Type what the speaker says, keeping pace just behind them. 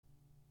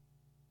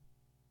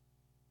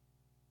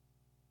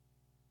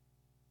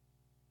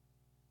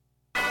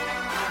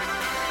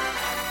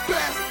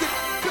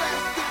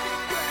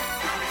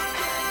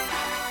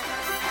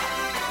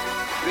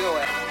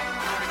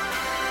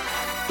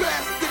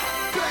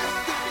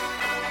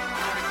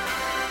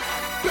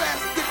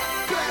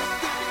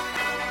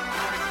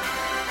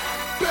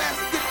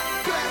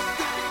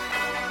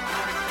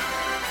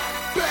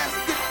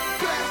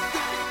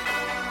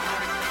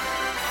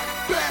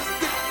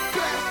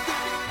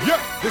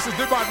This is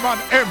the bad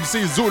man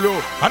MC Zulu,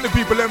 and the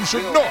people them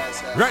should know.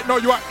 Right now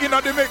you are in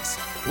the mix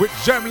with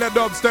Gemle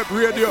Dubstep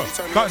Radio.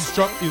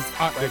 Construct is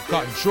at the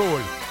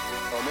control.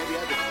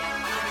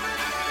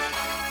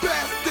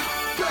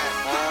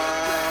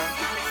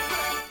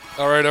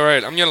 All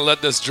right. I'm gonna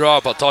let this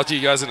drop. I'll talk to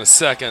you guys in a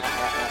second.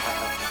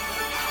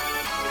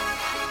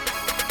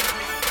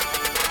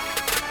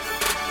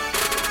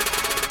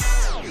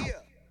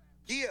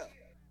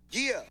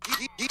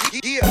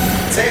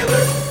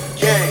 Taylor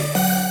Gang,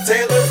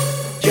 Taylor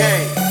Gang, Taylor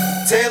Gang,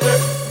 Taylor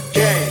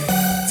Gang,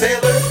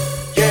 Taylor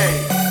Gang,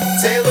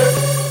 Taylor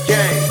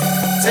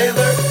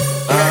Gang,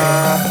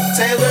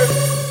 Taylor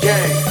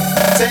Gang,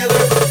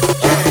 Taylor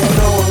Gang. You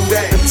know I'm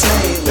back,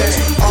 Taylor.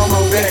 All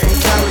my back from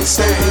Cali,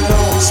 so you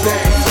know I'm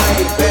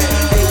smoking baby.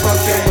 Ain't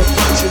fucking with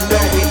punch, you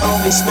know we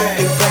only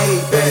smoking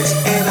babies.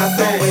 And I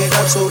throw it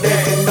up so they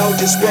can know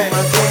just what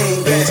my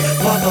game is.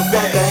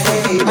 Motherfucker,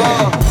 hate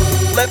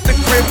Left the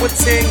crib with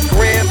 10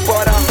 grand,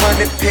 bought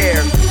 100 pair.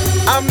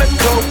 I'm the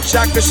coach,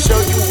 I can show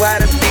you how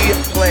to be a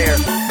player.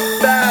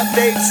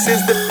 5'8"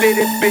 is the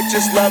fitted,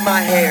 bitches love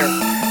my hair.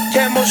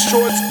 Camel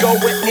shorts go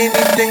with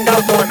anything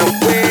I wanna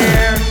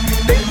wear.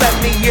 They let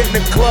me in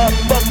the club,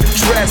 fuck the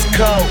dress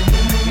code.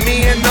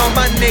 Me and all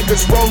my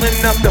niggas rolling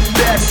up the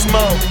best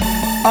smoke.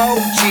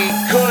 OG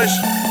Kush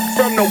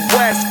from the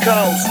West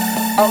Coast.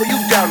 Oh, you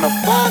down the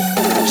fuck?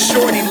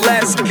 Shorty,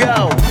 let's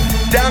go.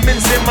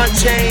 Diamonds in my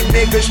chain,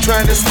 niggas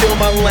trying to steal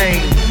my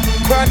lane.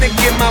 Chronic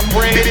in my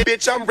brain,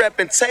 bitch, I'm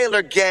reppin'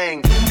 Taylor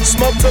Gang.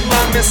 Smoke till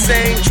I'm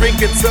insane,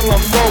 drink it till I'm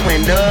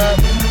throwing up.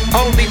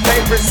 Only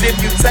papers if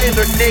you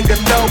Taylor, nigga,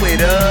 throw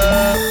it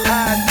up.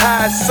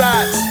 High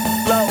socks,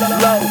 low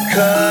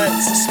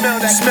cuts.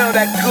 Smell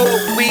that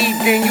good weed,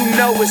 then you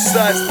know it's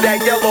us.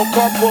 That yellow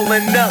car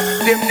pulling up,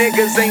 them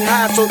niggas ain't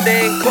high, so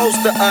they ain't close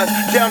to us.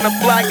 Down the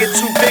block, get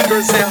 2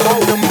 fingers and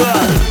hold them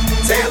up.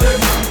 Taylor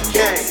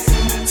Gang,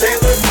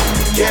 Taylor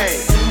Gang,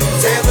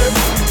 Taylor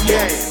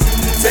Gang,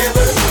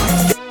 Taylor,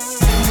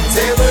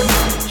 Taylor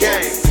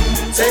Gang,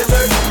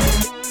 Taylor,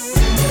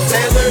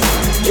 Taylor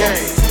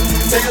Gang,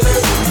 Taylor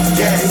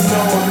Gang. You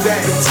know I'm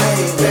back,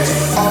 Taylor.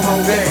 All my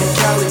back,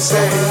 Cali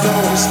say, no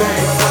I'm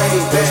staying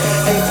baby.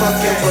 Ain't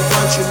fucking with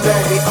bunch, you know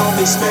we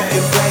only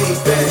smoking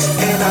babies.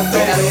 And I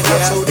throw it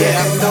up so they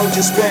can know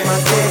just what my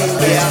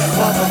game is.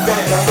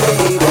 Motherfucker,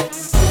 hate it.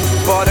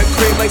 Bought a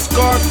crib like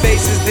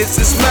Scarface's, this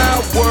is my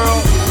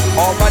world.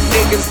 All my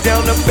niggas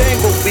down the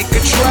bank, but we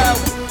could travel.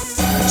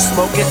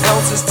 Smoking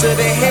ounces to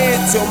the head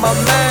till my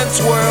mind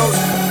twirls.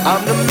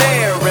 I'm the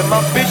mayor and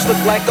my bitch look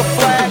like a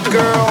black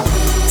girl.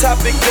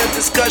 Topic of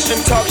discussion,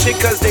 talk shit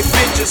cause they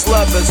bitches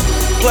love us.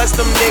 Plus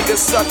them niggas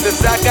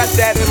suckers, I got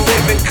that in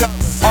living color.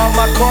 All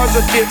my cars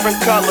are different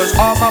colors,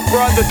 all my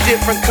bras are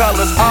different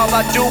colors. All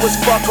I do is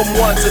fuck them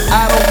once and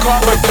I don't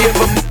call or give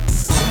them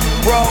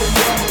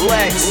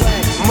Rolex,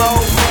 mo,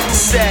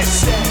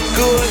 sex,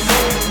 good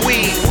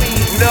weed,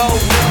 no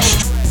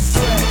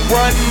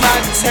run my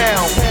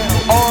town,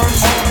 arms,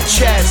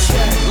 chest,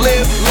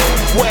 lift,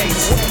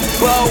 weights,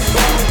 bow,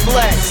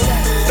 flex.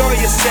 Throw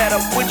your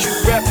setup, what you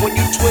rep when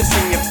you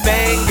twisting your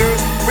fingers.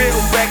 Real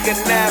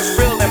recognize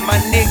real and my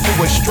nigga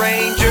a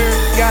stranger.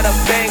 Got a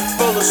bank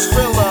full of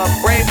Skrilla,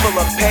 a brain full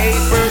of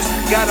papers.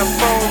 Got a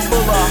phone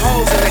full of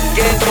hoes and a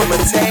gang full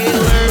of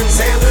Taylors.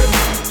 Taylor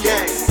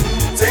Gang,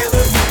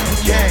 Taylor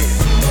Gang,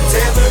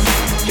 Taylor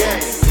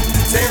Gang,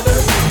 Taylor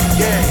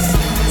Gang,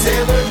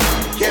 Taylor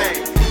Gang,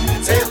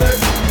 Taylor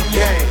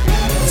Gang,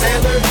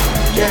 Taylor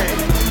Gang,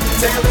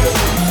 Taylor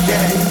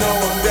Gang. You know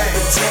I'm back,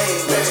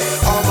 Taylor.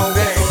 All my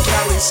back,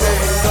 Cali say,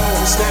 no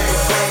I'm staying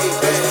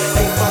baby.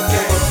 Ain't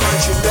fucking with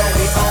punch, you know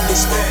we only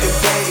smoking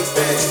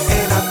babies.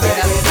 And I throw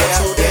it up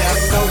so they can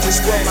know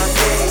just what my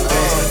game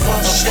is.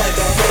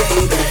 Motherfucker,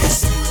 hate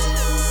it.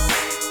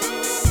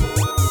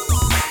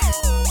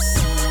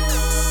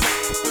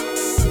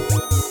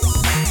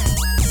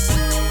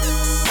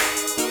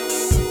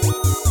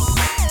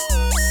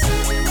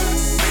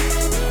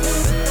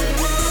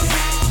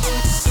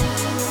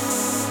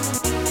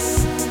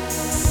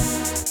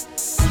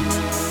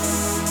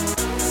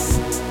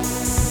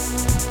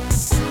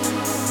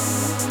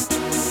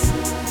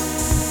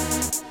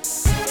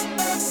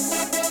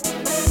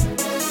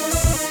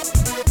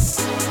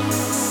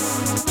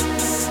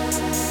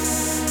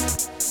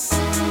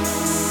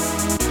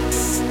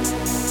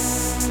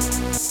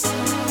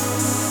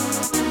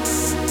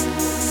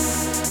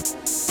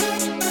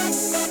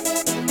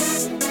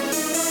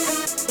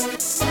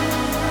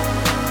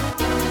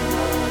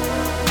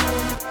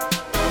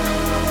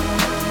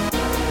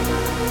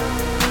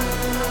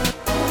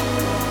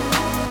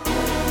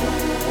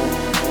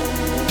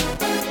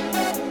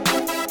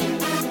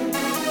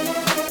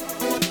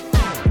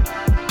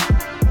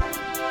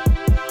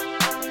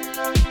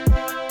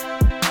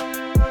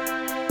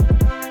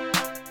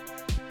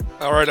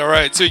 All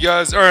right. So you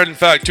guys are in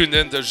fact tuned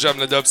in to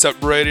Gemle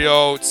Dubstep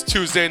Radio. It's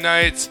Tuesday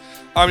night.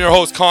 I'm your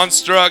host,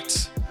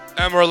 Construct,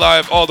 and we're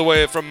live all the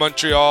way from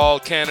Montreal,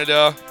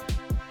 Canada.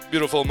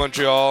 Beautiful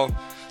Montreal.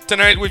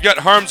 Tonight we've got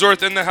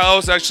Harmsworth in the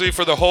house, actually,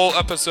 for the whole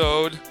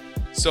episode.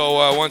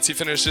 So once he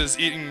finishes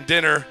eating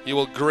dinner, he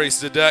will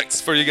grace the decks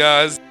for you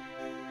guys.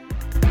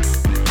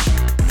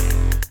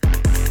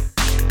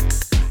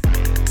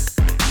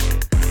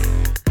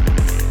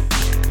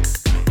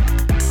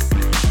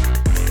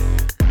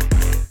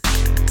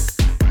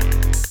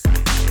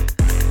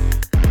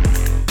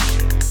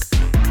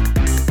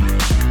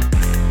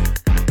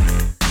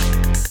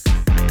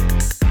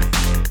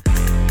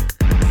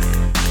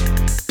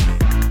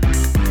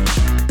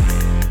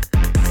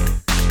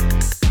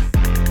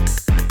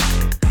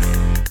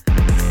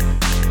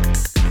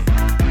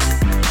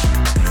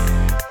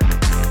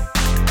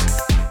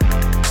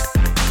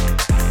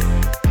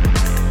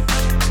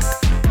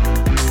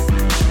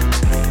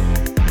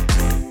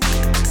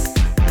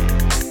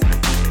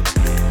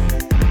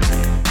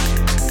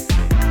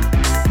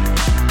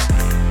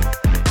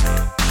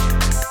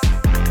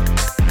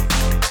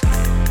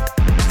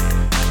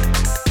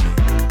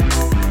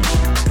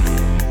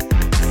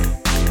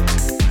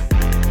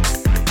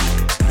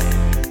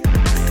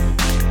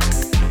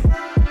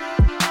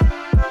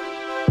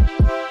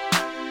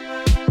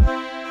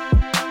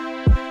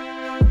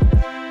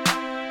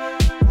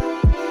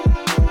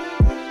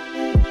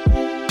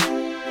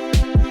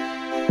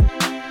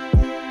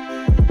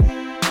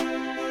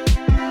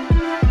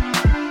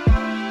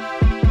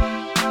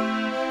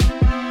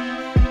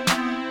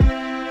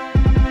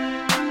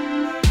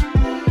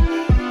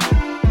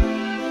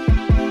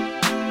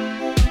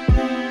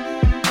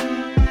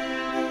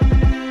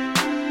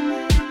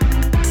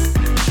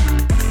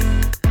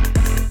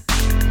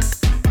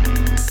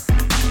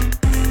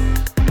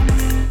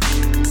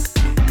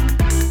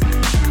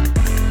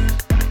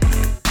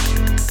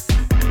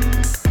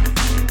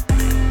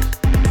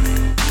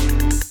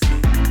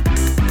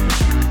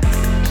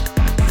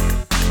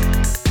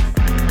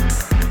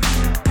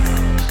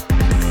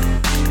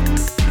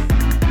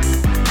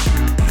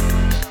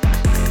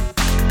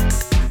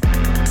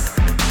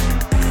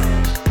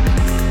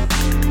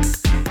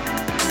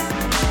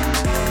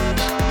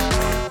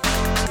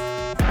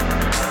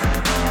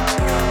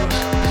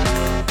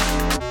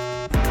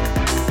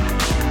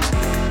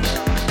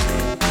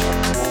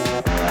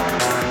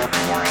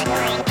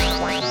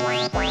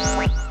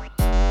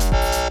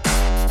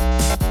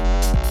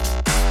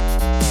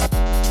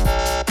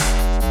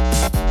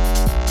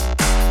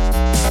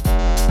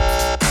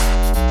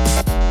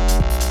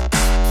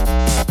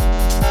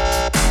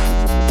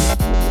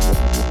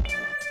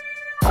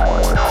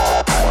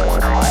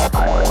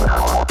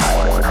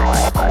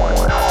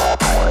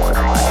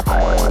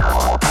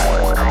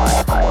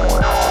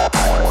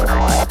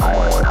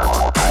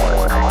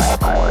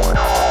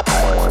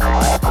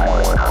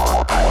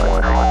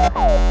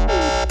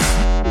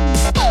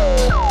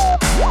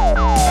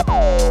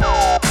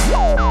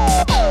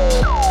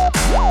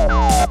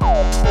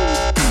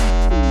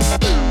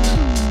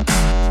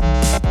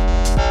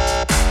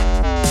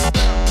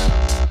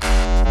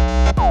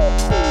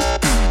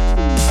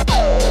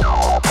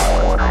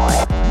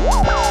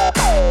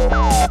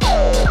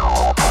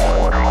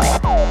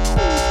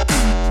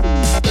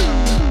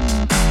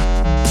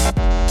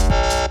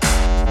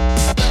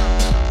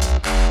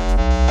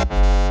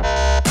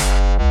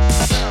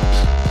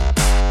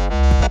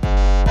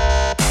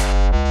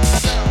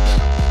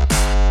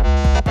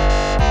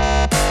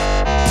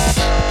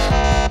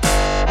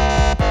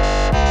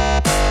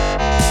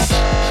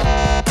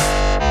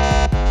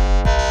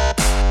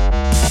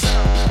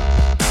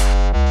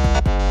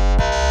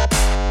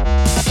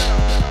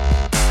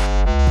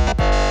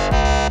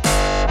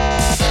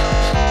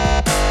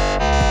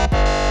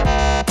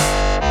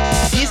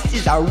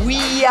 a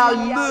real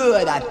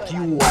murder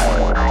tune.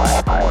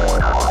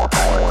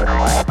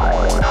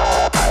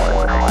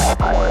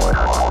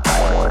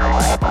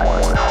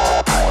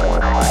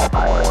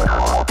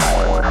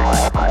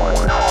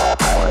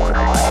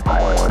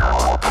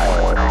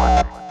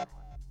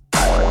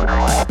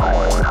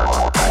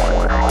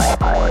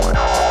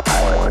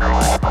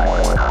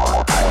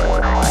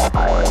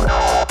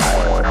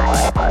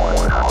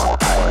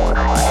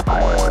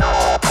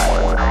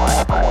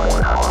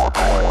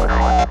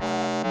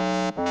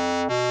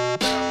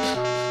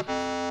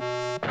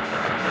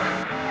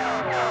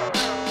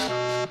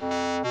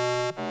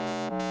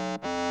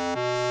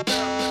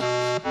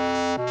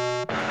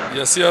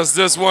 Yes,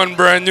 this one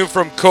brand new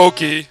from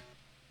Koki.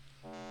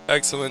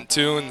 Excellent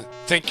tune.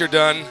 Think You're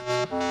Done.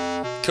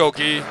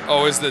 Koki,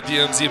 always the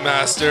DMZ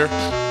master.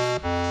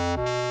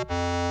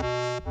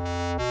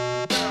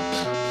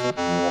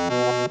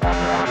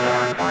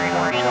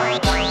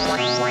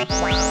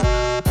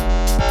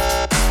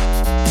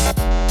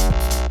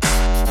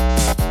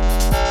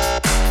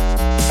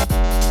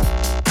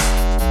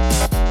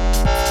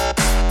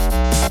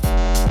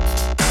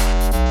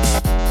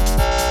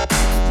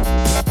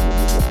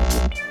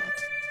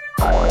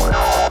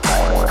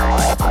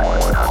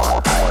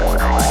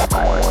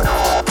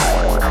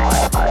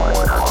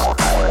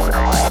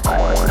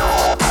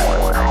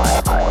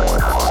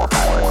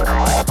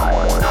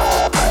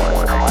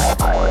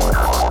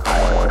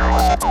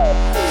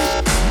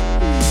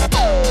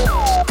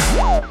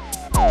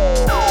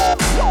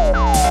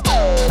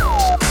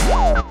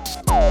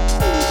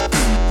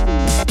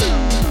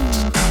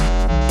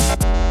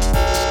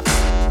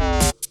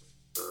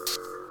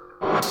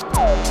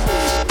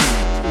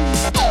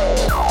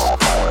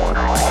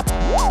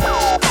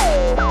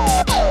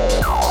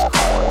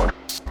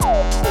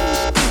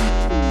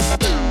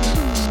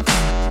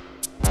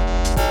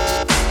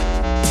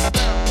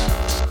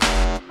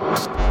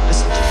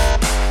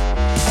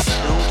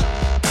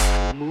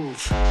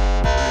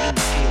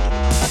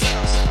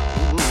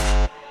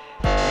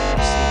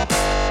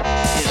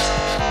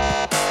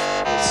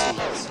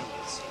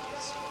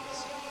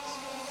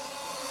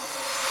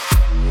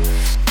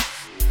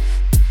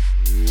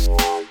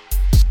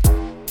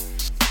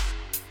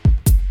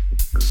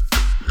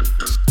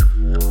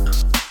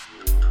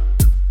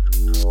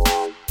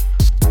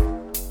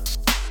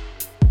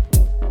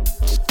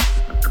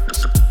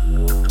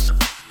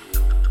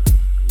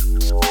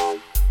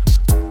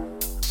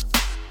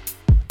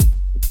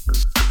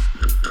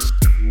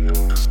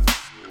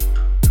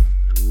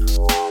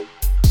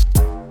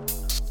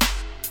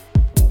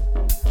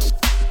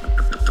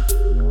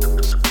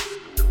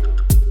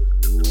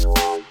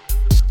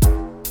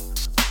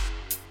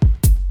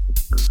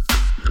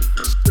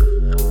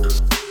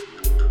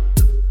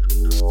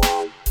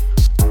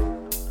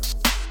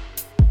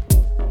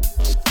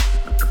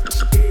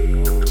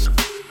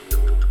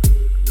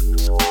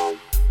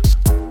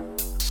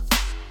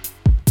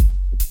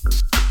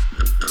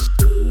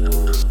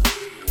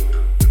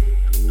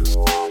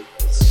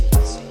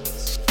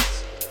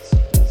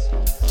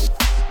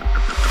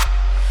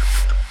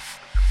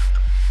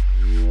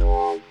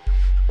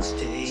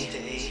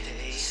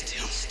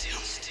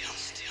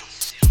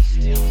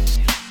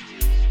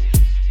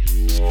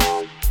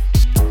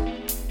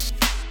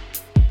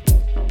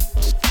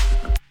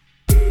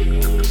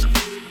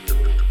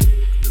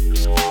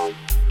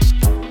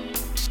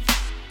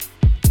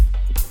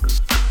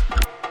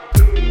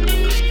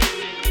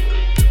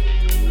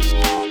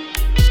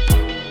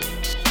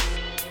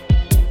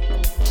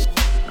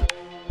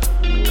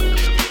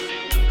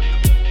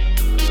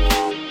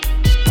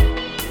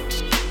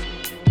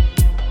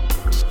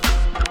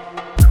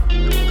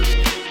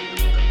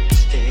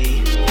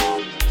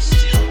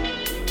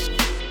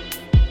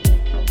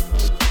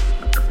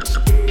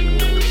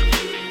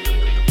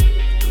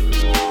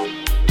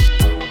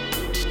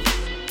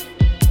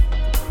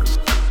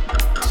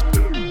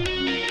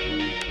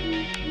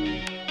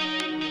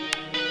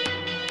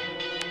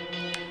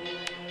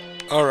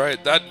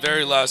 Alright, that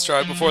very last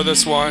track before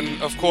this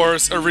one, of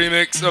course, a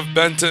remix of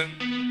Benton.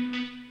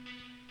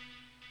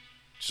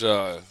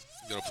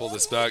 Gonna pull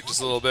this back just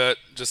a little bit.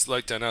 Just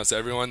like to announce to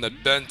everyone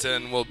that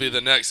Benton will be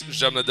the next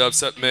J'aime le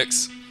Dubstep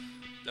mix.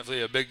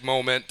 Definitely a big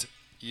moment.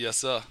 Yes,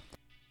 sir.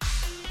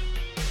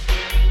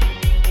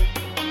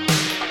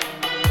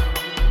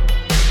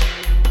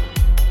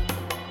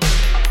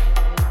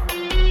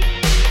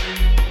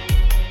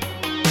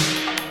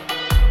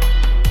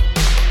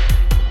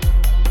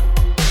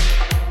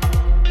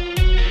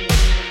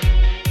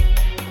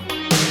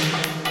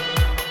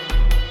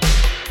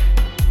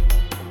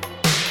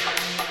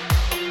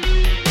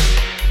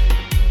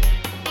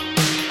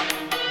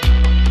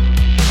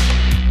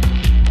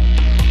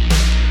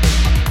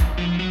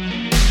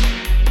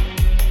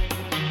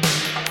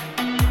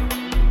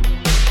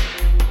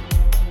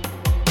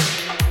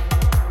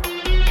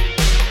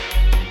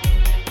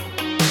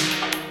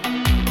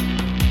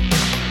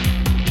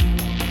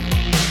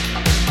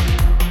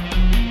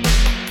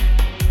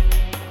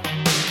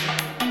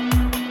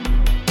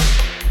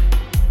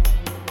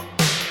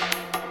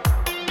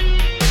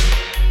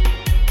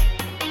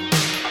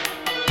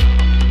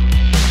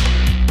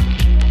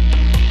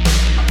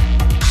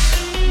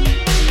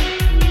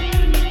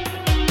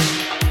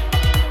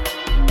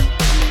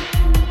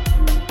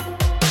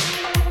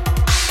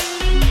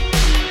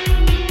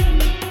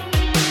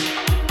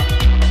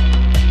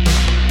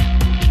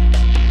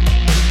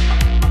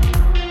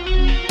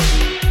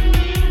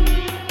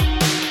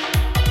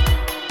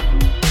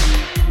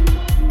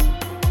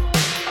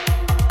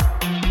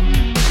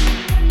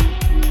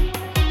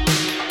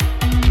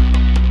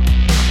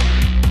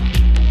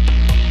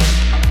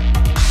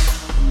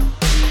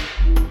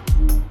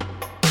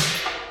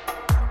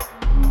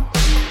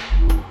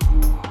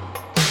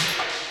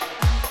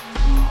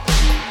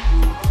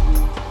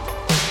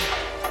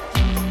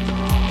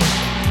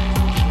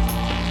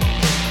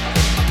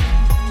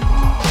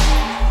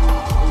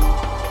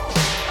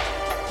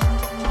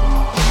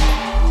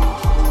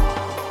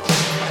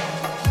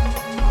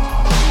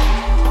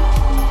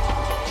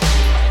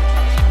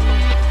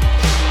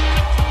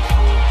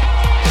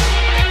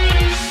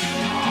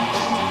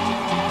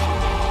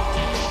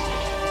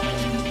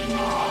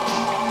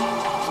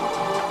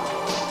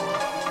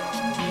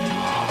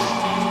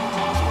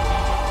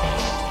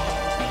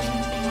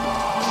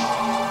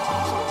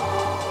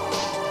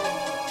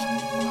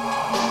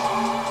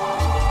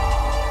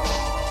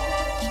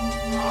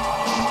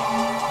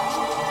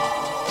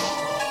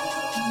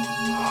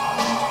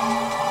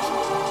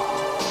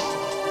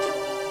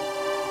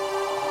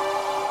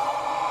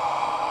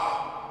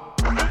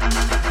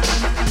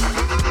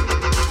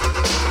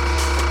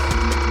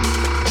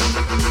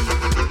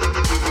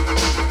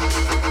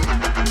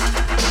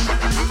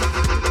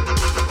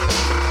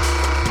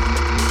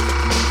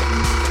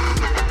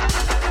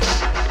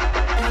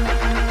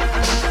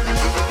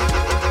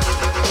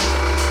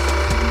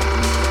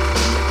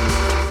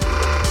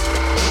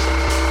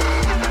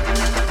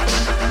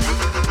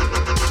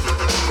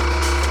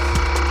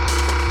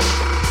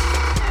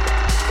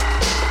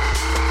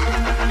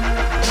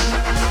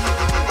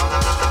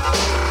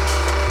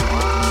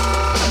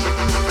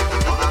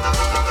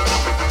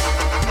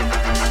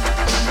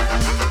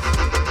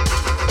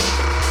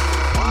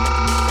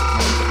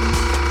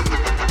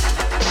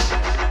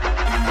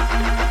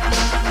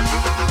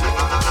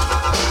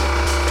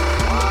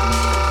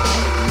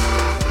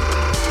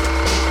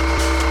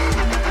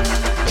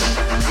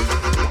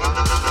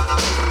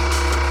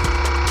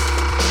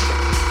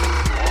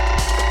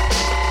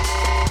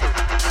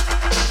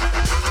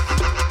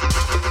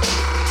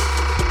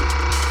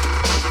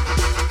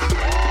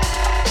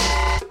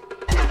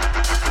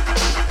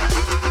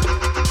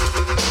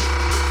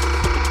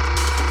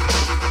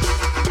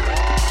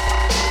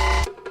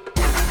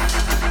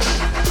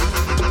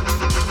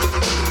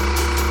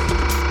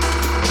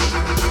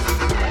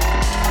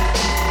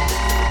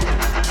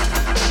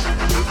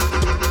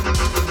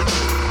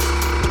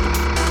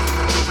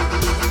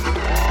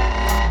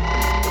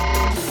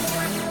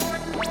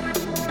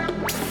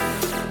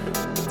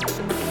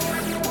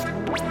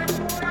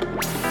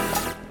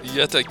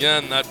 Yet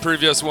again, that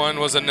previous one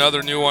was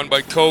another new one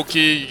by Koki.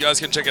 You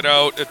guys can check it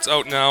out. It's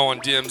out now on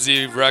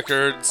DMZ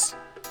Records.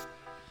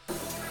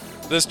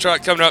 This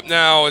track coming up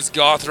now is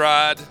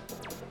Gothrad,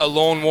 A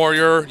Lone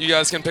Warrior. You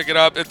guys can pick it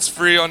up. It's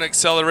free on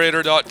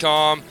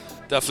accelerator.com.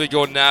 Definitely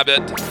go nab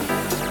it.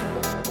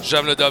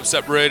 J'aime le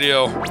Dubstep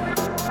Radio.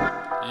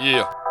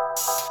 Yeah.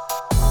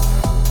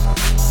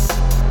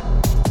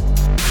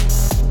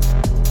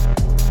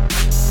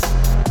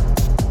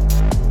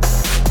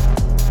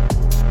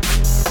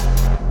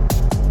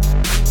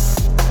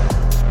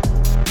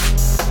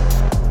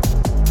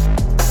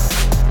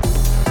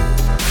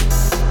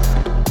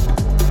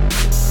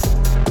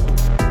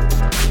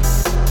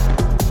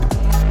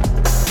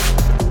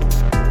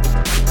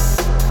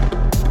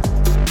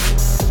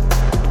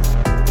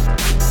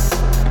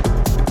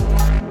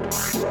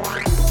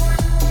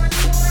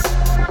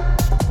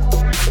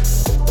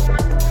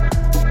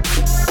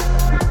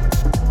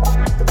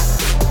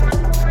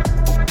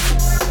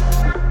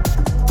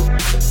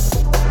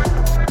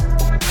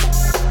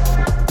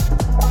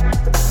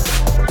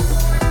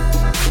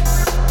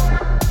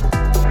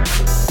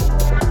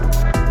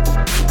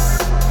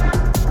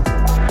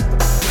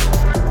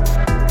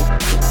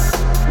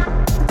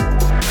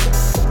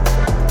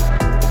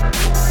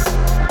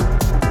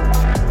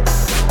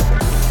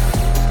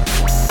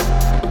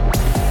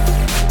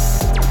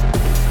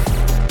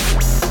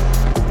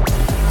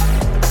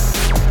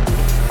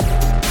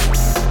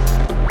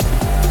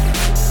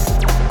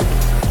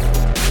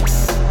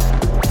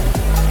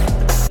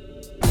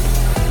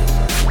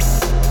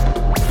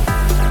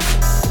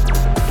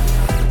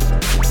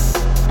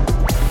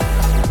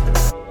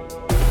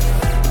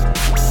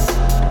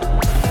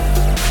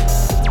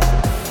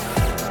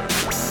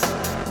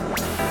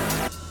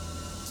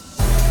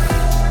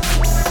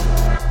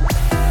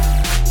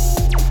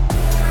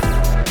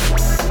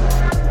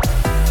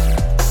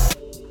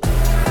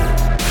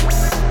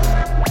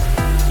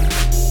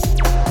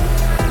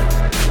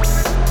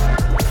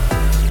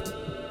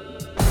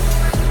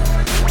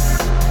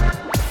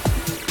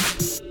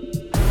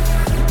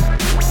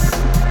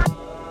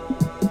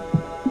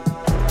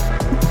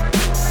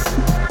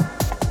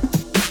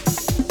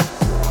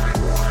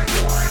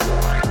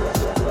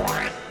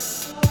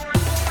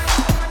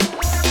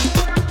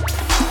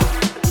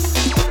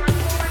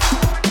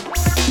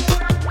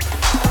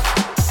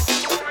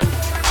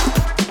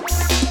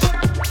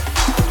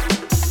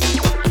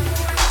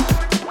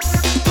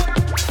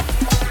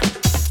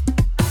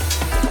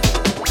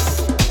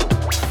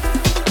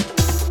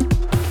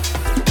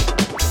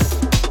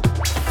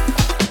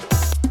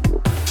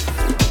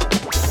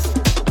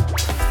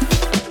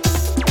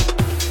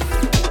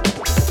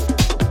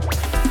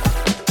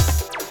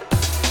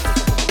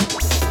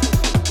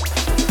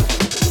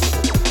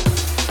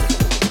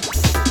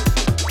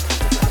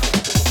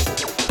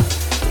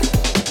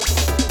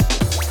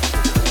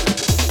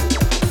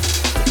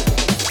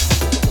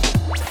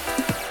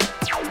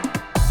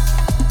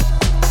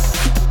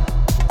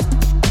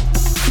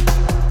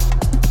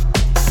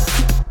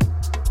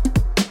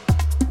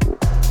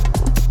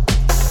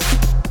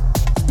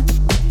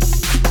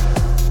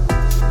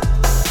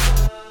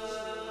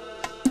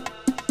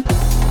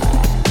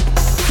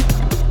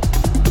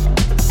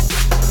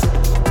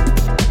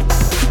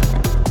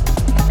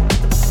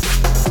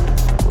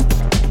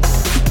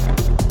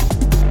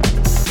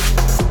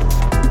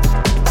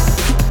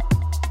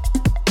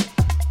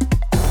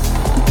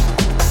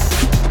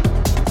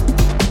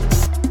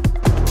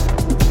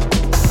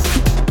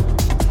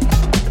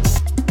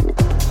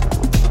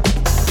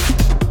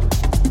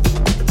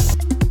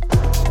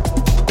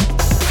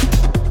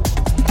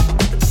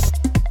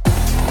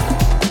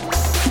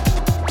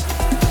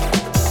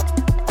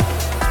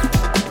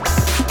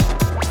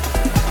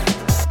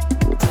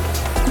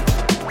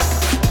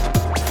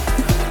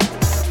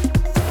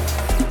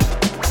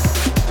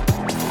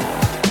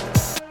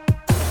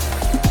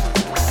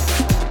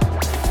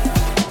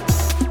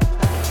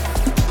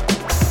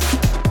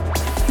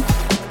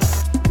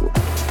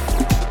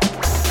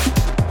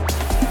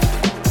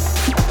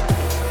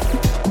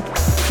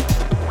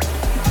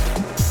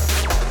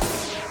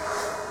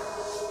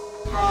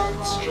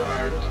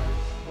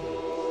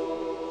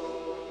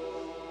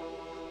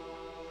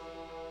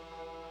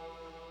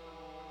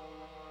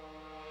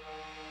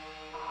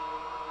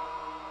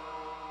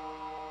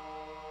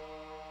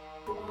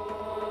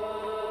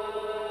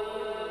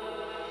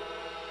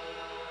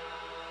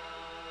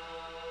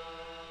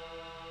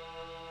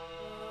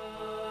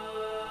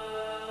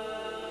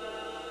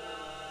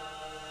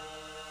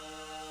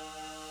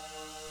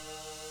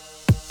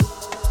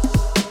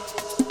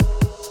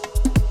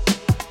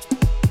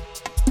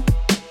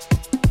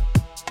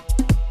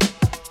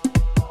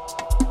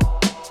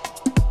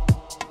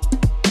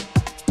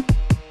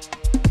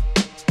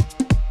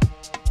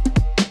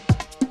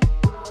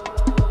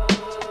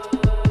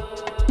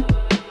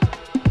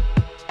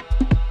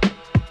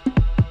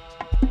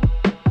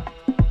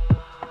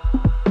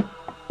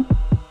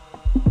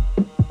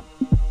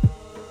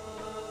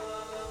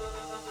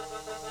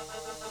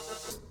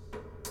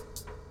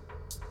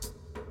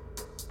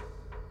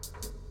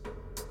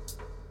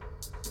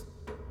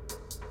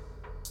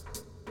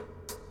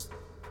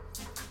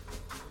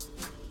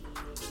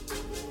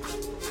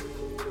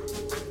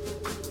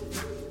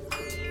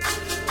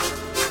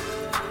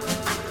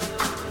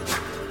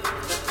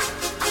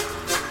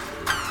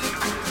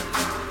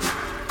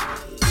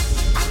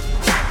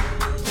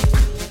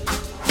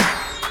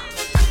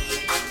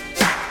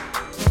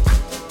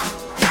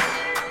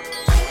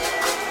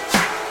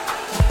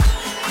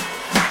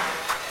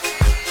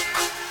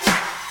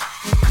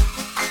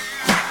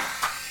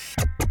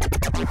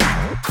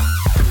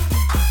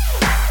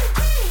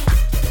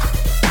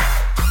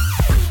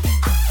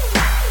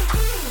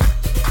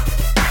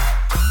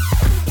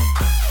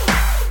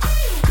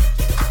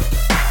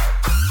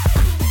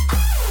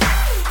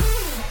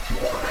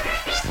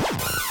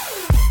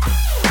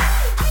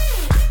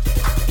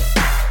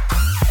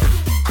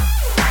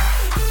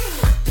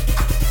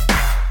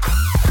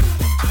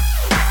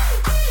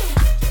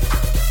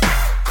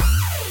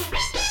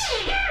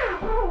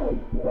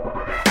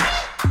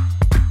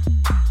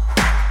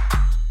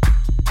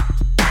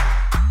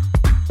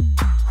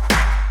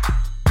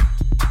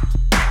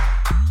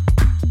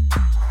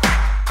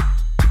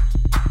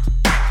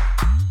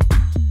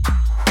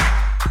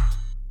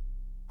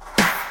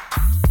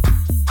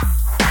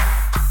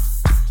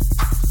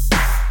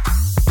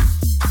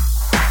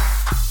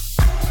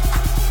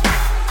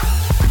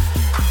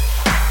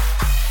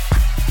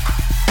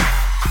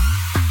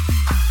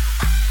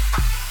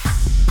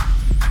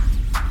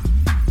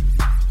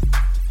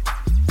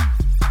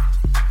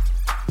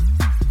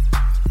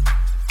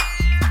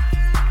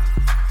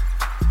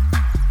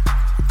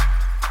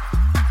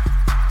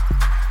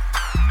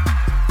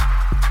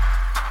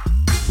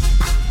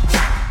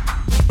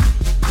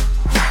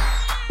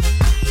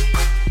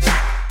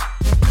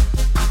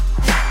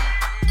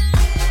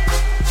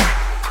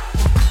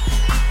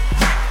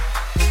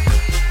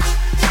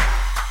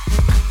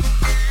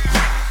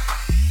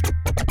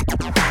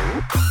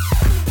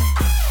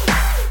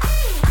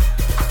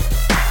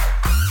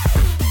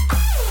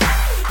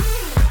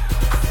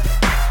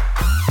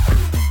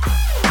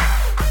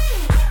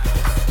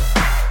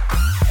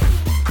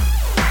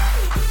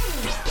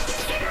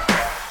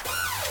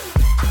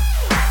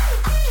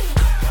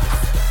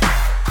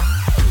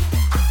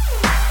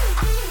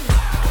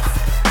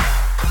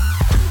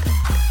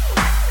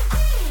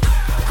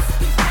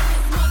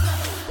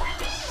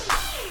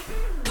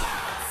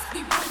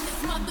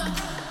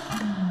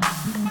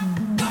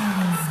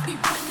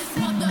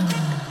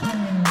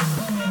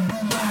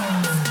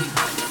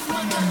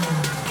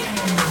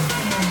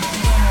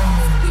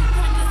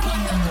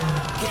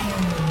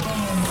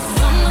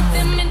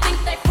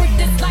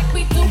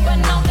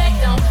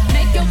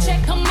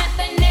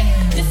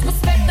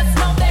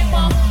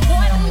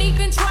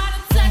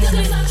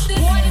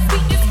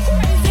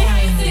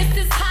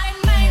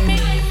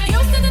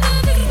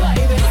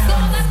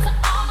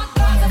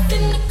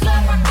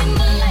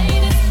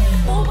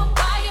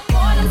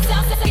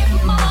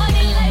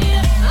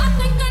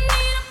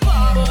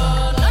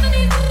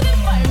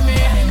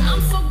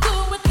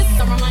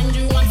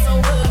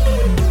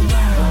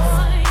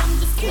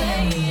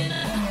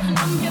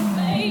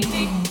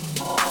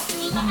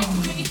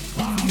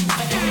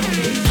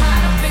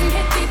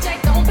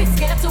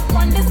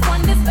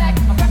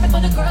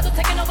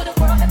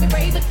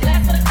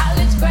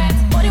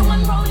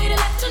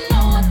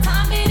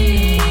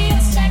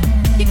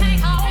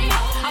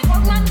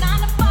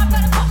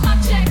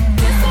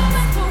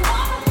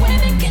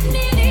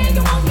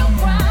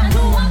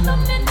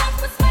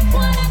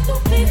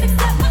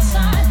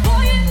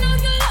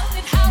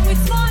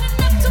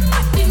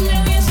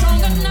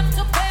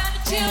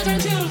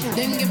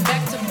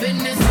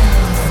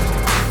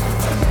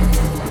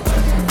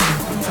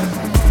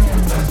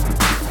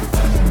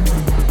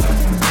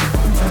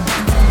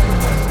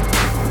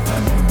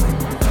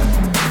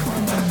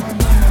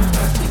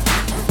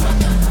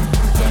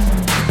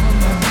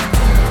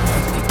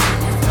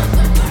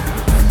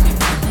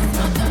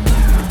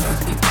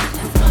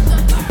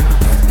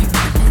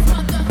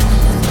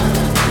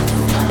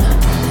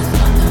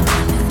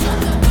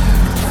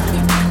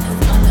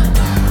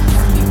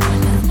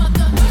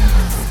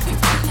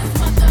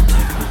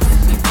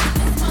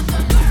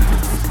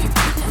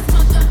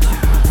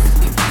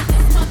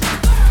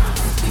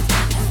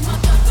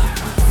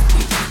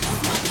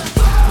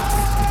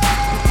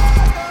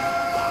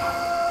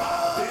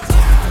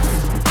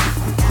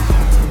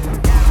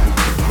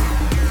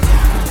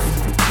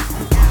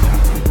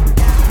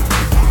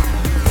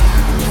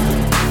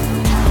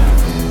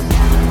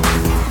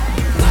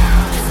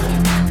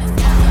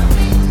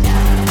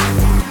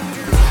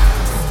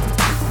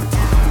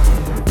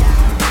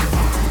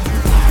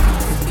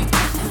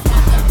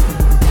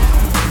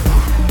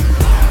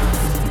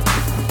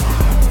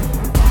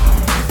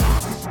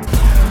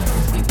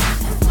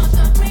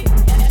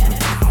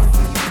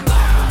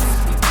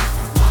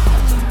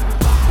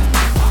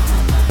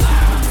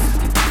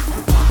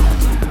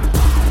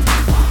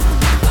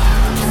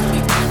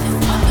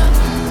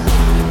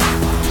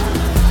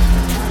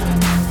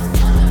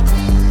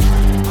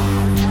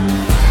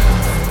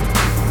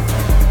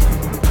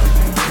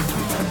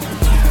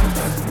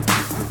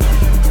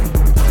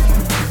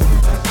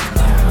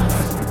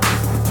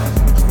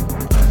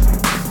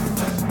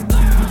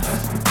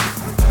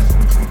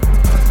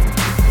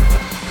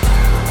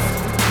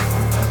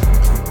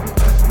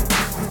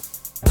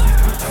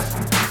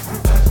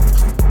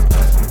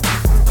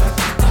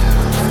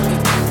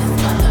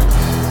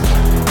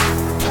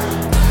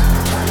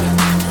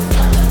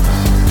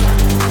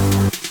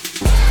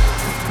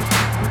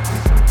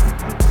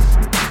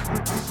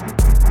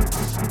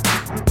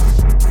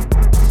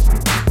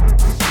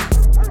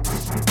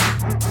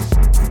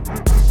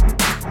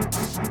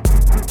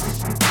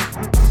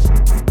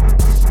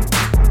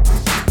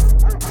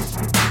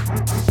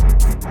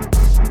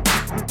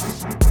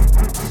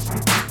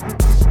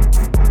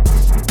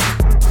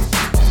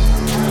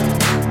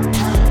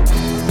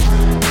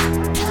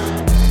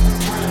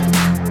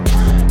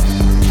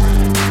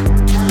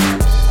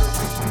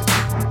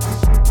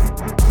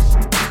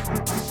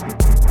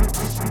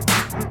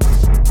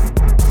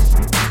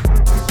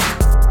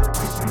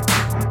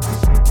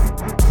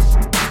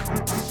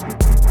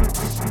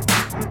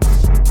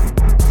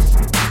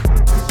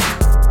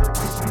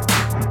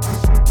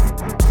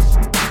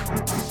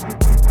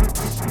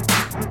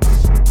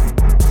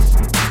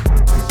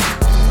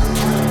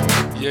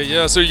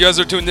 Yeah, so you guys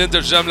are tuned in to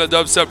Jamla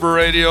Dubstep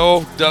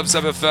Radio,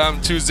 Dubstep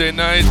FM Tuesday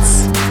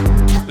nights.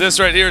 This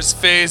right here is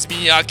FaZe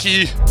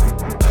Miyake.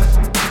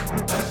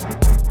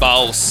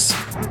 Boss.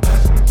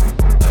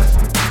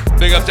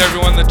 Big up to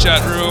everyone in the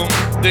chat room.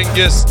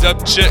 Dingus,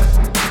 Dub Chick,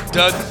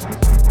 Dud,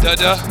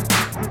 Dada,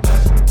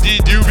 D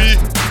Doobie,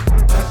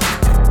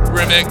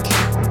 Rimick.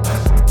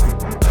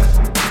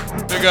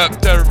 Big up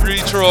to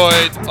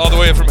Retroid, all the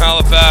way from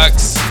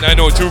Halifax,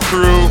 902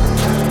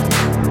 crew.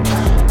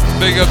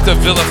 Big up to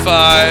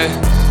Vilify,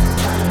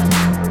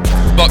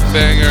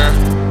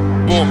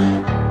 Buckbanger,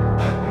 boom.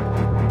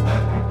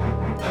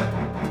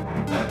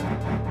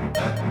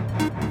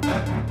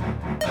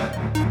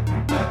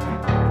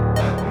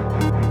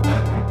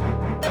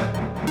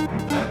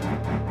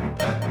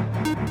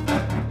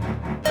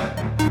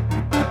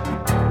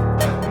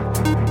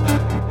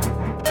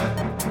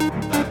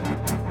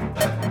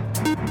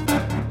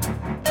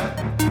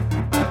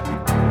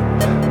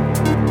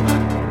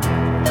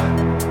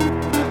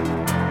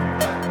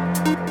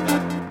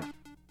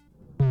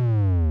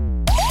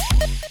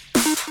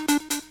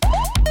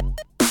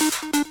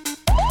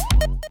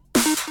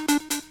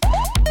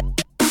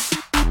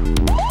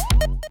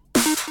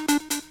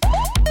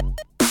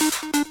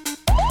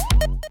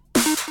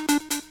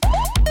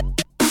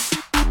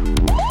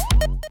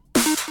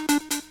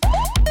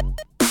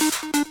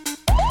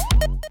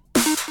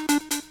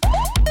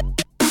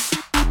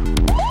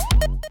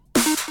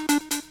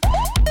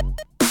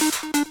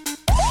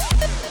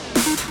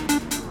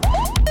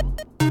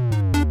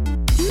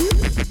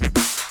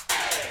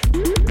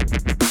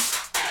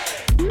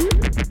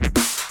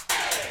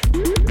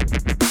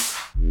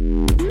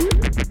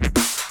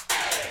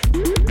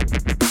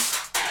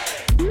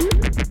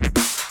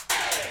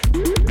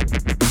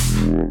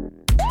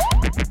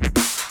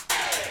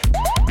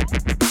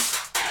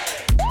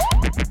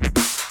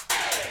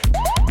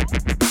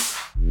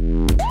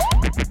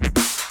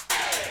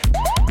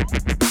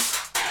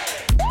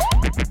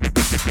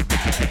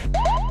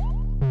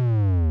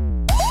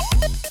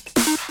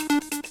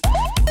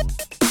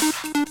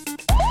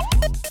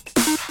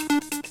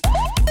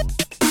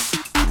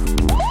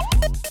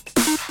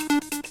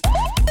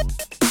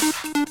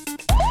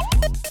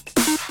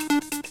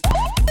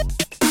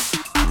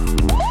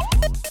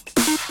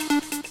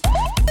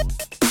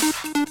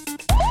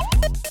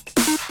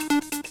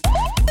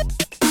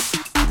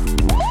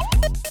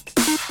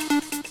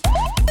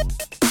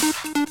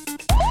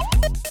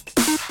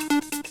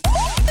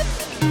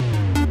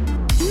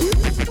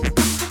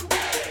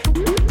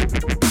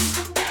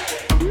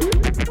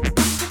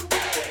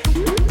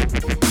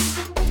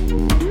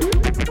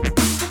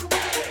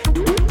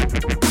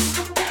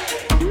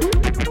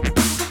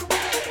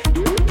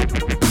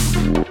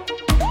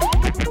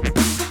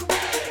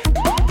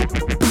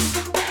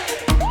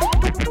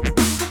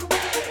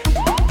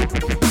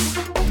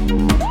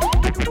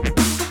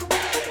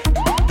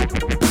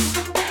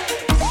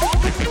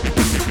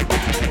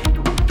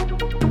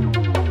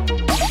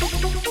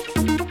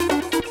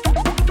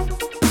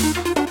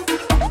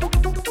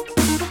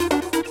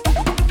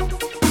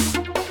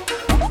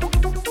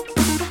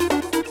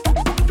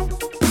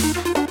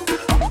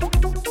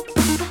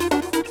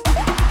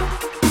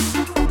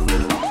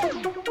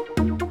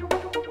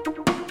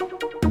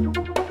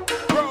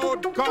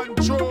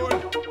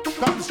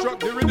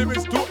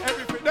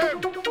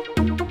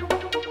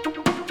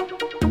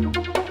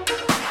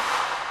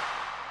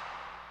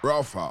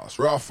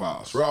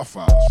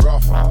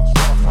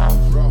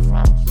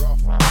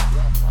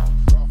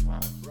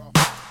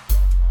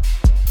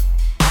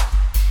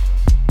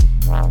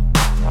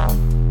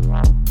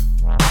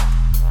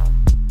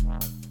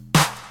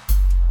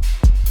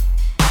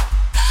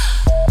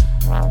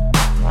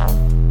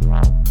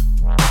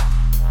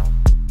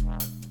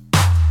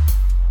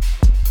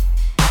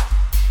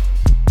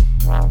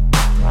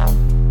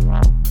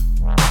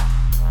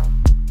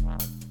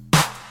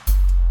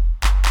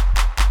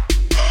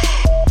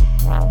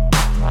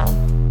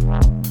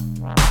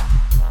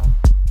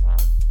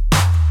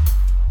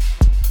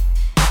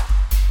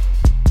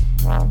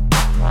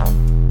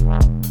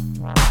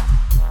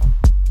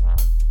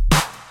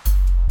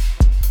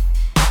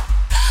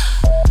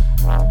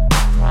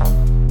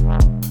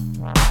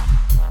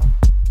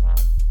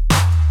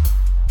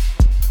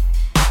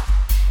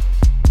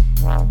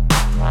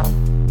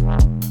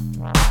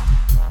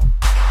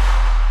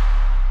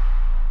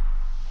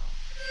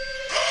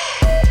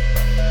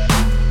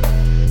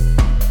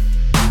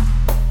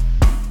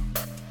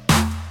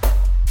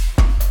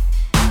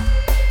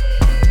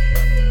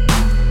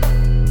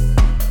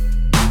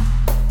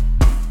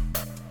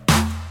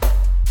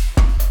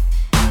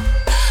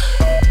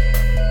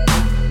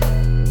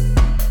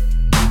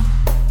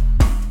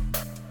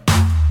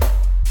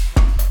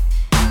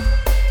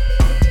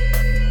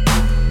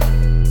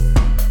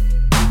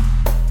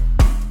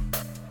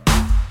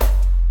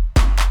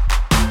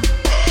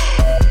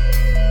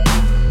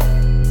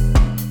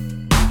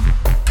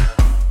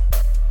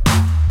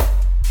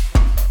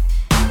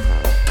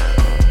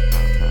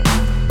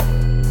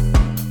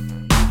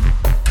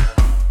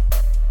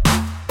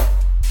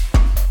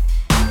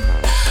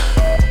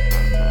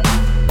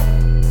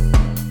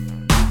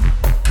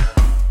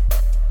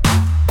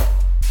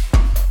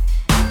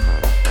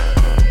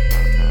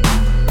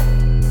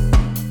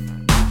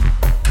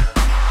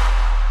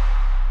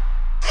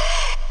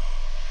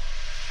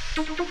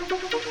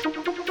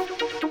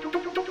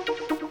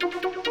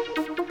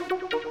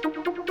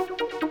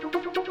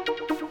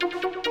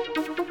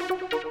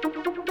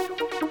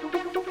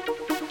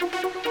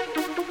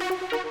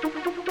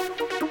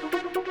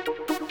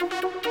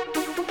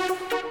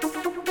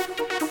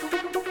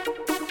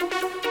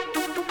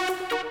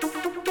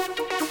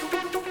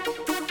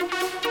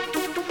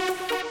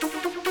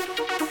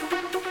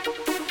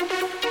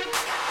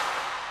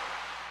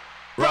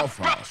 Rough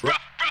house.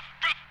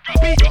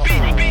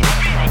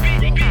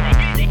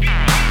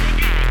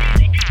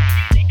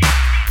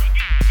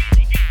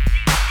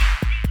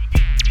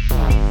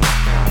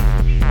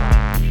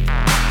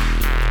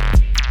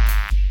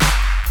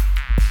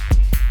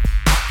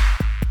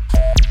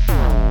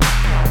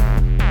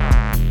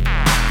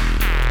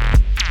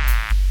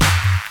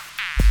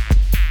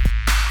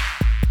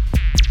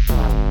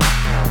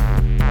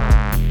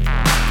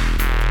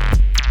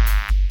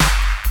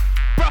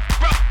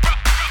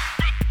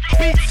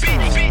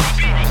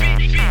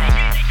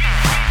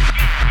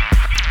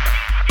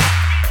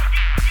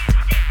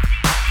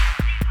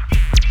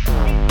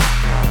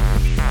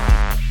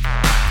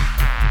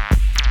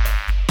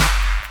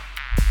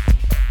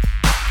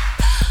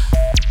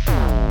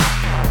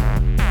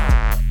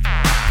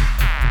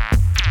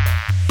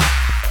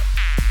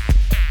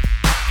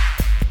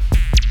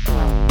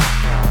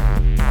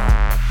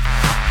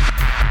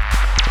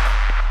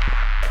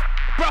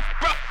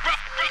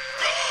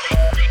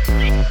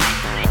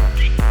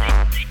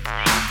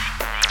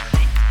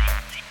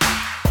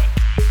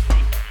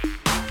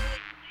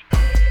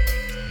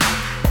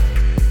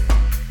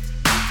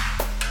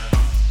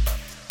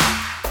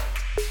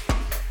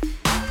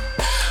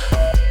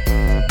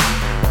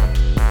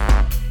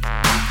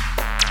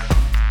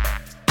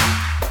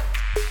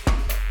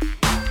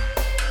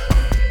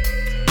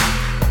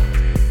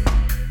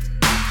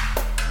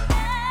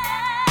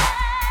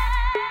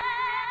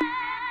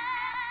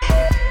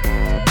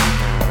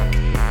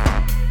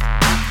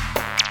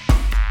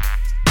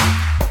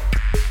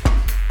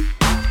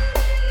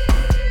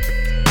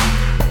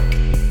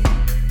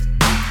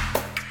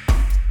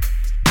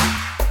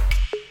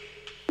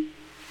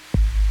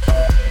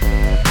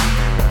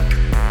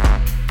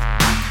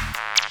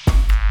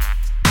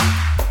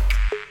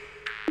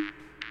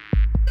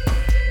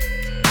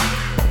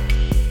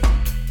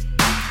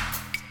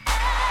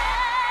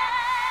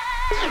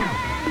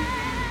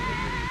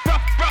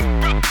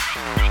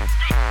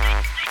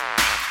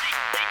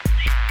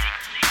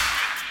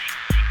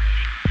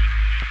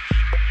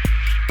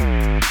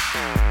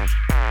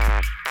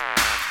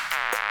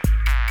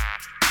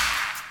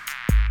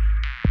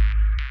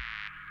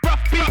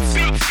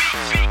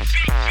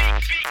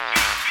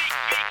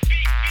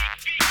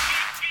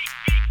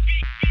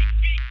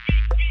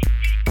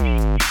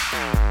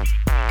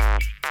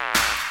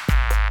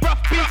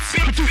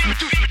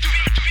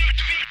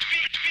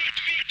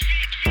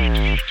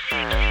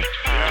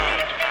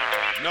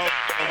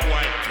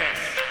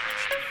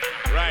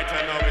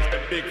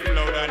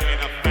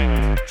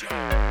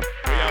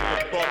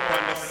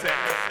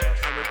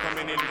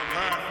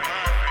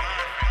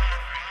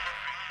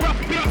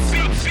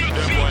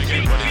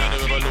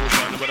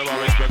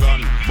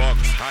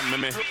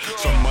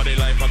 Somebody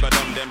life I got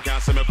done, them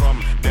can't see me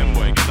from. Them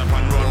boy get up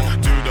and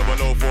run.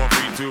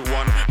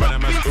 2004321. When I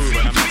mess ooh,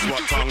 when I mess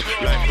what tongue.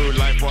 Like ooh,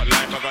 life what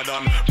life I got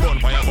done.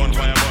 Bonfire,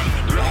 bonfire, bun.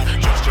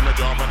 Just to me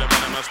draw for the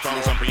venomous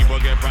tongue. Some people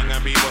get bang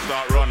and people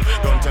start run.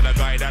 Don't tell the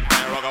guy that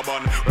I rock a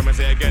bun. When me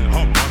say again,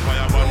 hop,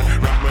 bonfire, bun.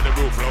 Rap with the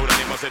roof load and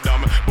he must say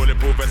dumb.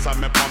 Bulletproof vest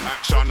and me pump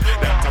action.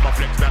 That type of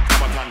flex, that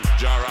type of ton.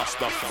 Jara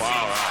stuff,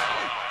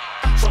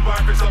 some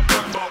pirates up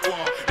front but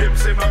war. Them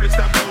say my bitch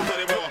that goes to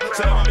the war.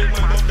 Say I'm a big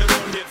man but they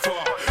won't get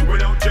far.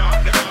 Without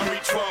job they can't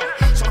reach far.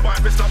 Some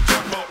pirates up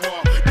front but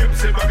war. Them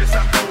say my bitch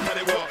that goes to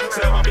the war.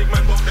 Say I'm a big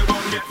man but they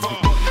won't get far.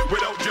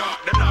 Without job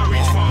they can't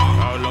reach far.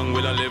 How long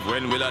will I live?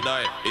 When will I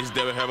die? Is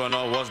there heaven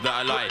or was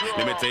that a lie?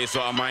 Let me tell you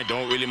something I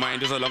don't really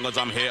mind. Just as long as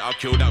I'm here I'll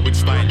kill that with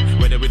style.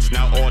 Whether it's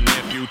now or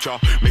near future.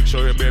 Make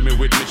sure you bear me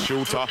with me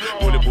shooter.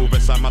 Bulletproof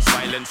vest and my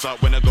silencer.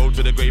 When I go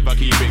to the grave I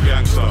keep it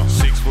gangster.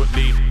 6 foot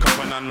deep,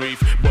 coven and reef.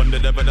 Bun the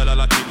devil the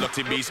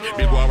lotty beast.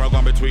 Big war I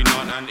gone between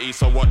north and east.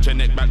 So watch your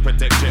neck back,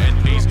 protect your head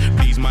please.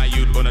 Please my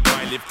youth gonna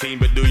try live clean.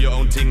 But do your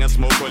own thing and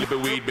smoke a little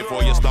weed.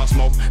 Before you start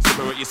smoke,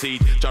 separate your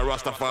seed. Jah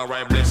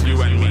Rastafari bless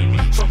you and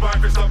me. Some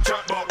pirates stop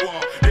chat about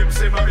war. Them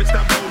say my bitch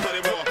that goes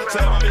to the war. Say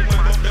I'm a big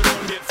man but they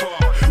won't get far.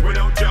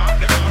 Without job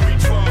they can't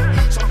reach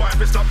far. Some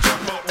pirates stop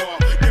chat about war.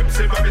 Them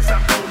say my bitch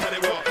that goes to the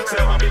war. Say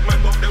I'm a big man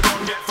but they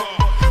won't get far.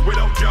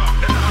 Without job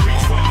they can't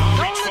reach far.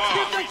 Now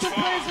let's give the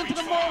praise into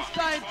the Most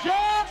High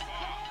Jah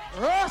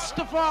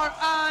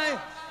Rastafari,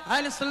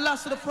 Haile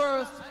Selassie the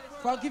First,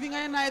 for giving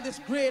I and I this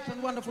great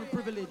and wonderful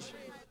privilege.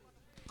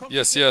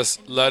 Yes,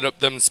 light up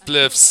them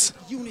spliffs.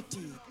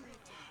 Unity.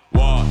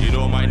 War, you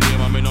know my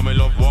name, I mean, no me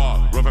love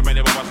war. Run from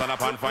any war, stand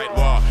up and fight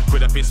war.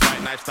 With a fist fight,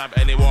 knife stab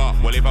any war.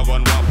 Well, if I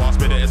gun war, pass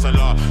me it's a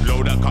law.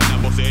 Load that cup, that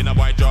pussy in a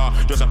white jaw.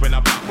 Just up in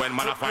a black when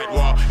man I fight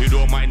war. You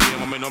know my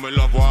name, I mean, no me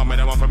love war. Man,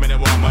 I want from any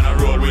war, man I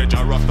roll with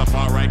Jah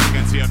Rastafari, king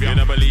and savior. You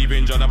never believe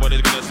in Jah,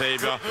 nobody's gonna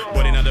save ya.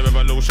 But in the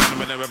revolution,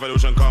 when the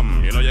revolution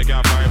come, you know you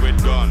can't fight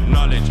with gun.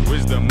 Knowledge,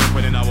 wisdom,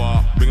 weapon in a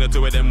war. Bring the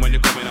two of them when you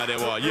come in a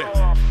the war,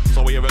 yeah.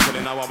 So we reckon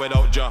in a war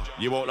without Jah,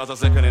 you won't last a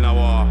second in a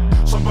war.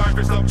 Some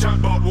pirates stop chat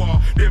about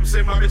war. Them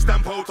say my bitch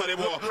stamp out of the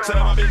war. Say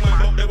I'm a big man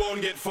but they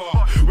won't get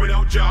far.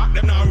 Without Jah,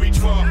 them not reach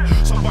far.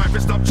 Some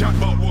pirates stop chat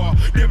about war.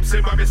 Them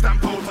say my bitch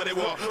stamp out of the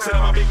war. Say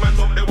I'm a big man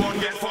but they won't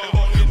get far.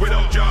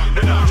 Without Jah,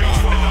 they not reach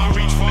far.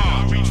 Reach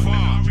far, reach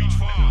far, reach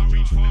far,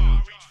 reach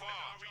far.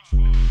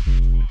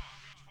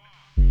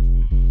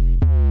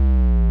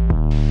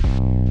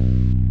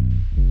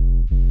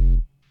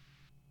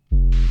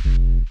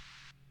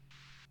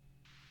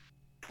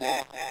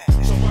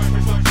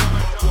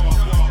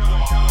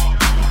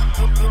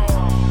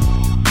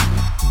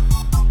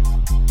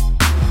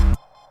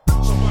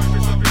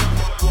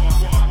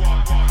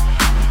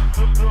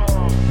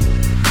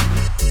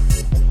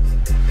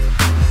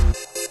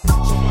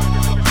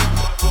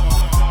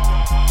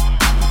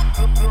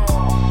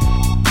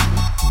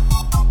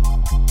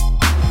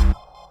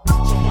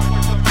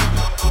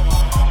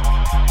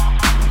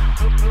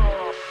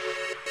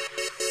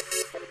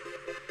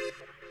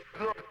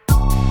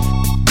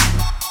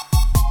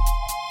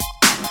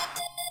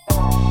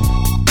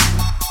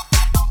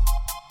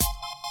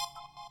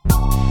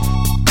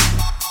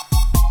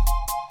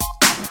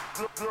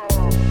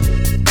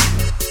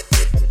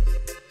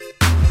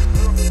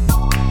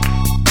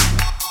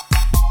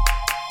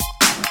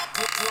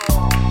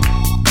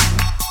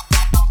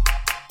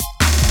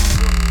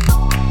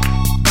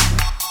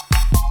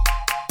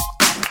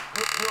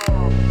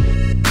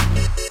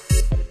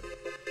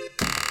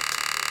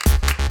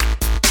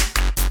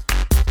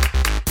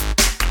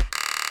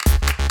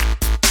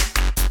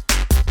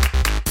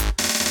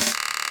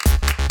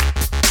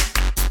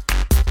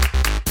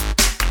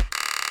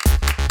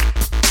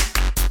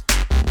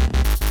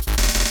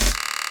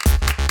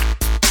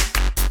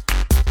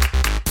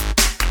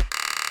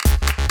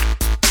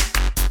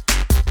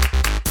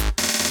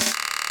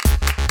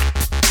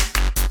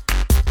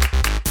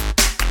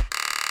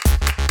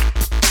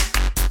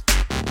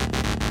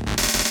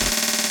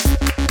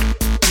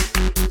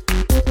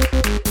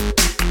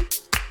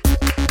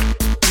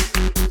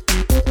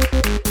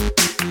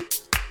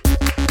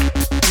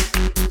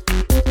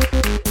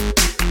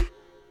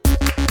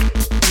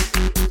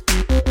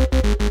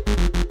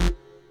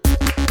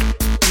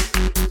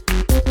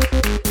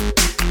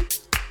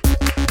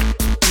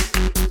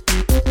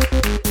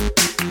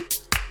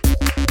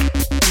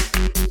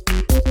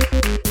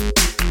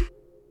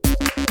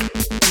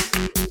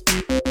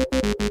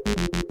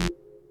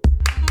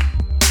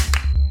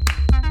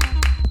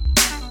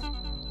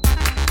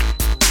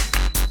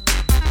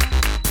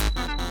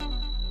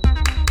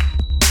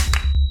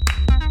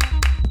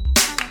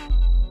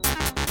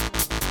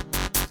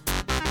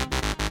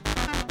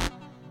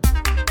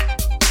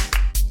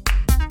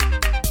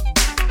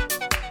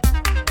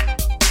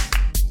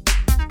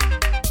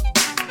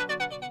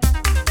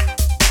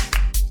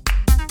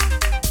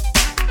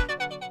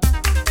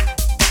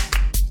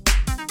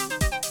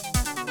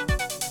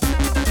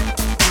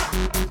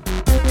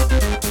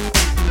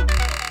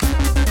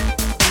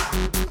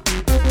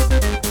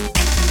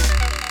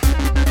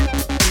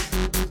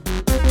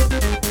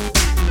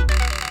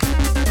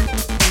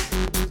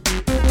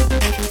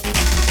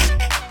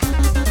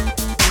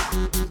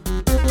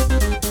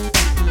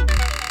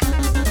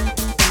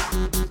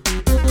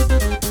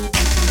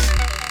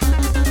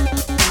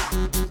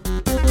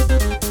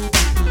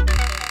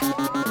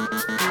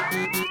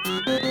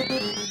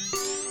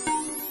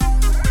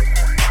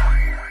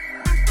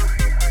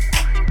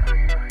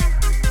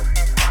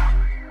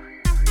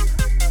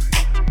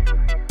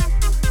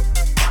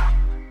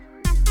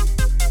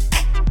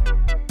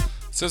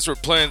 Since we're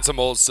playing some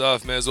old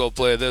stuff, may as well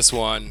play this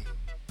one.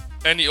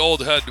 Any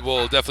old head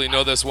will definitely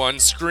know this one.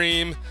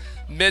 Scream,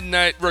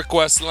 Midnight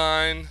Request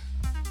Line.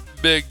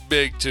 Big,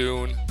 big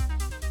tune.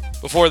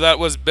 Before that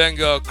was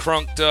Benga,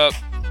 Crunked Up.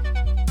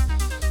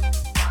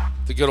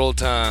 The good old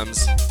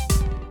times.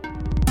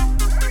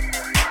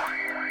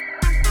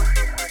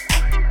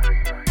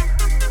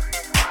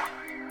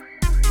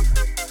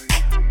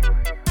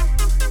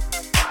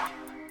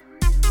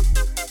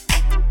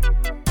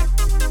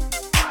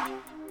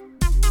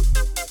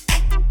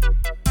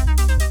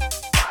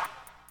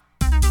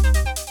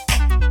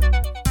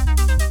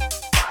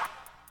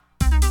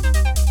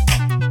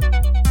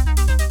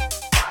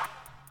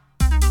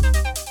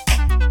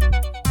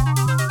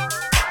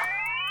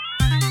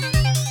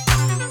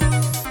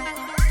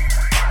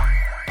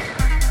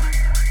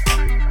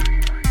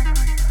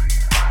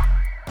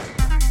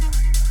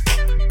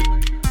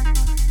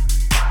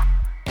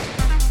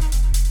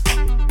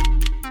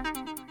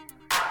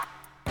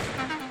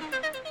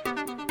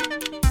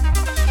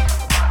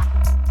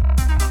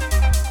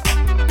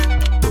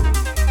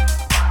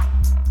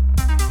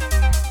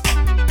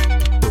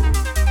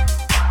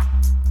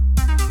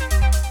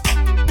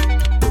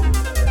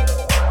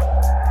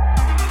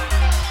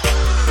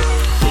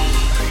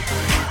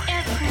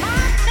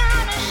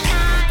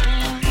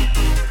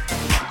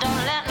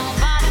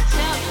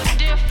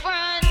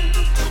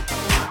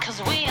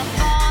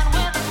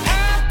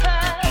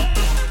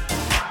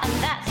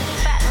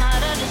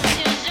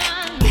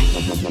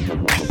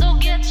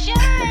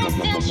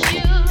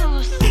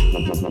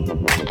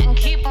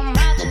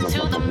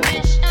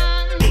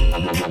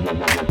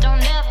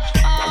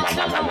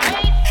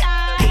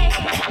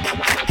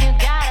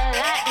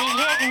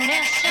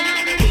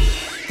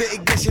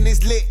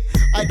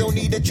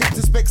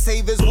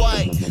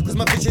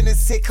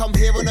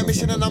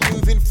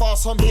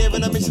 I'm here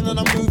on a mission and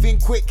I'm moving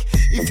quick.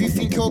 If you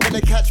think you're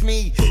gonna catch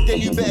me, then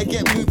you better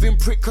get moving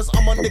prick, cause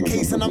I'm on the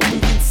case and I'm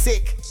moving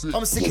sick.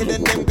 I'm sicker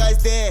than them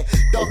guys there,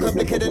 darker,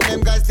 blicker than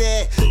them guys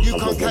there. You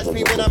can't catch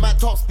me when I'm at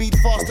top speed,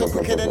 faster,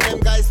 quicker than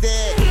them guys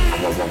there.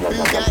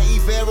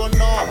 Bugatti, fair or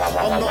not,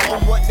 I'm not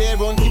on what they're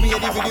on. Give me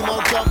any rhythm,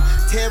 I'll jump.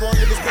 Tear on,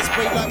 lyrics get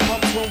sprayed like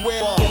pumps when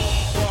we're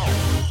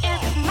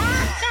It's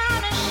my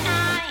time to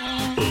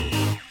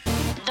shine.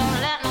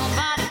 Don't let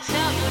nobody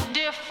tell you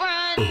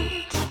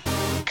different,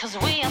 cause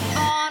we are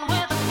born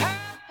with a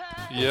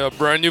purpose. Yeah,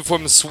 brand new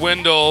from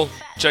Swindle.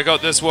 Check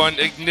out this one,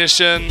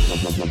 Ignition.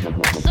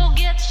 So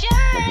get your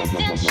ass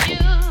in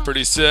shoes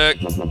Pretty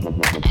sick.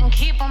 and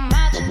keep on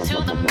marching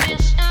to the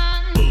mission.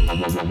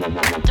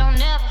 Don't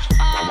ever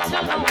fall to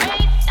the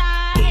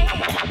wayside.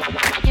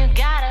 You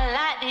gotta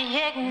light the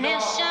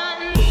ignition.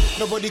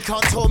 Nobody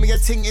can't tell me a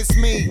thing, it's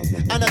me.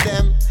 And of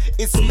them,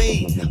 it's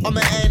me. I'm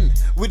an N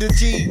with a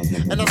G.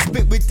 And I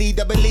spit with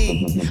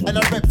D-double-E. And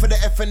I rep for the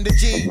F and the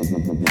G.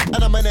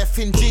 And I'm an F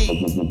in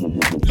G.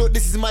 Look,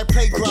 this is my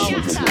playground.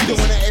 You don't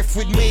wanna F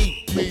with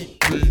me.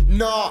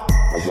 Nah,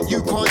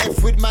 you can't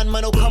F with man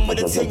will come with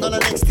a ting on the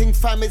next thing,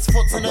 fam. It's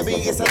foot on the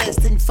beat, it's the next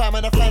thing, fam.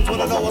 And the fans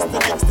wanna know what's the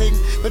next thing.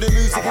 But the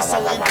music is so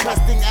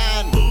interesting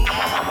and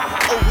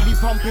overly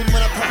pumping.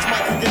 When I touch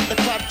mic and get the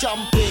crowd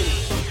jumping.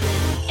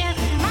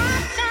 It's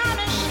my time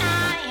to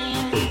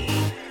shine.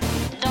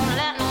 Don't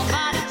let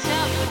nobody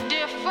tell you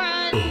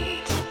different,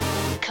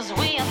 cause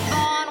we are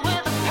born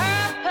with a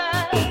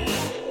purpose.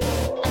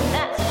 And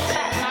that's a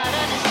fact, not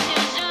a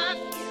decision.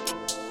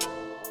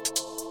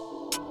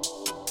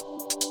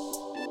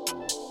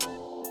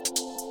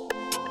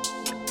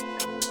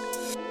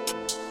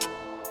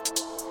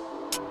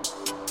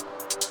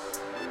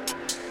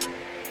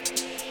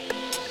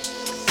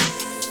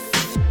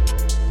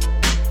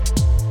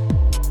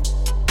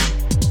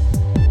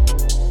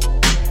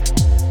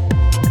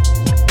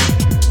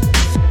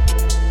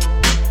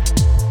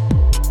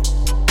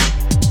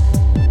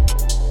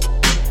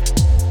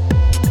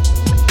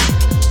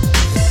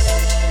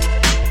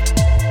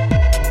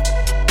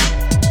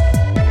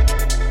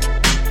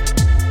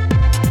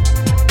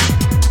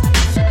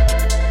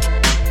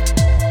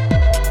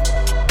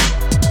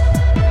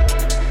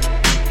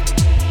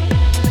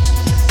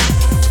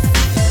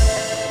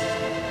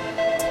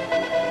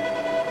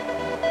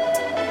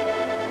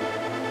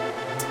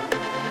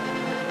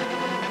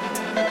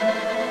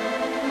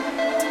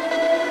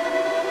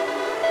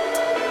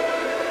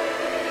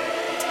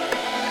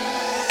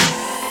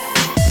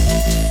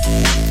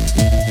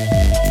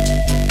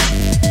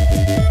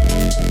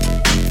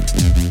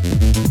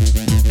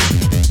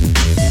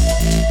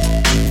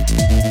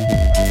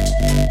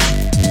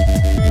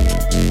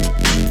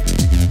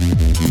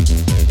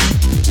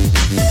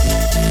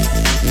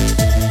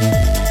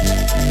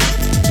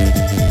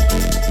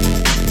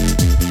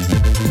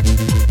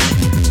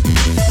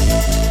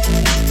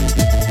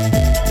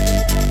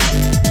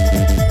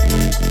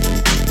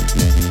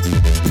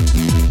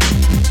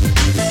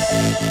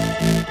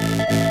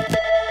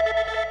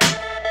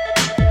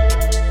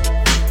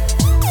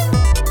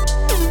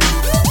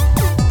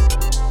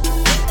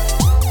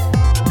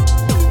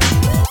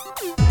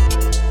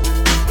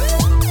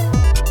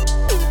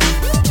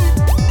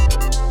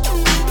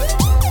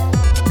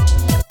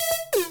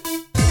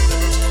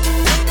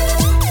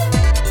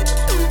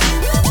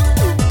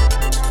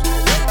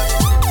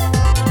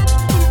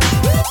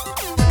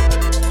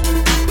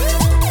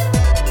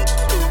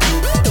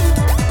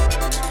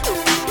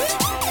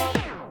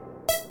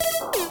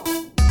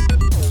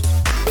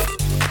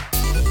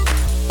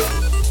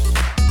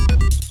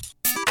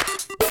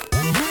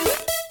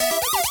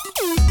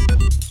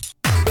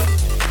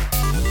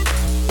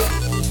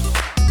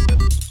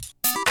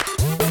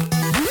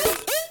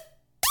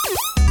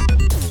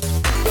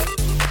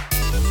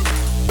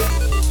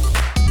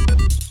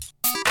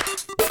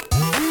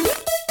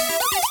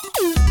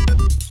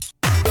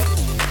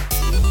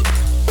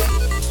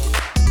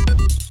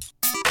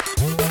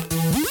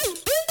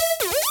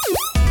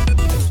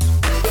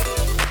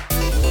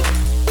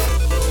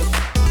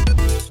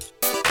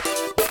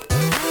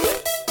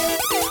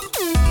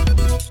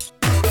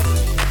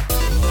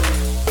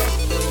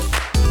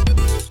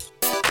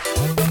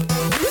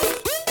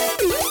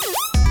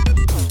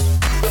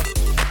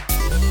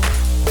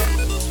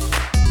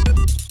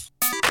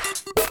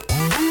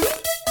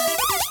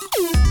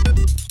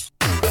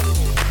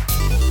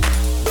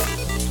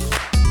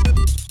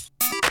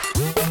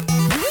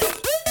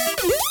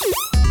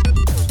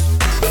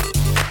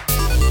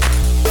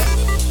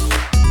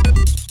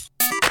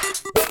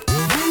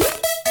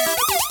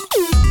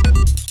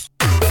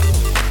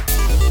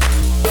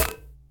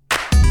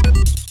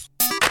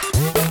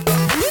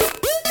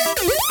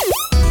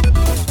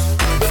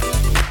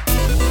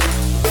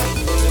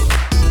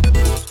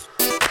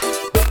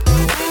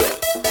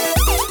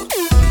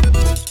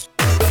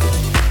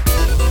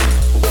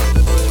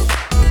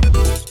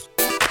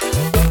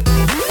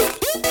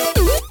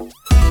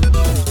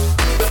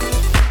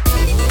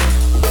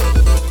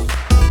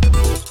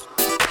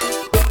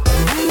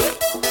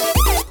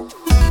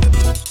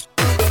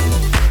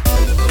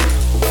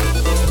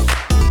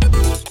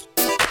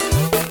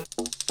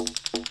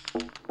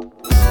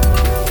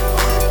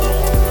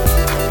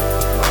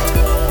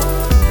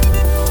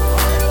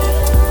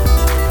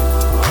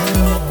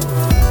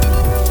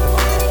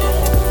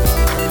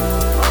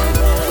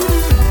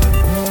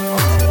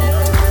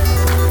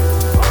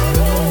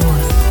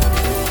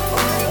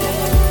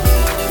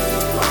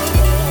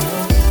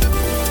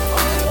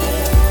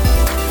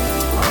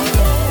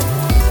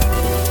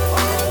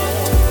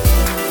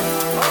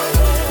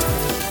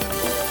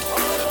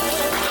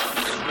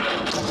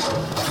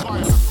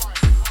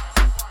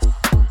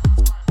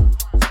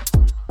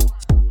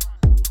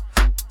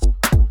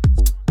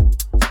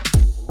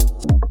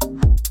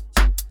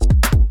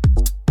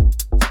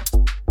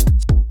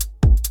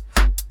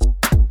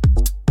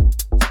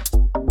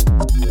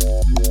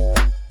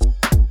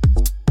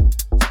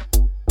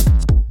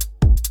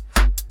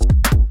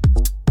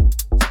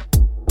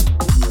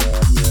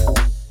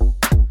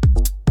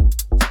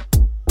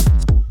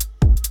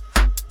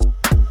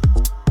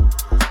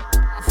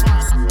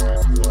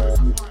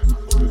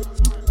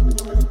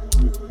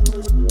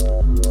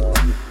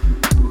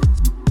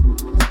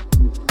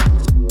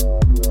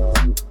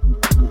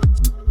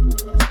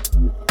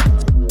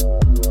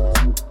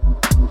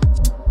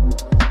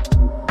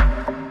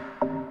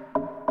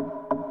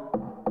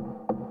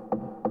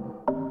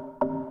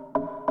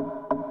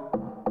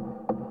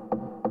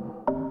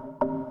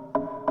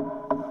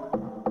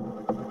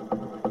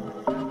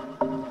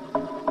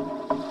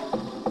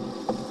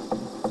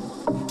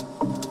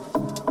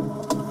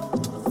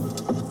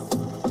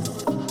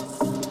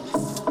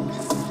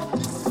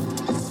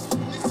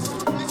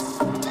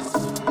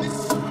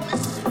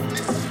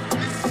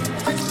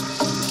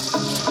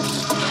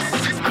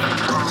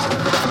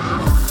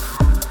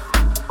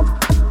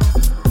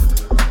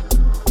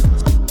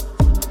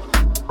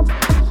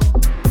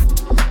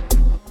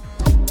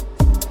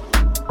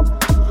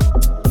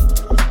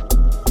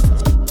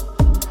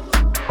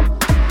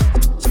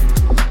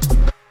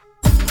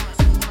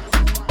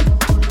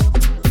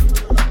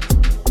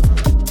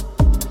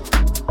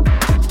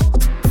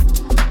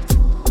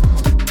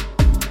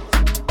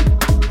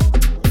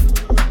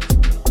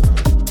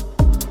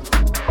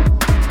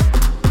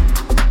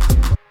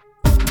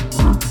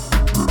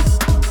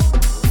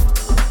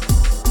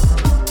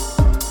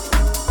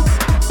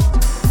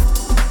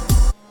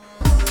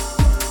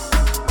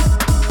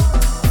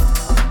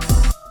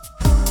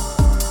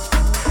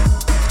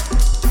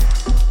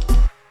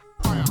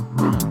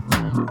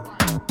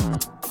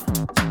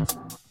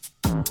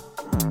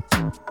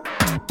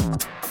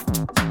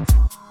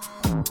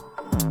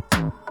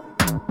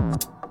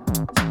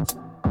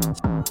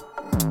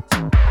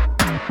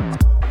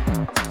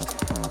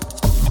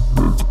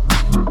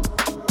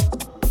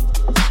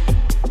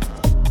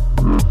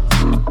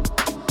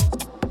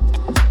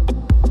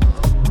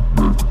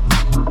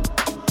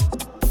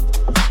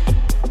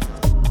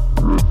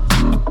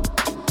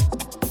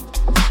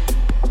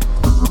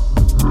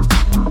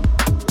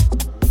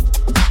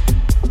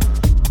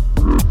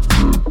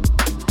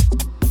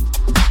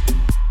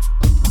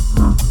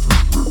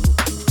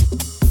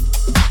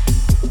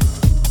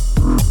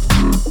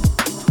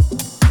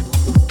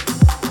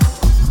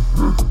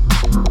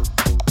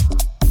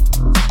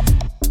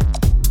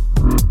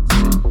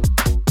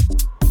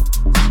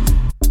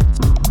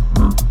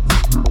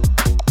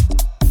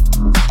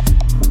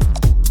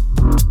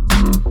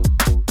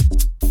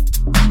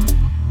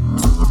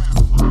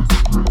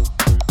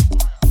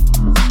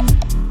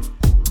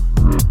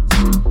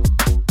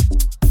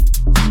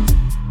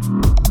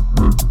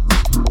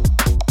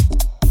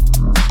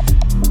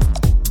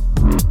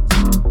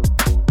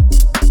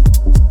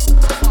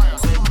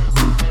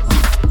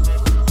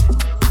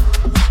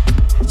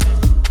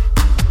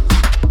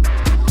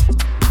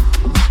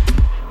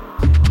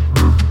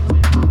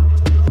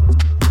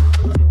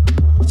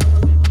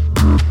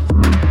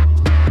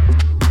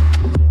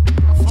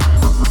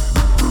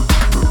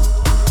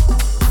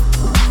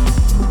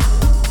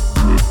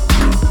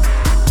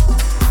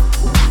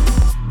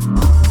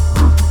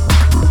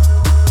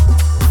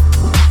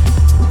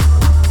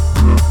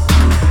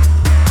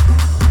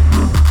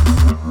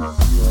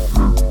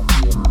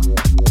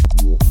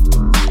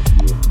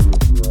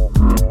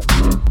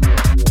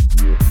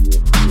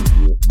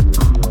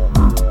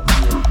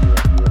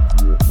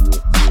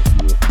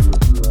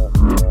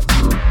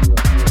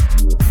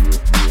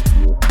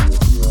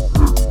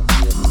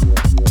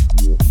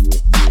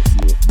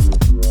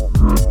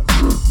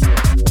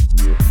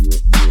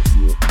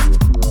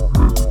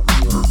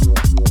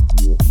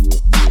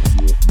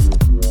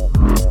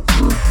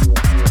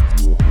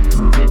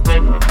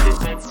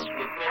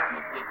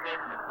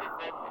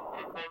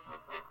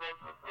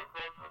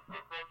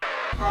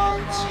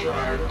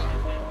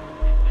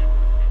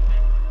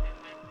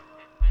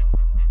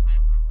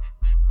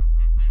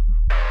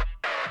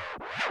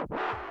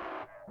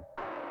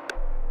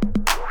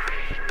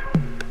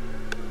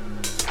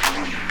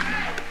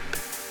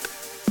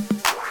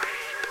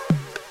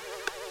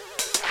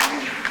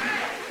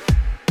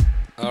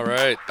 All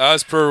right,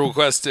 as per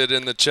requested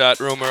in the chat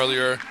room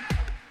earlier,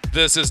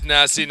 this is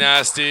Nasty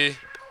Nasty,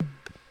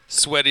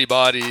 Sweaty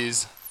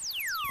Bodies,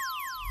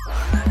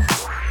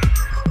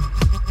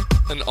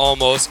 an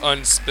almost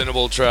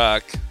unspinnable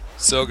track.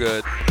 So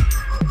good.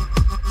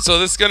 So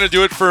this is going to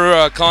do it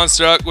for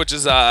Construct, which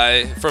is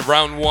for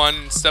round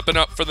one. Stepping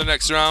up for the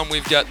next round,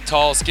 we've got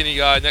tall, skinny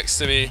guy next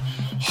to me,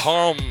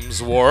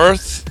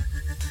 Harmsworth.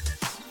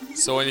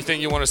 So anything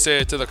you want to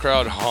say to the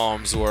crowd,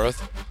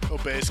 Harmsworth?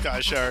 Obey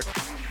Sky Shark.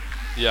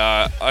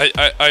 Yeah,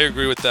 I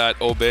agree with that.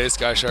 Obey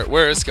Sky Shark.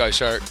 Where is Sky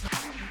Shark?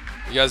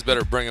 You guys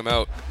better bring him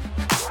out.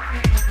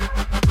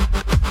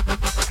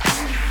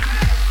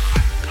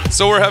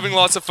 So we're having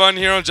lots of fun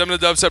here on Gem to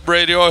Dubstep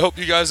Radio. I hope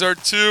you guys are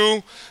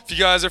too. If you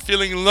guys are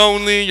feeling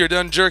lonely, you're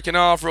done jerking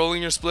off,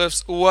 rolling your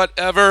spliffs,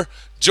 whatever,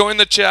 join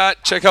the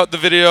chat. Check out the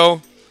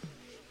video.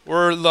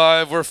 We're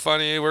live. We're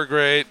funny. We're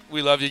great.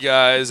 We love you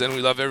guys, and we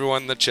love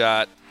everyone in the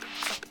chat.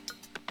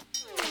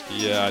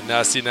 Yeah,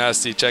 nasty,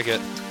 nasty. Check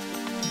it.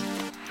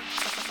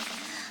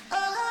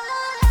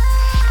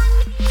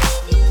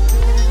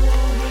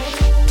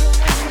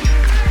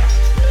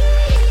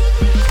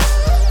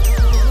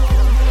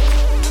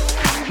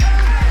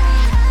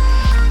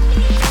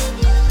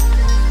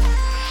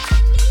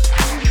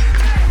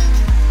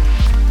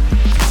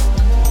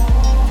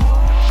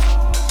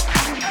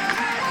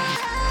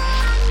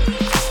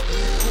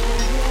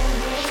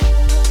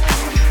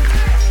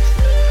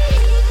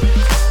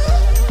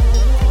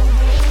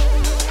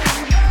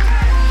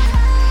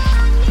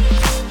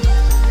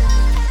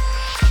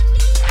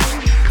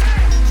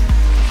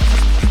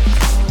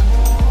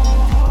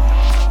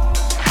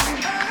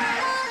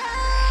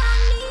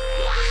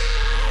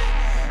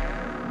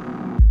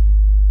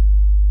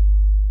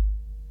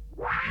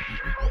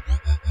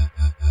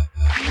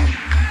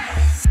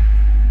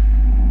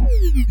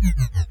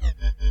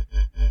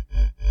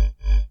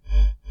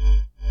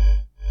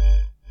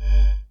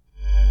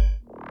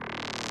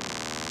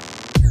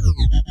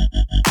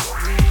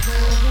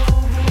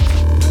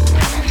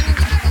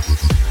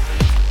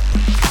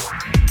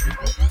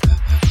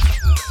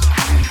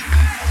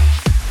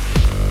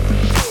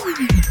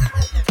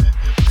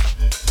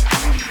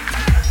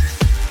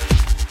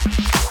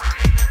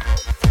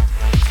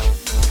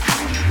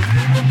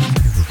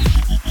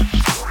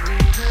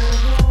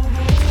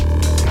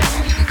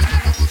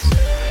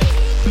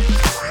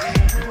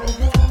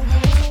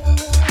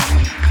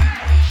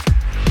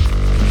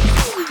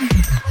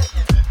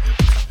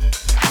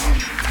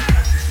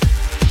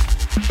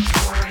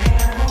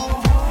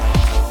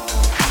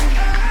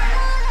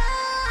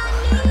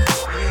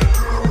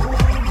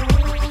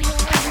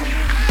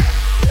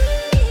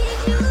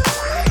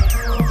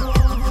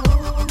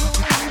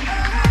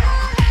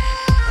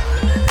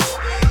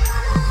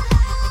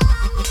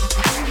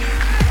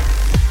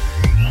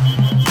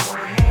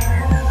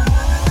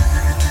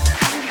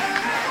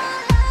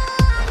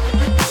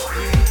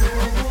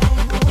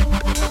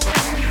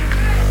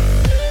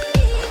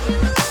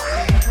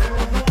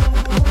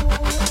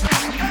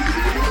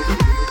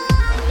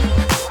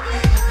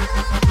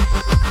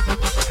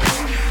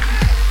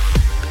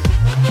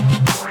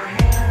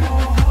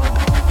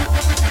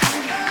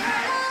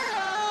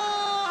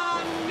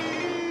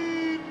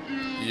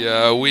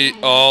 We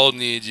all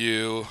need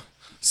you.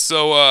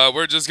 So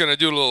we're just going to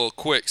do a little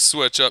quick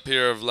switch up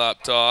here of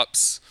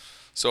laptops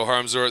so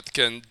Harmsworth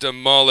can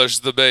demolish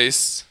the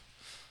bass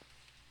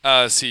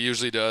as he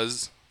usually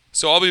does.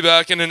 So I'll be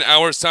back in an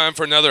hour's time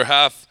for another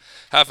half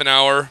an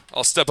hour.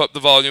 I'll step up the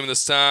volume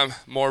this time.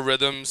 More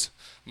rhythms,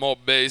 more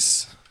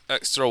bass,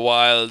 extra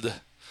wild.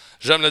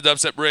 Gem de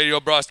Dubstep Radio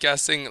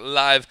broadcasting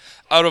live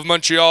out of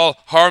Montreal.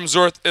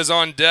 Harmsworth is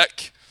on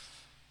deck.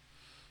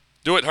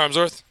 Do it,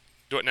 Harmsworth.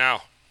 Do it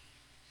now.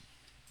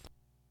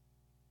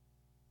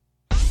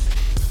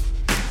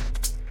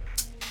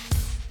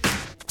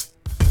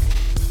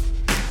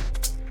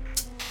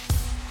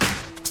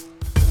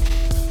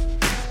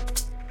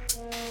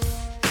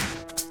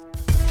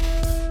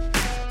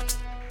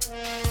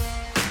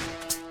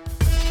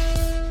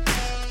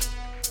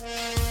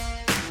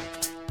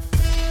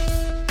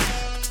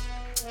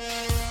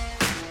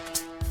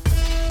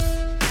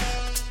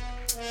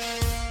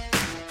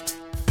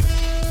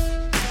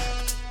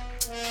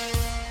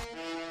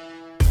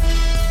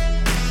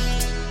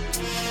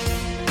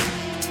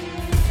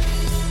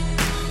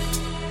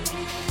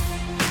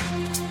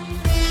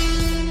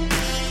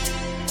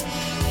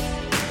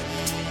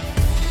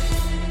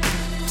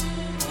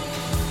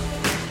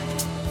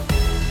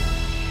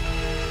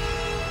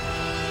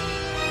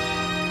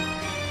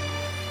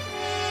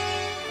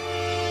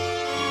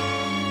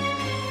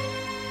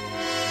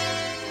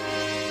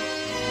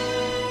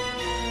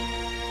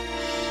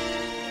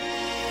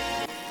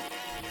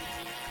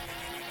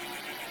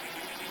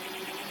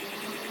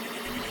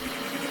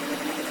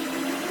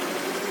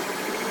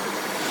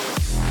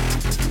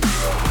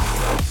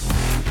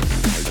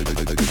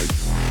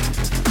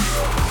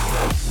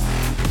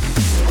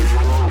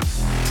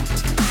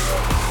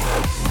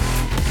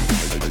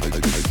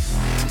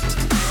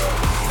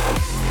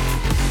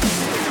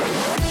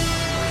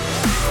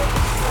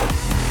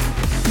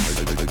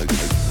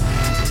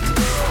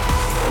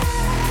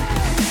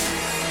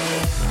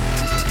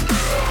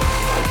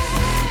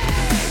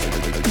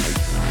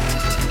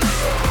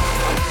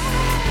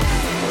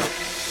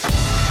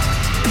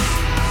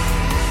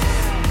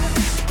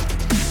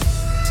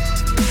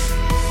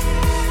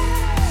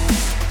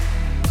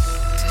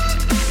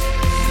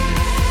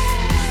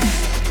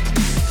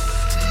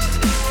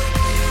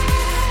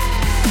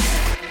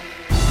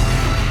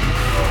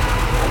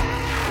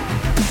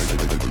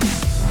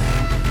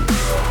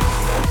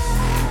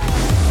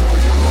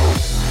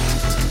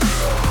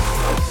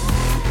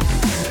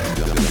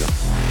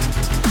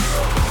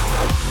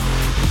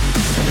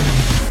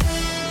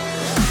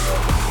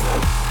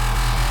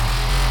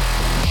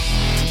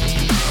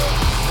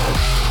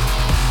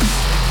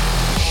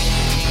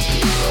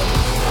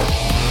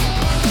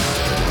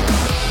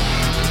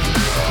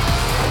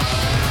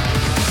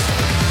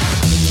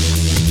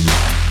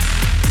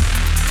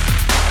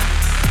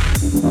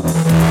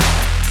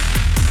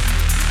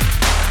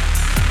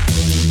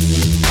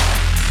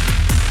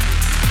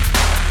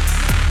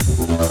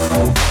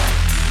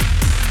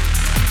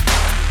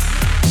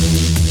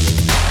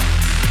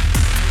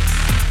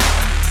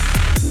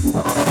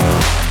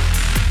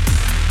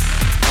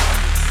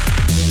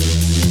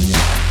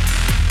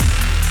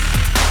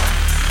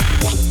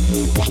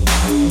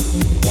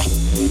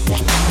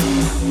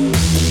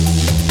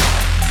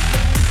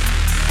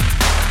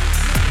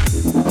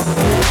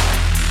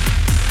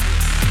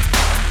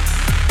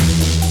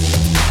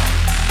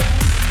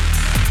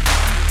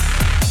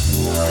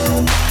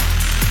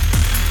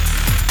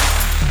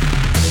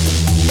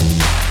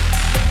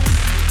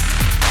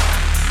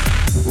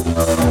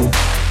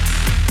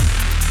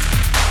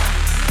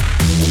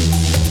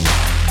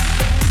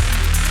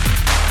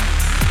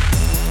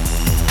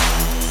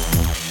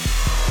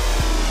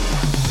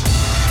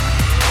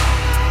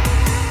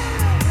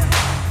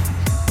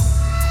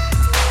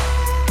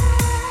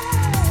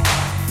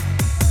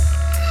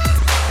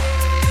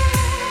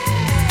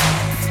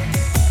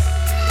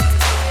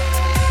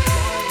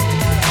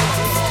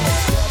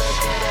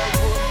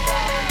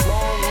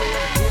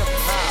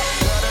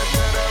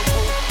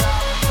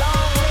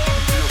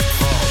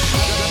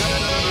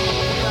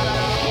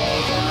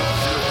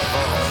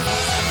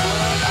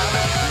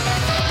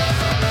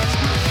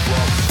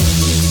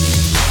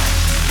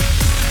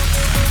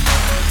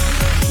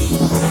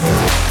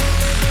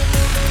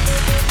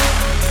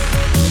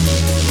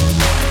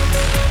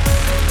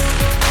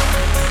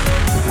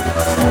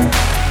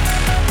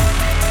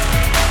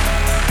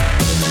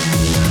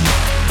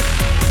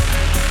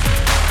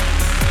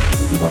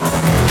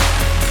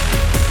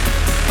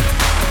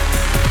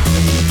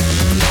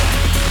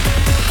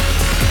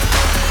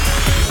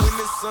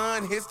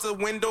 hits the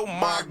window,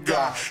 my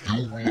God,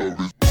 you love it.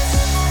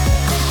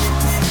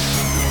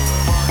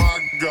 My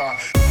God,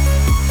 you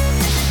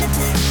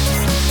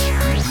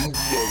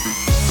love it.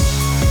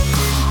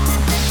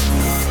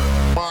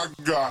 My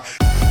God,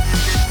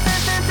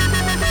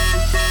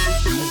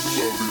 you love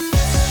it.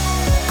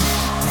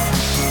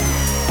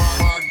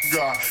 My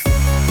God,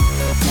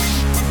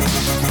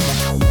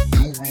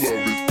 you love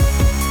it.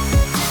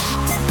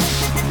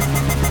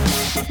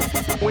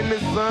 When the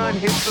sun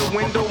hits the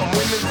window, when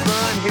the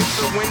sun hits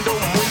the window,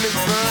 when the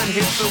sun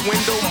hits the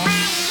window,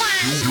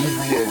 you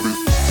love it.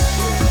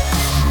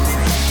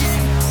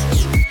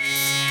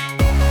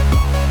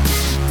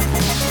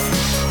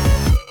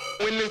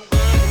 When the sun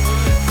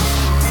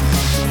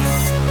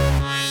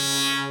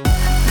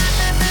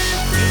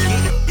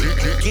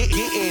get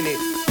in it.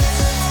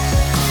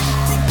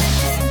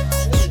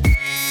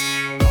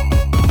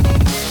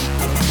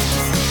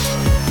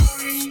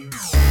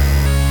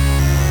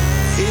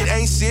 It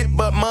ain't shit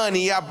but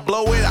money. I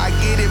blow it, I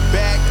get it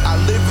back. I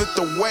live it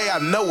the way I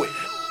know it.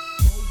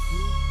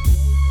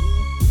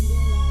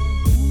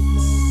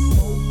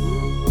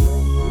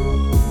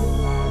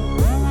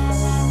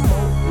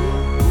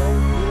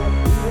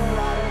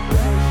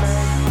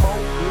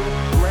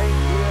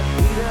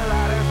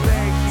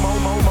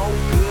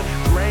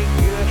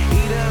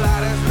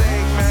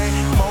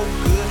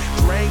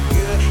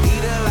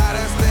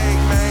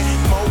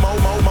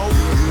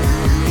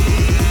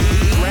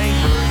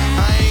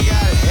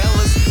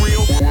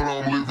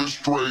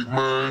 Straight,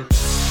 man.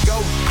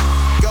 Go,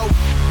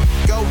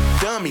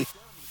 dummy.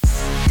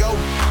 Go,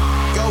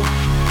 dummy. Go,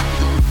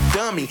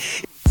 dummy.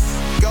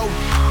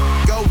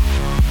 Go,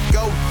 dummy.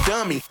 Go,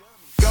 dummy.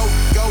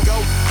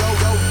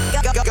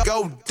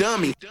 Go,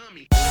 dummy. Go, dummy.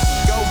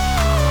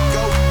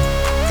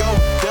 Go,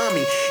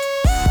 dummy.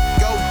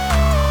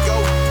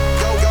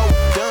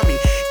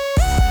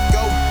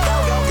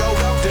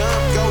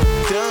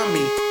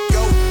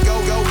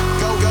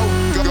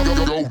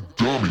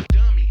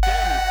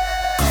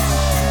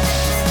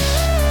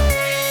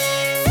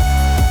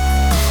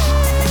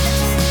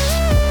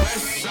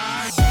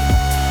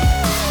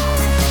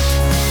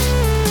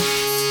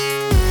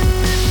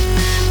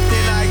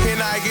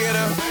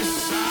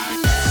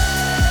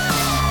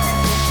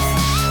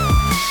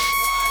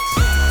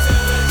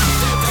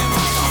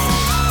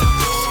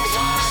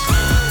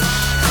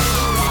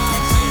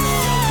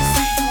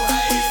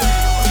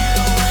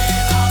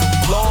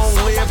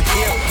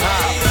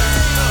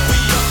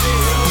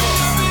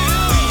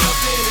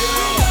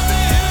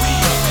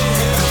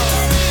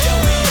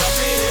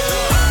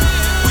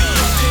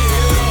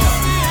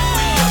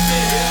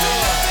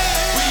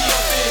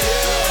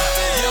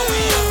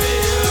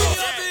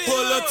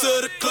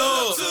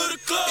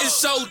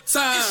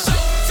 Showtime.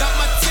 Got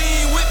my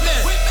team with me.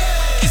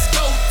 It's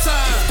go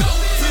time.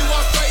 We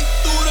walk straight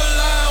through the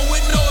line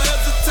with no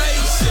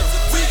hesitation.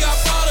 We got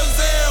bottles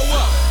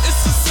everywhere.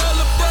 It's a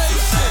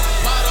celebration.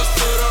 Bottles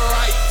to the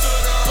right,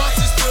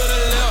 bunches to the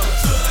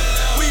left.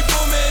 We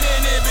booming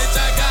in it, bitch.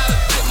 I gotta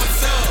thank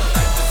myself.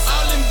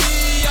 All in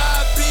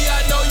VIP,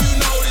 I know you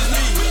notice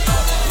me.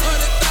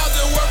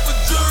 100,000 worth of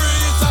jewelry,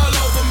 it's all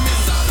over me.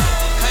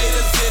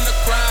 Haters in the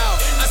crowd,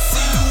 I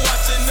see you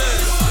watching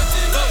us.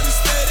 But we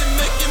steady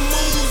making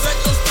moves,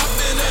 ain't no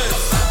stopping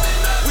us.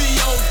 We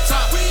on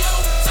top,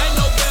 ain't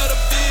no better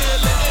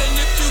feeling. And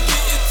if you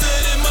get into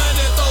the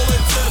money, throw it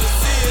to the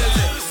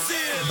ceiling.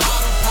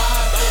 Bottle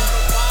popping,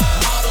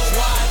 models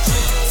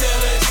watching. Tell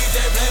the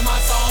DJ play my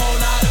song,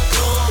 not a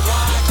club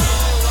rocking.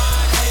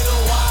 Hater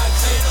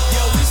watching,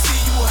 yo, we see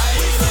you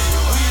hating.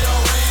 We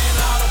done ran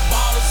out of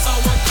bottles,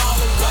 someone call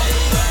a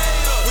waiter.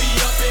 We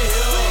up in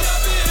here, we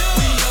up in here,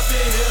 we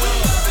up in here.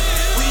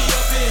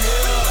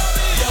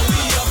 Yeah, we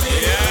up in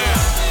here.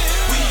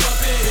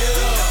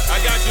 I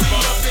got you, bro.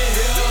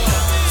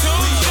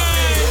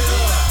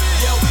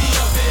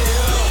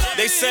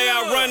 They say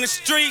I run the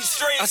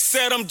streets. I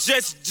said I'm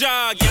just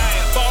jogging.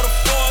 Bought a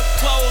Ford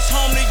clothes,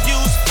 home to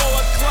use for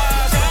a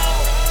closet.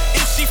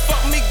 If she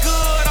fuck me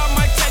good, I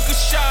might take a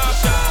shot.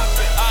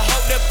 I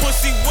hope that that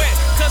pussy wet,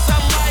 cause I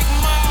like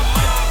my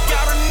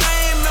got her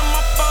name in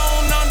my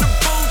phone under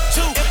boot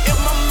too. If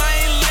my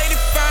main lady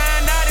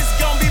find out, it's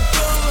gonna be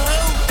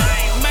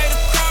boo-hoo. Made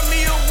her cry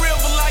me a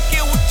river like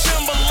it was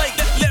Timberlake.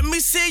 Let me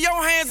see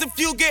your hands if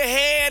you get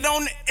head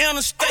on the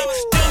interstate.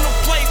 Dinner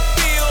plate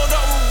filled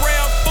up with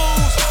rare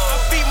foods. I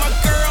feed my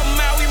girl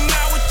Maui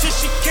Maui till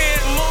she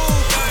can't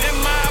move. And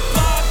my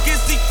block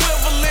is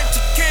equivalent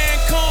to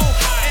Cancun.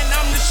 And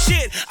I'm the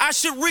shit, I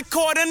should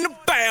record in the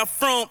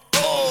bathroom.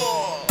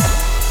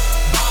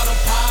 Bottle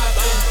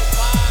poppin',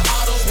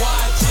 models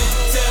watching.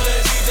 Tell the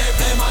DJ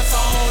play my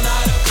song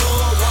out of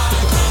club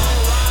rockin'.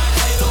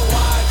 Hater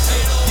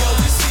watching, yo,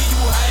 we see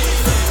you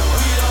hating.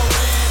 We done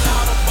ran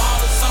out of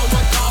bottles,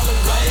 someone call them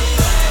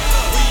later.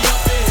 We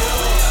up in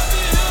here,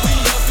 we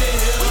up in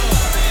here,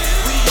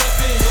 we up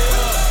in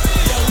here.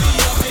 Yo, we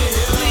up in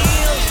here,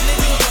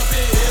 we up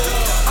in here.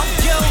 I'm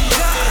Yo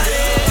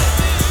Gotti.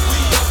 We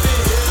up in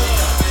here,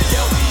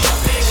 yo, we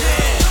up in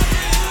here.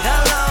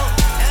 Hello,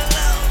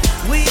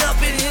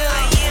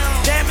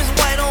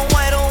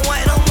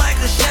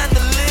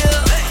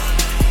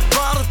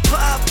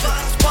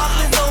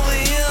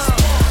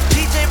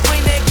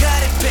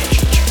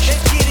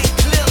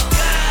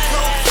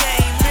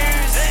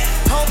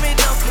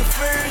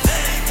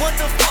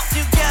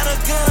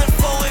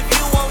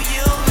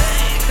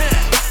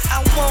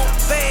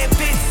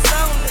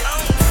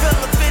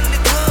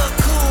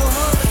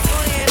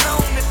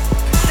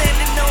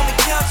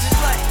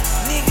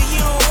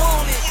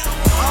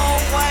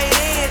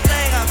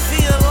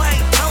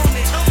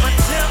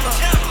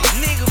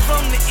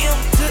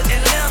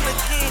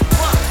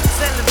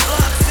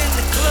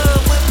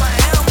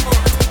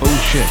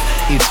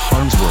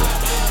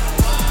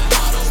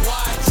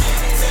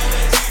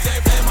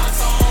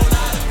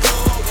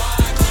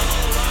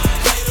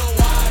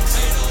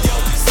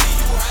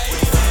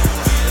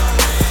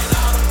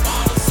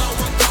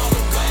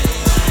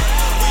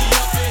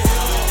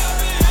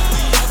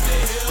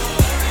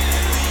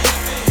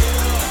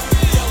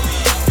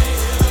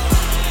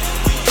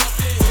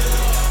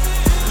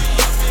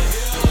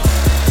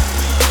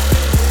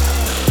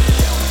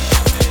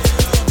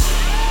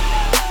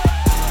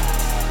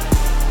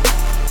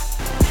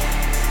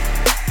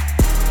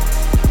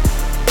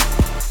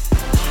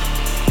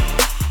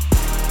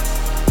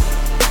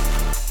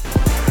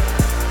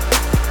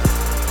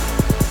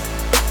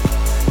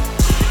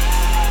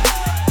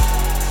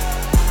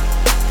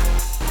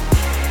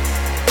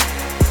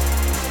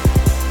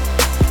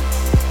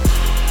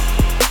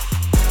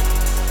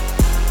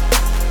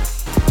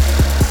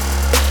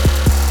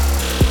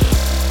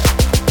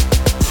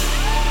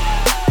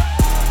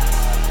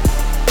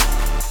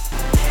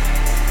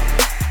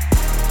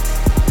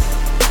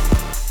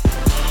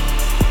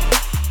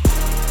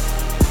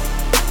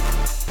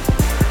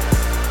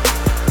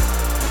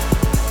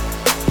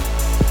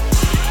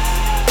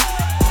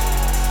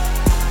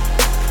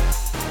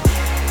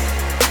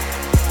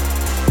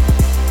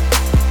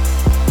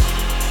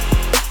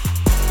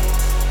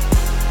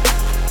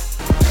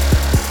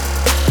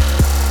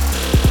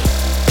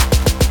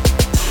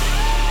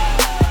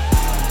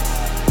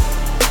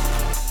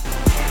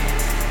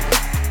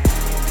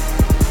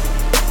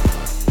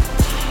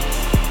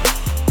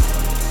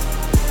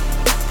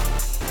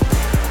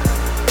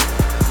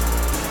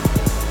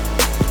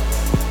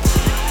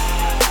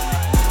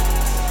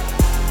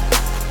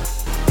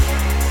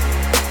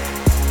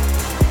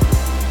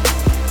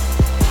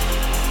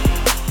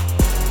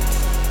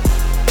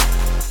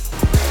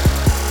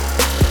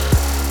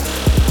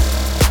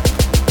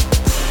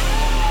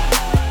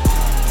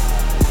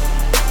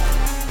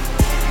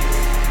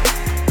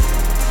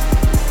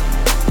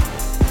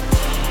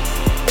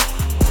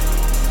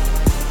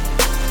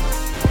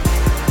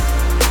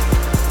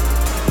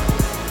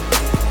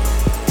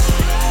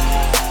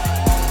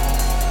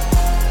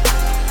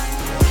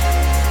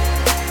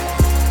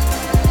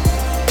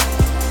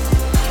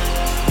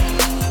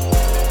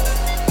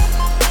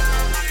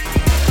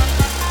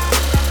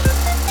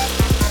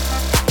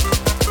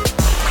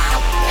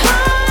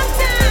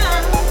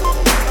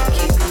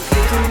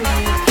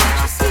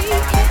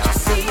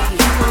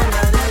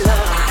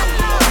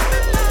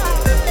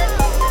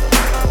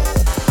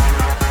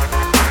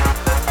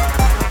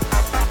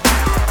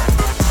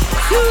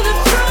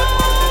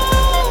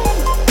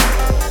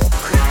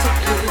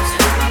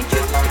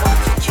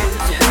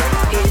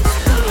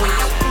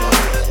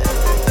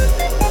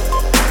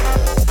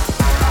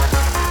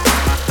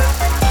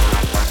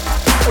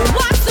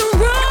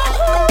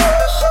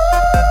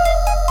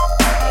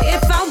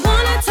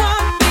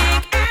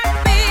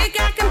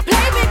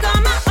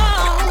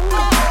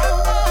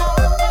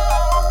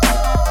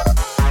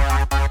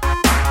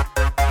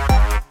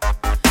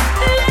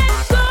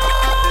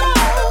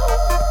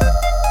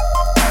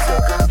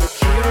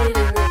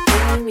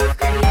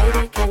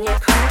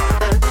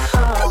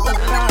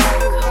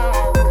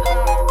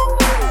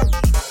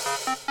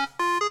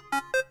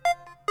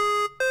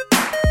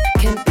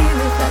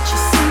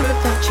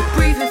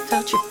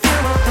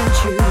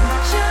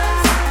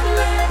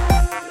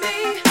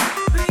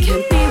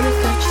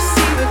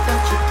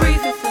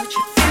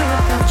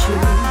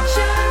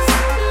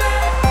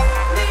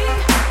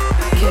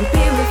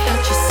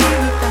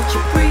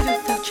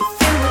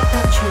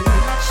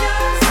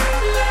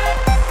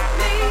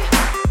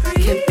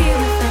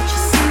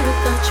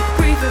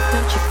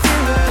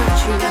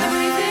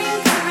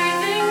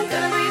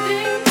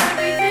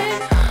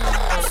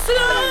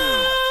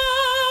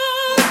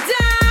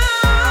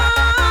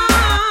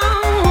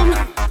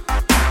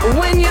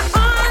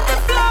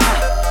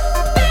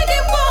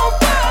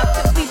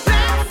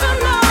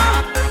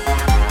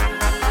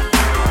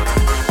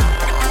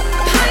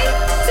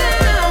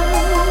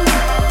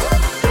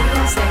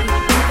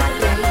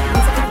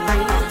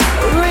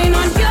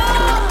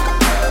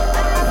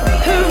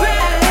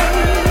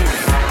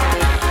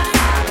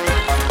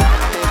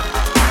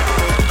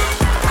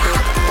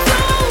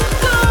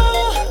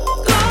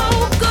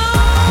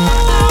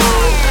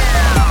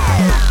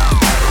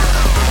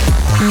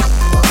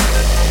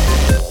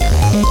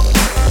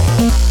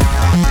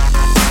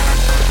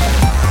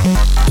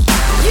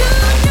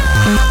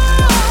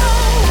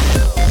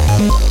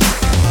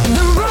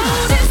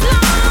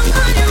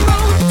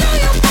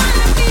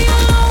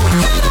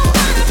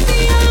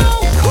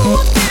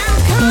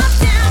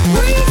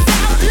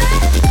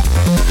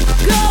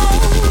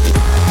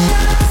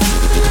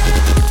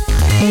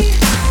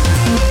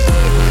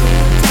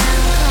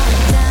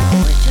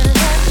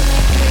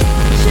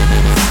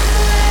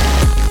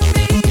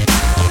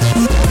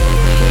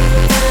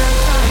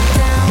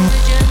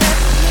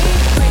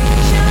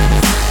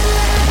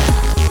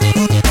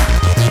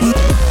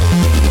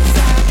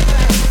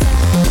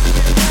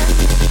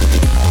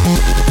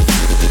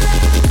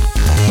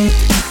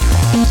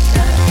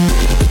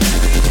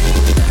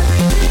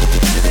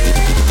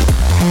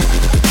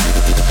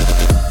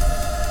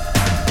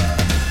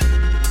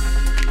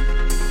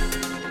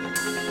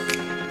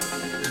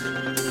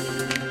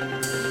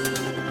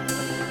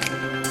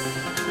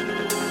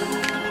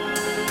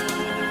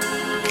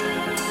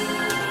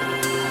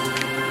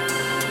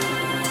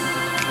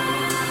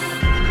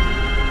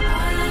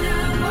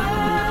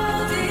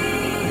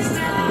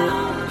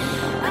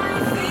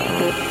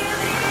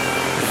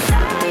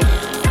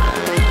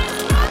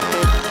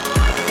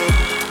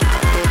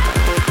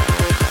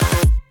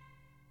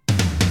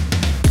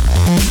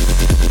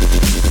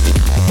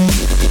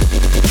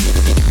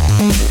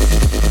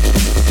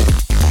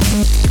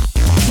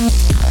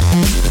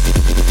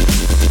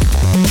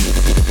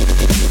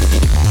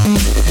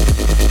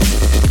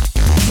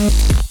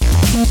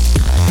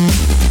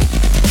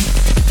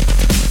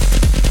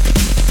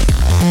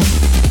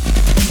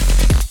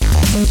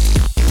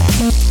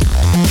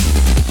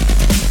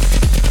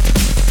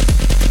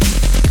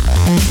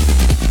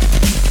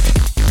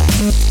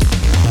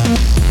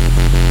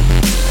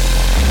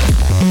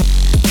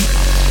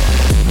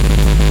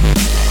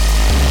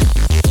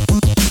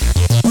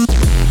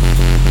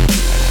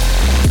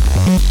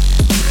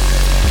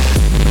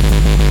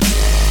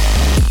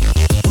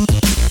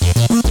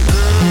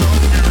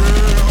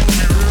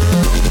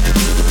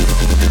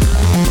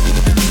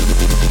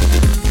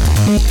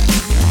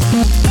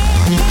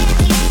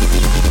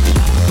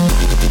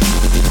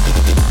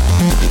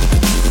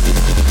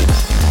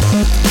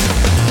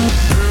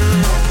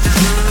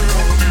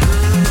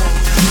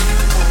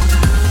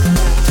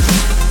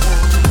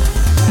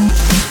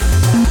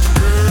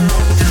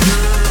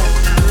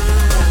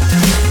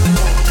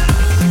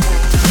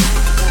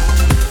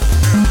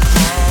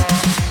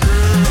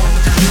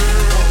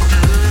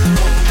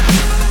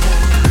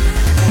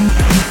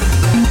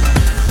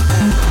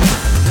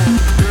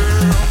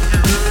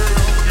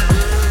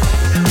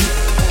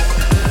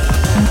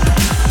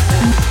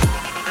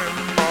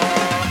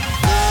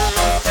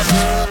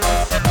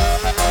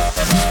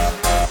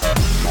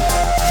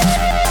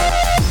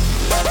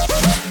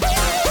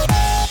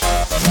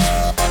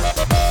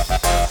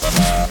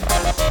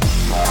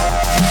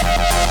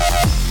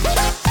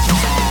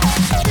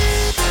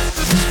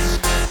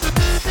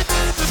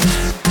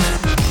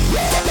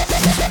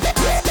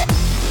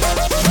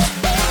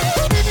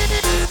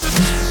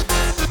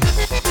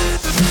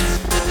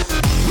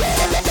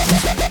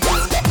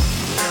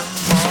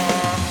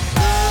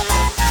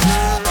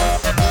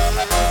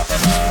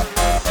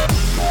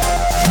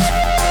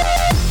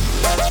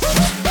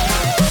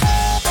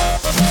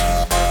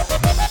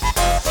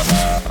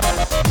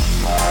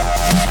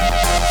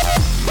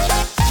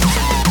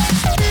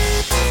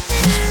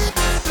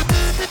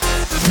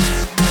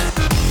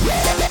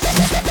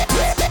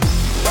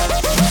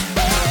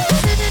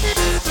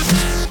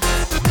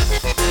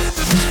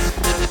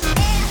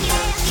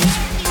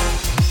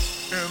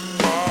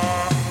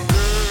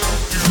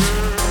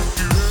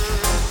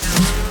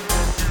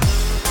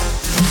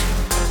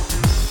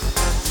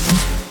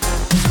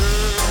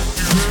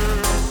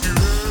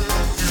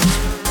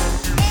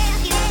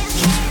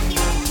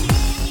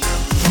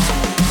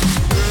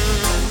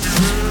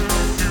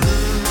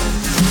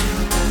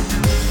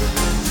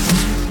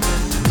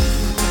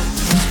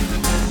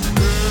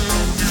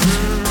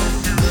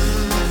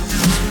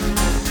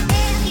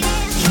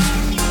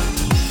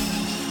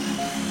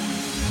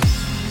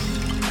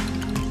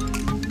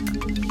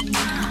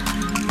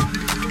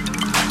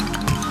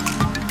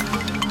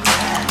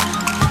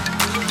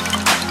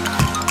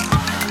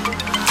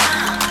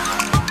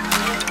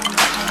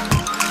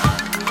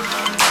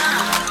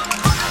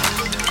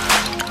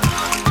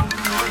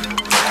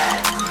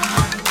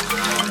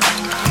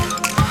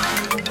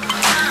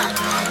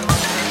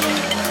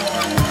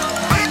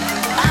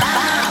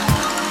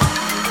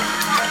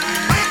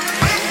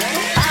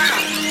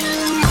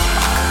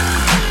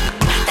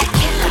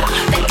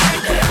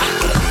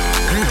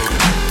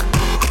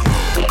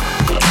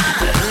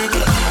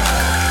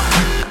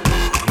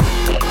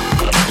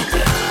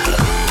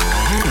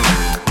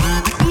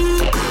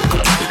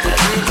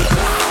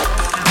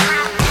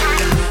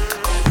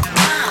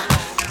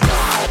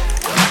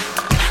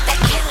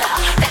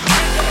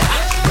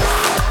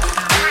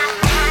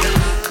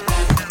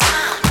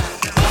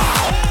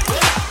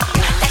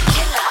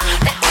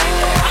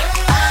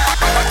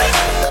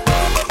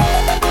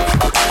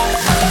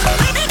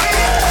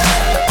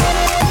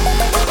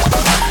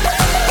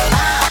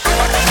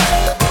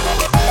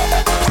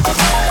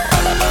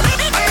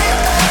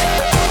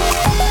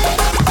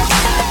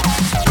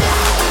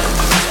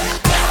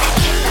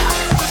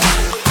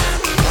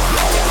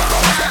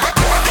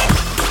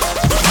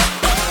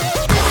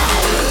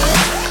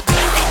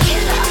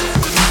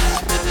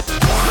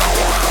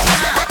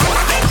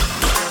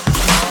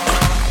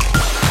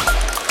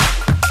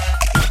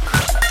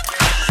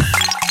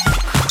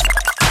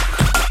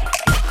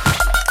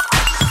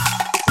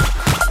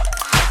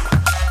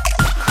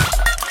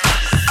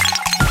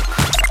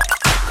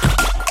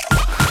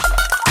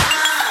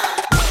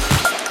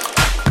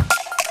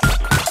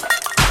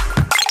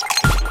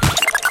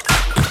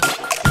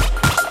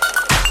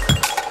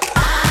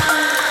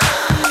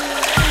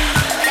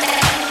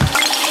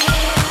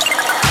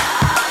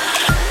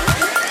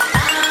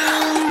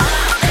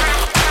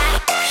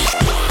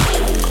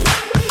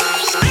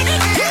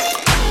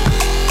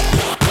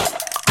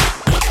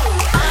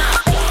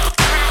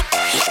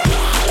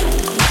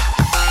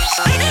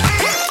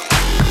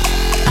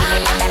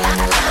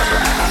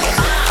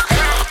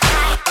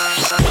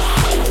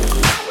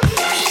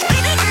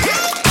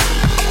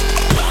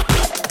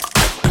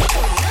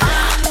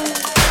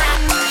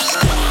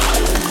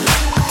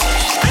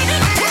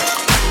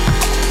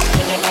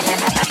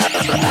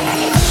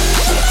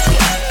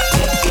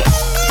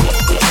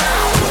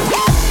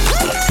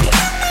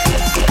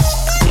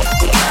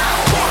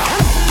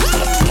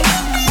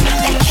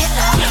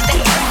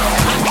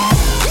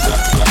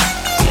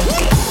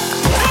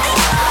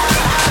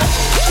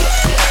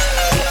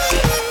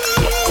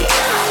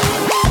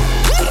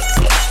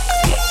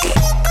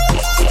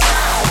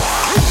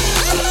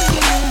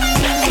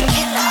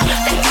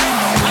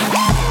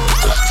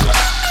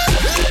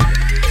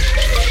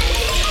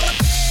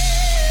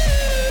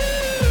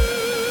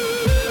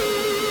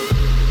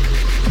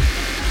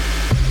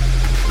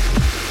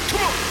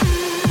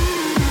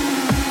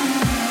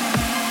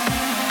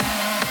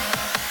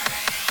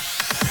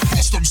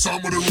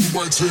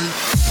 my team.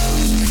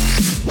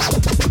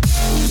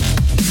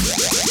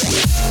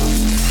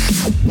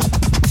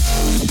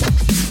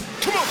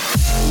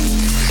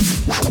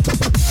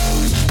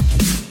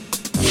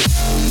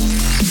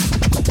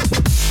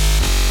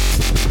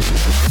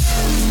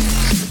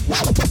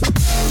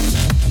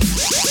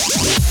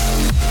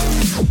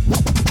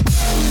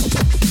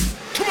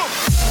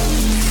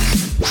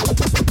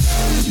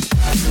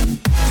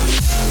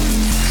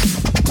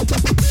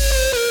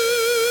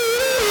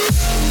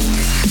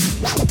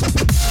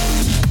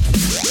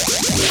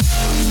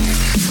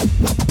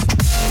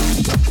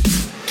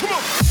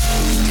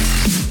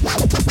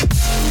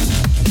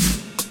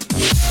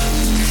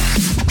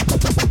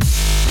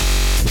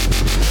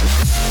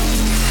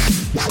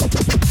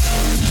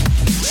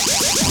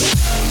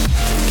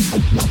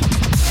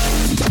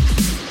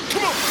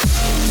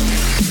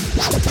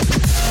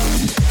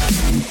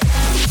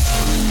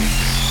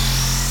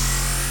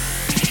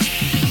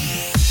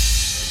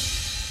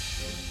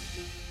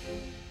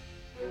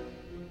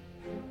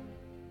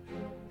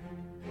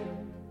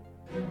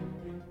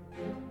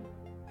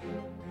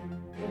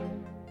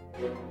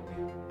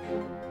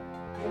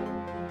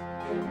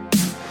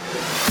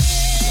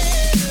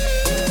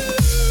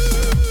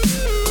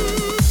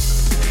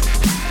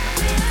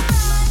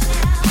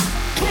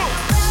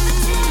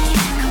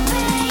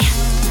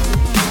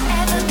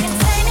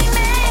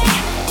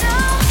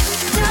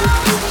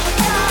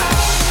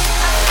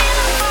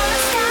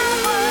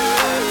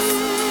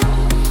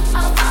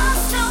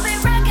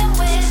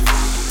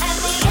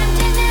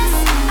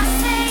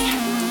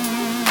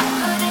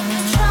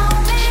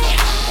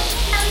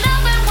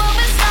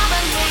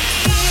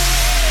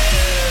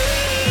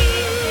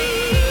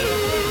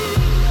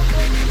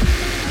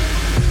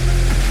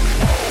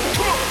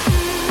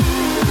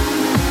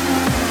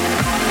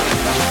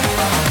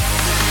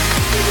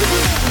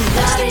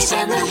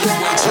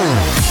 Come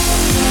on.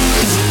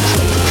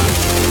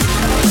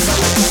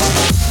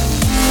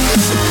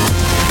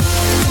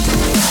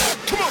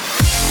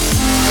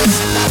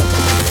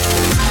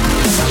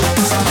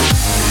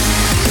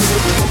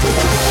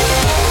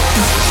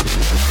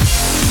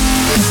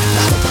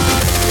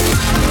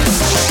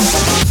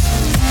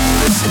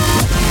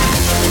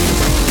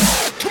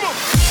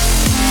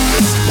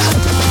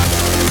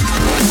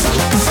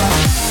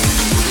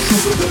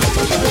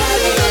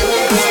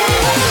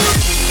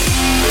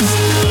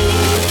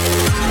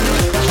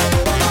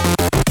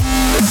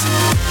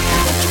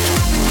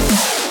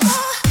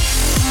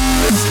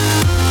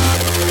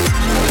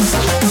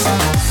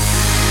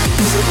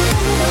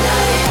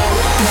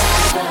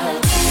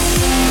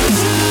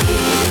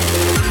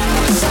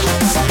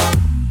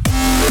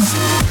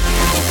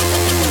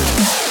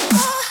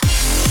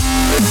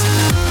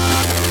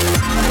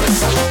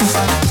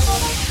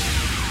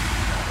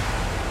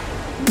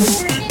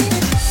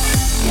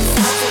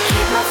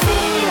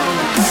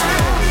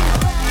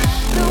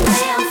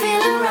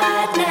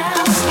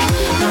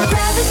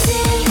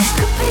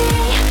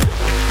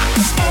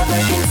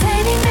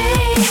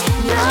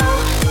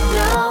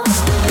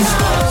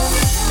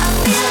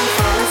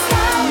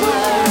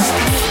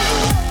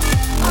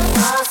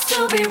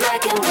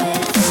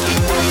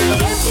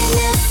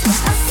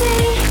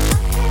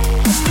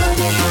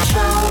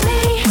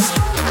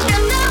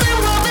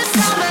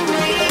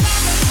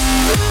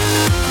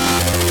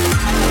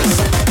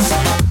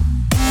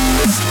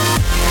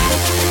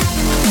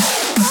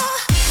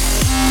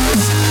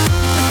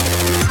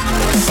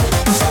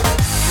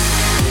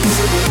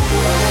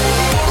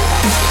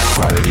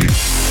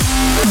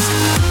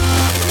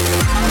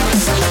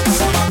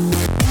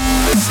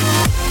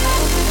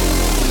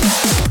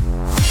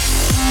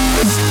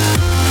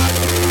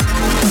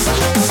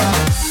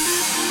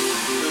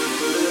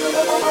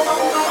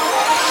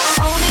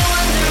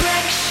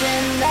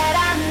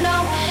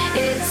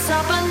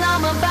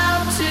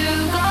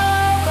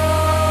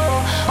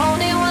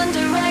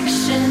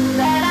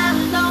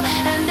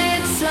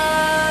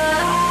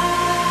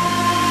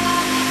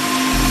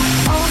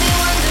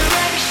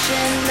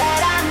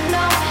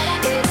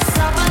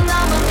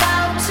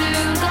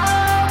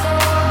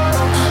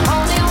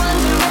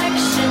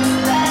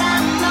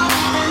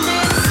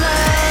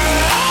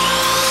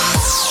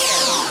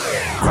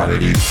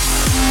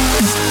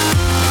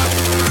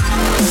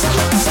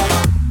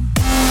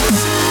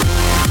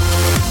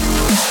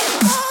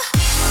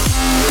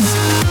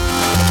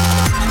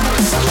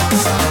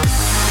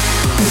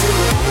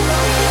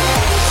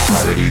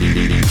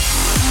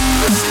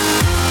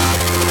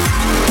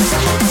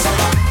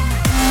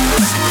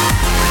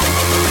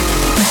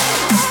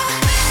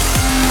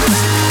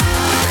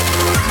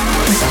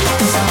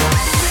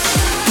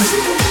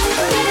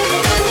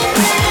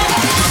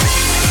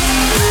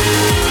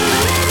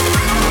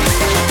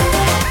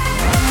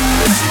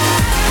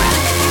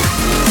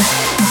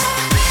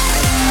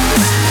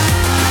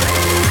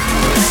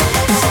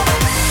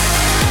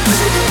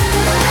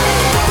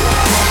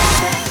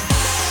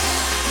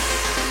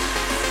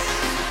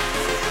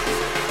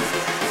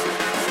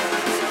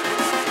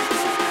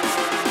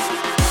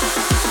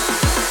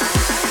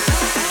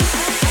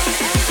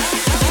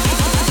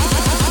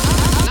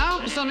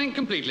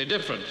 completely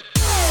different.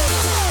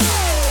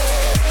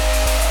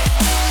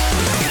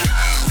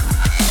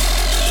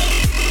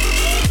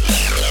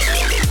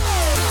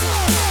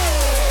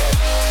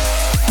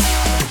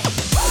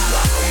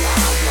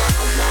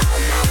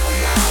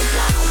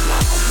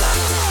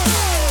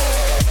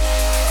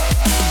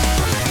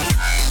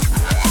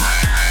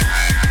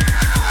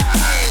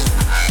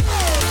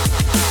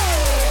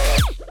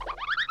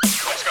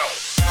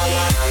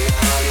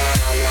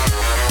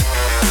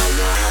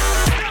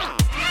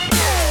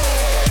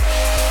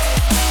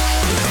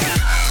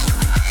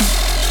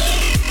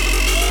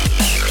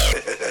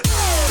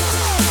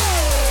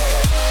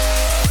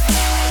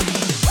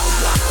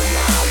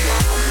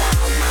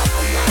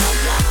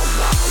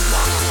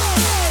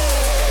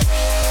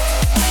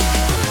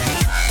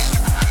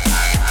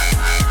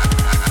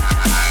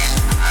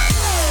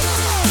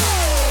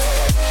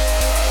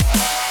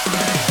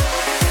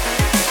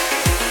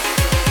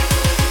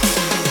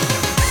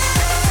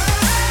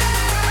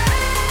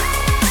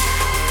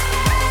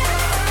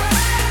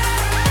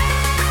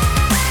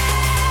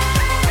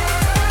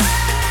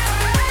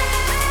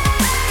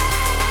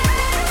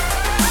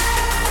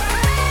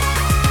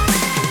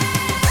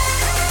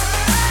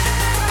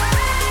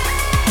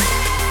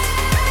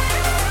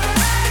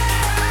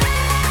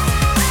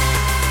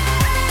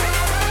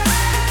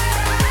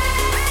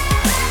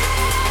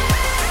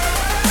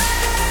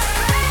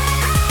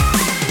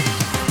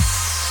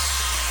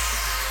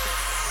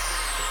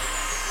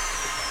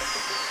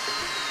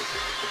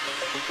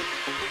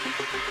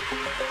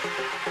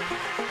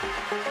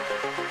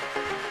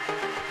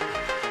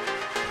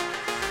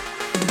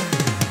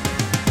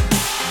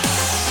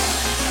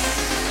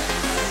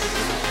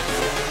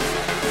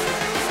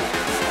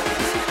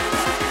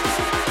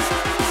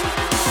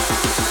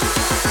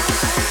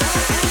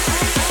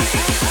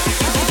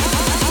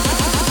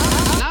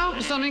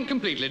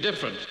 Completely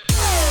different.